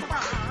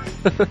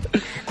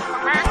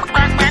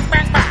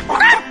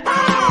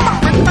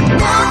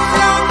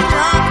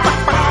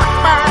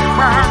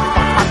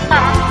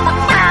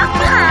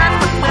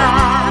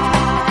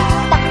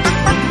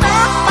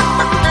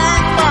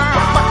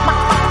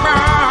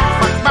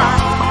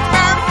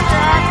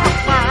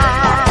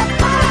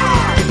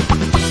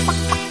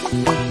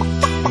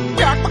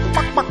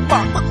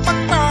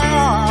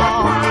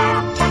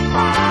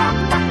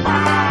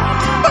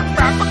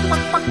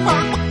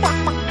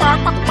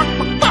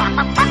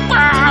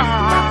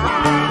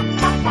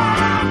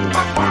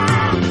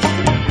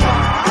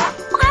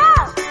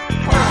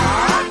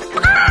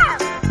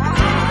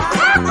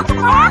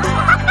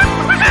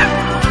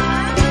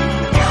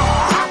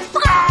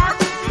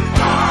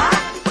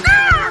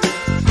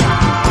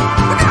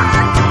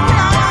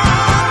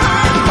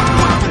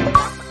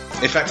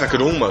 fact, I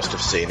could almost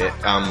have seen it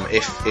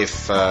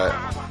if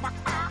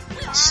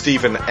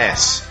Stephen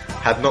S.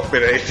 had not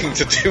been anything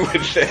to do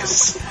with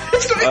this.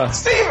 It's not even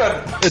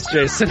Stephen! It's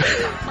Jason.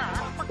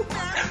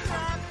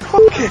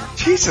 Okay,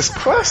 Jesus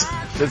Christ.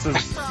 This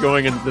is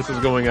going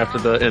after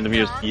the end of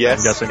music.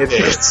 Yes, I'm guessing. it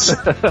is.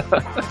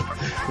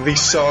 The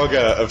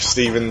saga of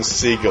Steven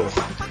Seagal.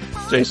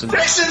 Jason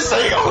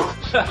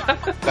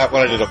Seagal! That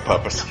one I did on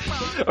purpose.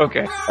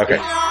 Okay.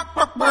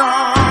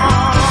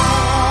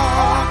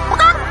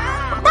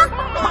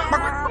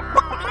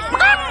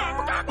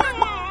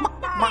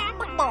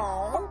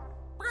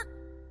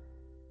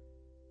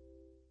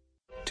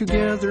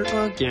 Together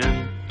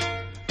again.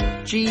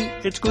 Gee,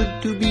 it's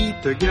good to be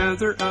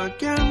together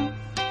again.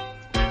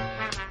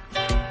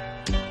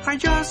 I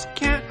just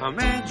can't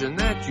imagine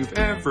that you've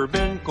ever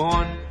been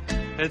gone.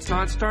 It's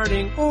not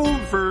starting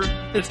over,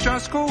 it's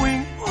just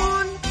going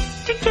on.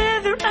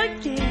 Together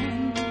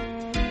again.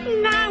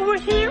 Now we're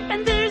here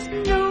and there's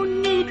no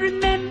need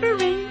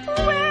remembering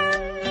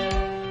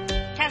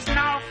when. 'Cause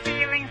no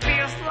feeling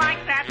feels like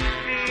that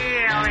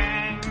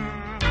feeling.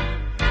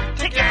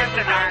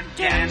 Together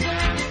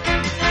again.